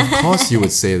sense. Like of course you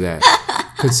would say that.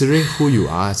 Considering who you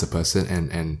are as a person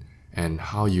and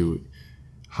how you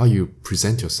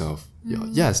present yourself.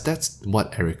 Yes, that's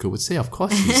what Erica would say. Of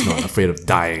course she's not afraid of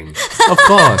dying. Of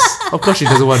course she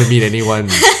doesn't want to meet anyone.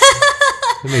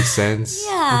 That makes sense.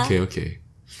 Yeah. Okay.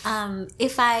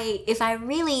 If I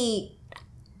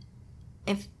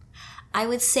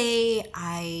would say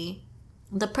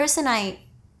the person I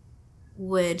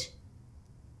would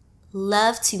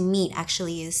love to meet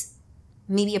actually is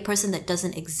maybe a person that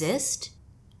doesn't exist.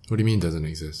 What do you mean doesn't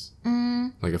exist?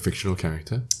 Like a fictional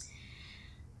character?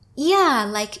 Yeah,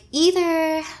 like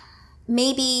either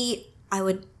maybe I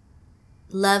would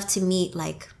love to meet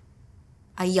like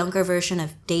a younger version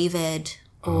of David,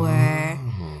 or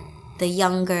the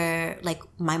younger, like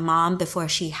my mom before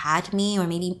she had me, or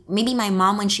maybe my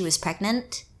mom when she was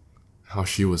pregnant. How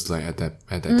she was like at that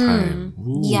time.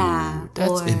 Ooh, Yeah,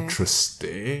 that's or-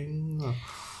 interesting.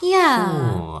 Yeah.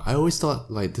 Oh, I always thought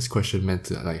like this question meant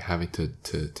to like having to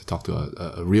talk to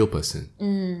a real person.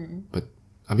 But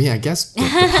I mean, I guess the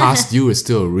past you is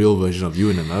still a real version of you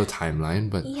in another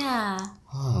timeline. But Yeah.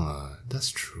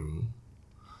 that's true.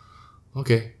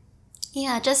 Okay.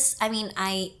 Yeah, just I mean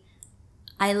I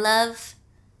love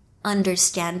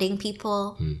understanding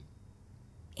people,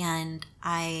 and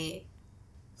I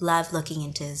love looking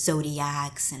into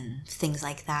zodiacs and things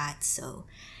like that. So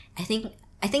I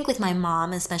think with my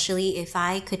mom especially, if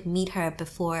I could meet her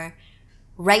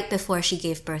right before she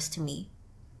gave birth to me,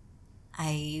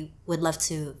 I would love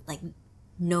to like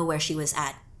know where she was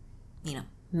at,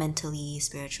 mentally,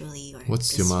 spiritually, or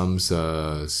What's your just- mom's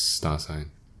star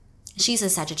sign? She's a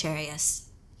Sagittarius.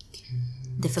 Can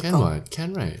Difficult. what?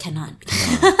 Can right? Cannot.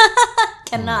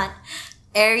 Cannot.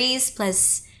 Aries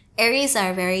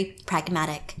are very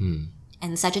pragmatic,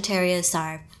 and Sagittarius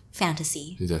are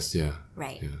fantasy, Just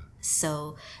right? Yeah.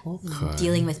 So Okay.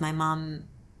 dealing with my mom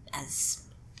as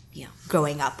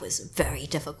growing up was very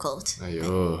difficult.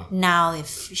 Ayo. Now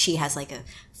if she has like a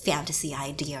fantasy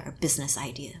idea or business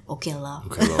idea, okay love.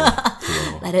 Okay, lor.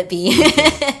 Let it be.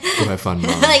 Go have fun,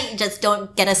 mom. Just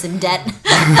don't get us in debt.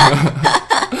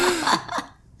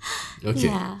 Okay.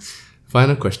 Yeah.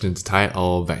 Final question to tie it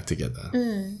all back together.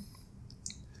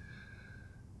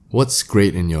 What's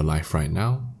great in your life right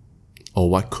now?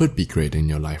 Or what could be great in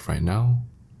your life right now?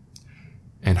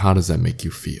 And how does that make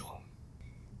you feel?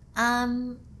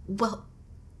 Well,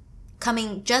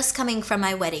 coming from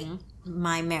my wedding,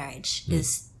 my marriage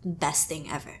is the best thing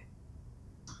ever.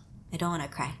 I don't want to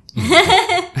cry.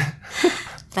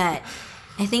 But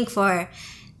I think for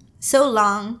so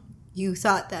long, you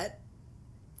thought that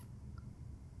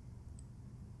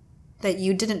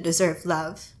you didn't deserve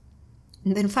love.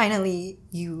 And then finally,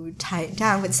 you tie it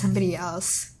down with somebody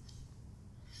else.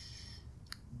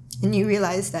 And you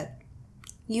realize that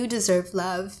you deserve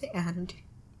love, and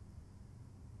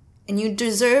you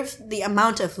deserve the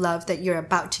amount of love that you're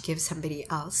about to give somebody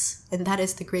else. And that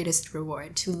is the greatest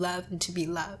reward, to love and to be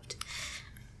loved.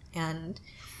 And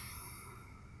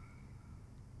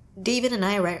David and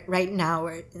I right now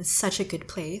are in such a good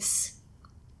place.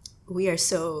 We are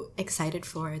so excited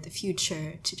for the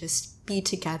future, to just be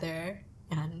together.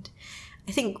 And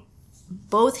I think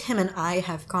both him and I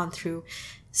have gone through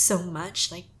so much.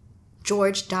 Like,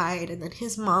 George died, and then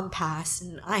his mom passed,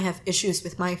 and I have issues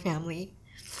with my family.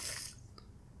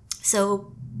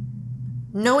 So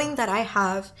knowing that I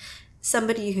have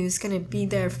somebody who's going to be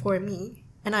there for me,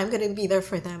 and I'm going to be there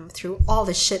for them through all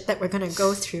the shit that we're going to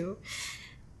go through,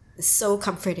 is so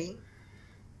comforting.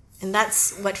 And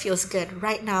that's what feels good.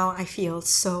 Right now, I feel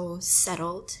so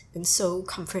settled and so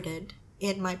comforted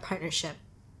in my partnership.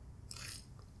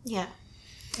 Yeah.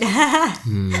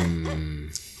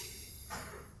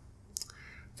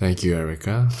 Thank you,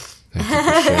 Erica. Thank you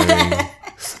for sharing.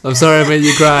 I'm sorry I made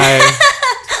you cry.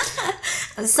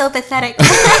 I'm so pathetic.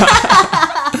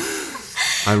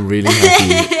 I'm really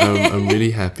happy. I'm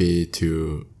really happy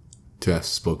to have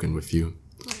spoken with you.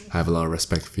 I have a lot of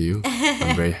respect for you.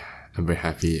 I'm very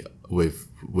happy with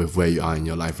where you are in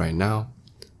your life right now.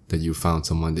 That you found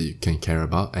someone that you can care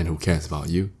about and who cares about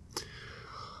you.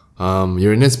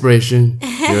 You're an inspiration.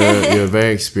 You're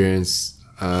very experienced.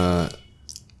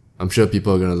 I'm sure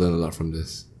people are gonna learn a lot from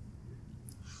this.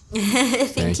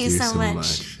 Thank you so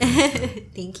much.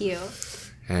 Thank you.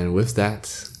 And with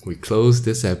that, we close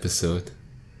this episode.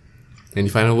 Any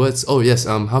final words? Oh yes.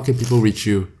 How can people reach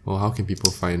you, or how can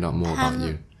people find out more about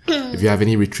you? If you have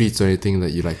any retreats or anything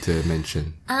that you'd like to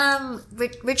mention.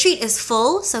 Retreat is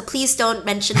full, so please don't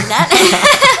mention that.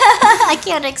 I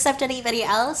can't accept anybody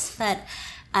else, but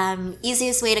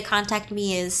easiest way to contact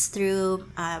me is through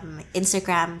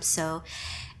Instagram. So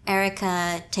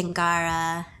Erica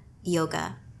Tengara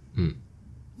Yoga.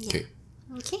 Okay.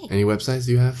 Okay. Any websites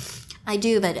you have? I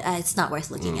do, but it's not worth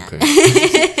looking at. Okay.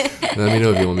 Let me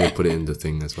know if you want me to put it in the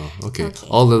thing as well. Okay. Okay.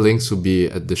 All the links will be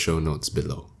at the show notes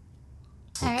below.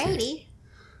 Alrighty.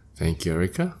 Thank you,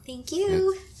 Erica. Thank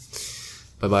you.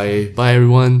 Bye-bye. Bye,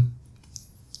 everyone.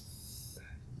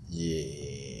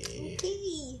 Yeah.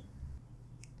 Okay.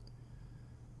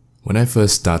 When I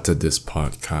first started this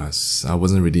podcast, I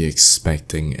wasn't really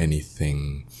expecting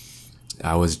anything.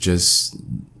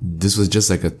 This was just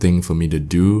like a thing for me to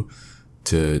do,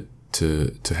 to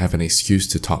to have an excuse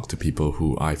to talk to people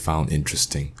who I found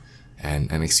interesting,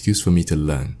 and an excuse for me to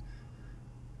learn.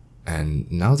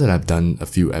 And now that I've done a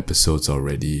few episodes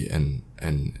already, and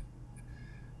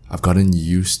I've gotten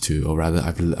used to, or rather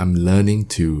I'm learning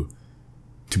to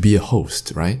be a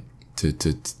host, right?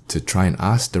 To try and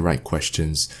ask the right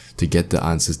questions, to get the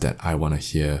answers that I want to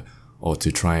hear, or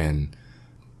to try and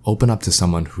open up to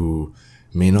someone who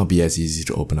may not be as easy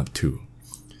to open up to.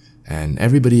 And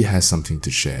everybody has something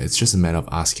to share. It's just a matter of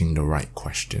asking the right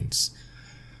questions.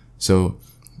 So,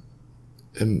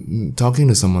 talking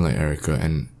to someone like Erica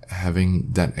and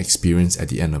having that experience at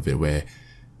the end of it where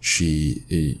she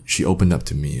opened up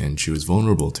to me and she was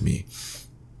vulnerable to me,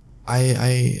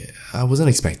 I wasn't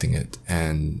expecting it.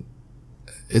 And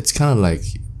it's kind of like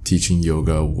teaching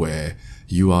yoga, where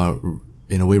you are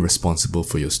in a way responsible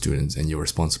for your students and you're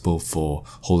responsible for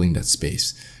holding that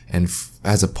space. And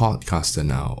as a podcaster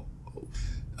now,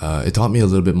 it taught me a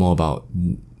little bit more about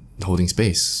holding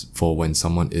space for when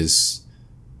someone is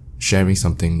sharing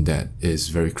something that is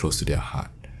very close to their heart.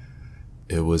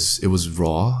 It was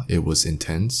raw, it was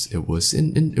intense, it was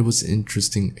an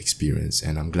interesting experience,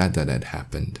 and I'm glad that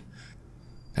happened.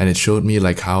 And it showed me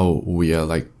like how we are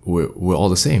like, we're all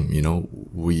the same, you know?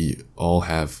 We all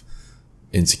have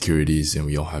insecurities, and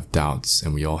we all have doubts,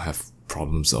 and we all have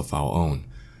problems of our own.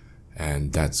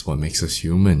 And that's what makes us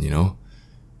human, you know?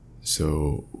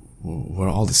 So we're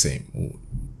all the same.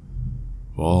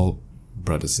 We're all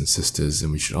brothers and sisters,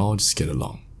 and we should all just get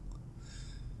along.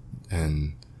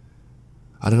 And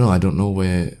I don't know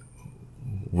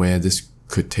where this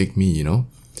could take me, you know?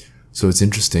 So it's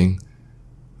interesting.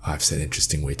 I've said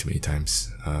interesting way too many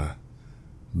times.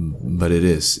 But it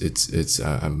is. It's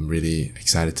I'm really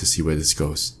excited to see where this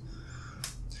goes.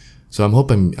 So I'm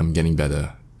hoping I'm getting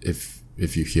better. If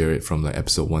you hear it from like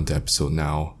episode 1 to episode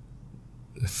now,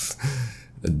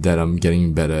 that I'm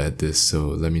getting better at this. So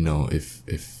let me know if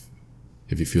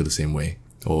you feel the same way,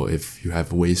 or if you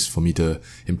have ways for me to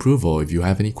improve, or if you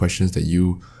have any questions that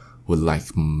you would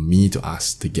like me to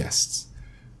ask the guests.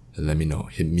 Let me know.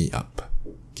 Hit me up.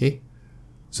 Okay?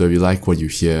 So if you like what you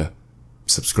hear,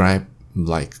 subscribe,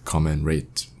 like, comment,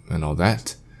 rate, and all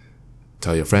that.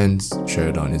 Tell your friends, share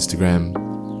it on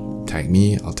Instagram, tag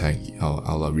me, I'll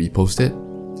repost it.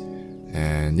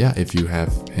 And yeah, if you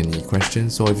have any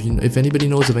questions, or if anybody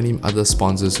knows of any other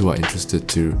sponsors who are interested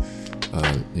to,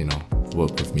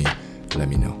 work with me, let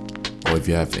me know. Or if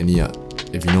you have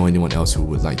if you know anyone else who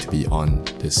would like to be on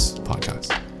this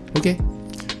podcast. Okay.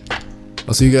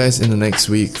 I'll see you guys in the next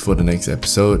week for the next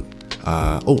episode.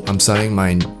 I'm starting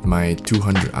my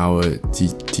 200-hour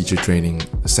teacher training,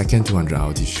 the second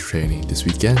 200-hour teacher training this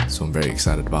weekend, so I'm very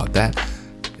excited about that.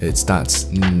 It starts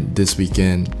this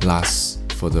weekend, lasts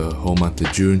for the whole month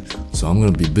of June, so I'm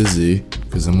going to be busy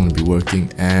because I'm going to be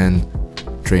working and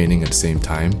training at the same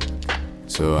time.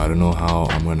 So I don't know how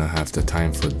I'm going to have the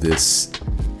time for this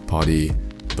party,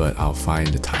 but I'll find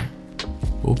the time.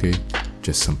 Okay,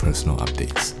 just some personal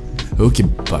updates. Okay,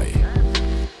 bye.